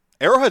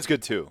 Arrowhead's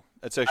good too.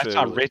 That's I actually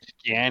saw Rich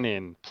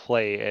Gannon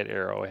play at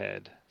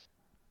Arrowhead.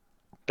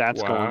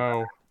 That's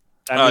going.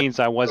 That means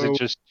I wasn't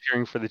just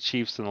cheering for the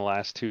Chiefs in the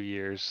last 2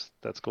 years.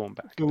 That's going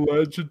back.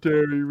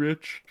 Legendary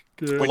Rich.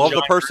 I When love the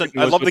John person.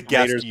 Gruden I was love the with the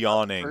guest Raiders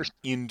yawning first.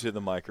 into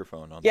the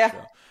microphone on Yeah. the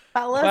show.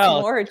 Tell us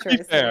Well, more, to be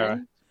fair,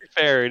 Tristan.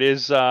 Fair, it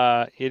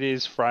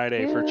is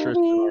Friday for Tristan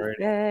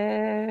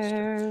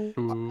already.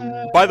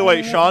 By the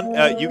way, Sean,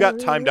 you got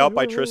timed out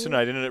by Tristan.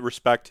 I didn't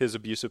respect his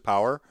abusive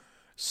power,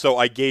 so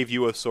I gave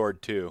you a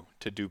sword too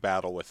to do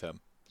battle with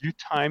him. You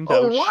timed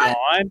Oh, out what?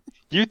 Sean.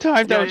 You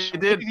timed Yeah, out you Sean.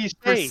 did What did he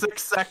for say?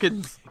 6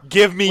 seconds.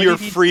 Give me What your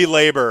did he- free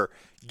labor.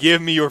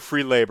 Give me your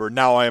free labor.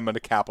 Now I am a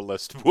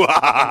capitalist.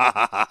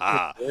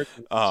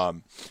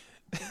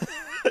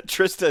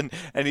 Tristan,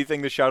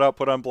 anything to shout out,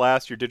 put on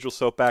blast, your digital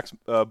soapbox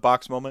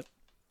box moment?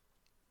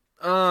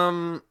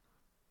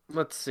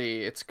 Let's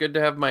see. It's good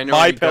to have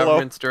minority MyPillow.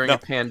 governments during No. a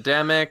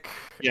pandemic.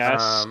 Yes.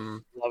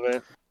 Love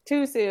it.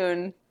 Too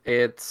soon.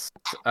 It's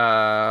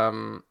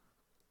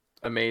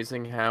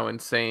amazing how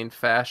insane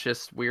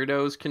fascist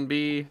weirdos can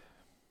be.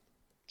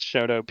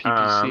 Shout out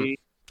PPC.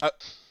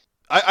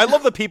 I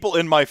love the people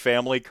in my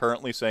family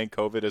currently saying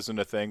COVID isn't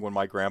a thing when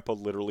my grandpa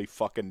literally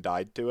fucking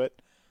died to it.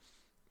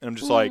 And I'm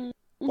just like,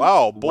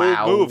 wow, bold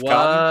move,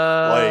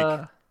 Cotton.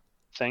 Like,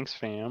 Thanks,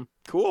 fam.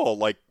 cool.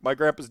 Like, my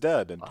grandpa's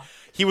dead. And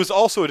he was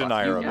also a Fuck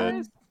denier you of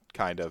guys. it,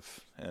 kind of.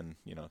 And,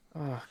 you know.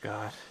 Oh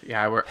god.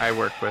 Yeah, I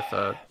work with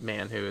a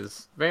man who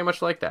is very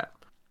much like that.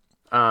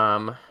 I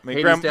mean,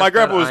 Hades my Death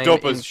grandpa God, was I'm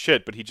dope in- as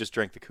shit, but he just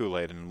drank the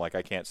Kool-Aid. And I'm like,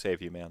 I can't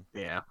save you, man.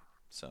 Yeah.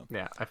 So.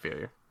 Yeah, I feel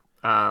you.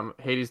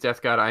 Hades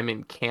Death God, I'm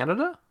in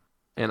Canada,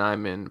 and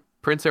I'm in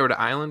Prince Edward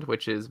Island,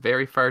 which is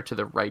very far to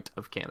the right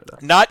of Canada.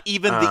 Not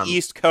even the Um,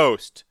 East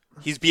Coast.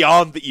 He's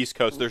beyond the East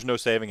Coast. There's no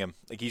saving him.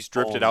 Like, he's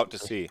drifted Oh, out to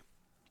sea.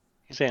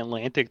 He's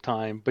Atlantic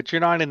time, but you're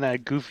not in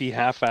that goofy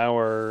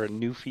half-hour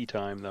Newfie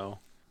time, though.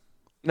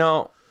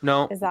 No.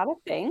 Is that a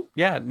thing?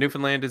 Yeah,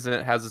 Newfoundland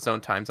has its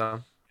own time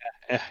zone.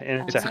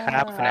 And it's a Ah.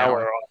 half Half an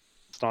hour.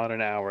 It's not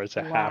an hour. It's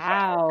a half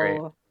hour.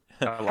 Great. Wow.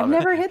 I I've love it,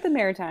 never hit the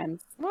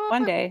Maritimes.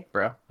 One day.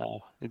 bro.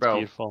 Oh, it's Bro,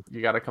 beautiful.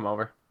 you got to come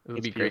over. It'll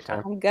It's be a great beautiful.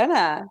 time. I'm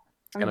gonna.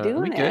 I'm Gonna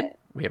doing be good. it.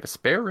 We have a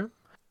spare room.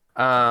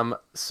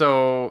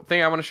 So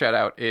thing I want to shout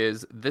out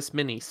is This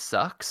Mini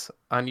Sucks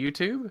on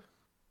YouTube.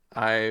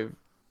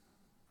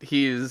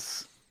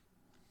 He's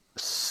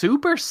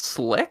super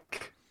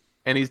slick,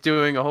 and he's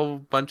doing a whole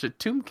bunch of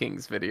Tomb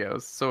Kings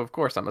videos. So of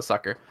course I'm a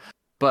sucker.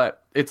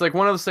 But it's like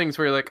one of those things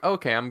where you're like,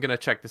 okay, I'm gonna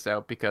check this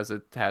out because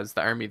it has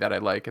the army that I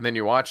like, and then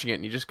you're watching it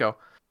and you just go,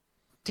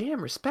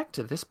 damn, respect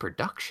to this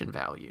production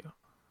value.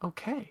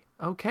 Okay.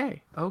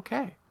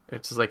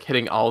 It's just like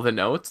hitting all the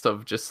notes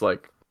of just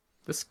like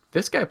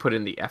this guy put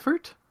in the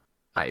effort.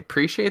 I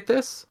appreciate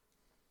this.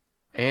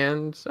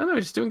 And I don't know,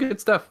 just doing good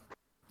stuff.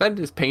 That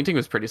his painting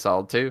was pretty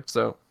solid too,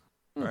 so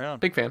Right on.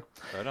 big fan.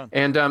 Right on.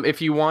 And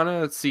if you want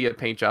to see a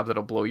paint job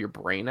that'll blow your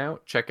brain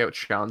out, check out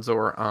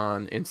Seanzor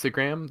on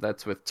Instagram.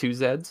 That's with 2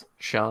 Z's,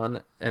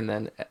 Sean, and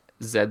then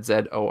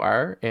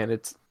ZZOR, and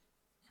it's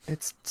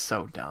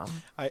so dumb.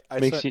 I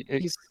Makes sent, you,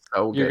 He's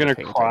so you're good gonna at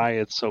painting. cry.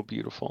 It's so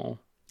beautiful.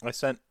 I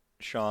sent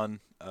Sean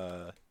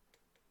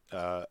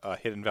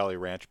Hidden Valley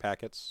Ranch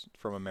packets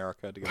from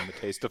America to give him a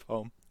taste of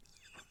home.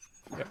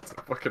 Yeah, it's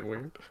fucking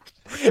weird.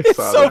 It's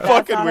saw so that. fucking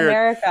That's not weird.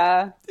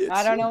 America. It's-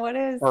 I don't know what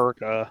is.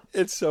 America.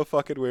 It's so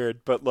fucking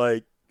weird, but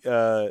like,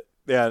 yeah,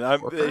 and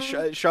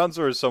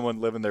Seanzor is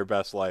someone living their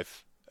best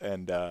life,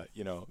 and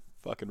you know,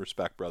 fucking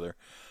respect, brother.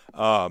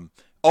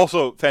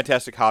 Also,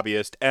 fantastic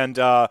hobbyist. And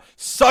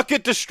suck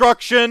it,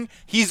 Destruction.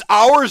 He's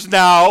ours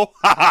now.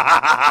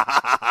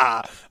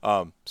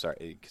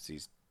 Sorry, because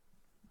he's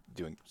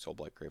doing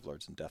Soulblight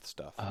Gravelords and Death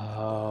stuff.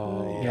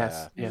 Oh,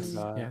 yeah. Yes.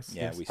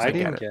 Yeah, we I still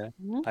didn't get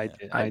get. Mhm. I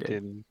did. I I did.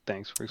 didn't.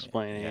 Thanks for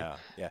explaining. Yeah,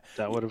 yeah.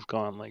 That would have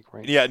gone like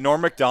right. Yeah,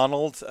 Norm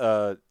MacDonald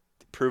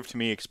proved to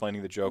me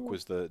explaining the joke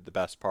was the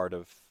best part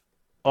of.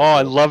 Oh,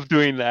 I love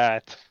doing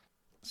that.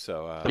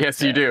 So.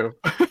 Yes, you do.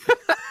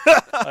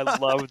 I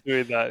love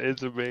doing that.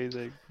 It's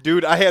amazing.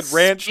 Dude, I had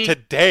ranch Speak-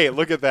 today.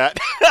 Look at that.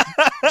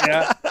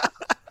 Yeah.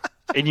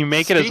 And you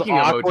make it as Speaking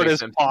of awkward O.J. as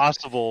Simpson.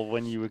 possible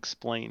when you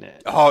explain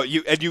it. Oh,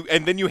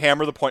 and then you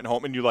hammer the point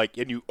home and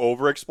you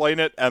over explain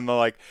it, and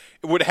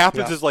what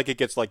happens Yeah. is it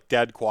gets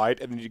dead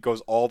quiet and then it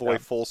goes all the way Yeah.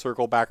 full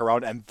circle back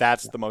around, and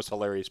that's the most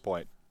hilarious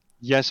point.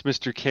 Yes,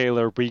 Mr.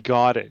 Kaler, we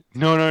got it.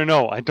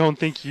 No. I don't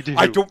think you did.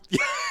 I don't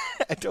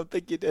I don't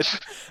think you did.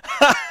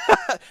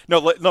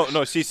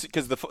 No. See,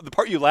 because the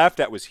part you laughed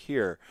at was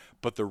here,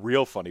 but the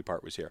real funny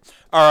part was here.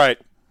 All right.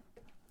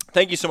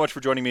 Thank you so much for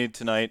joining me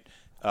tonight.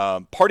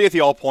 Party at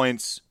the All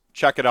Points.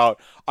 Check it out.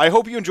 I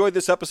hope you enjoyed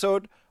this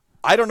episode.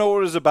 I don't know what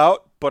it was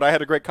about, but I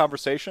had a great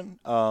conversation.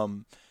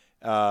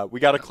 We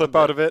got a clip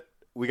out of it.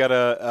 We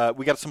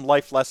got some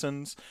life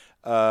lessons.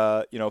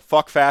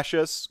 Fuck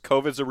fascists.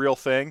 COVID's a real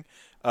thing.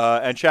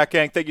 And Chat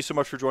Gang, thank you so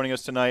much for joining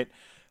us tonight.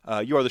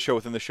 You are the show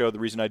within the show, the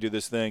reason I do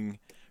this thing.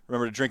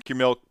 Remember to drink your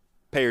milk,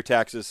 pay your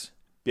taxes,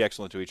 be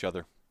excellent to each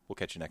other. We'll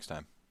catch you next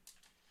time.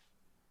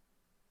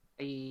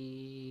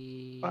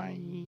 Bye.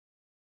 Bye.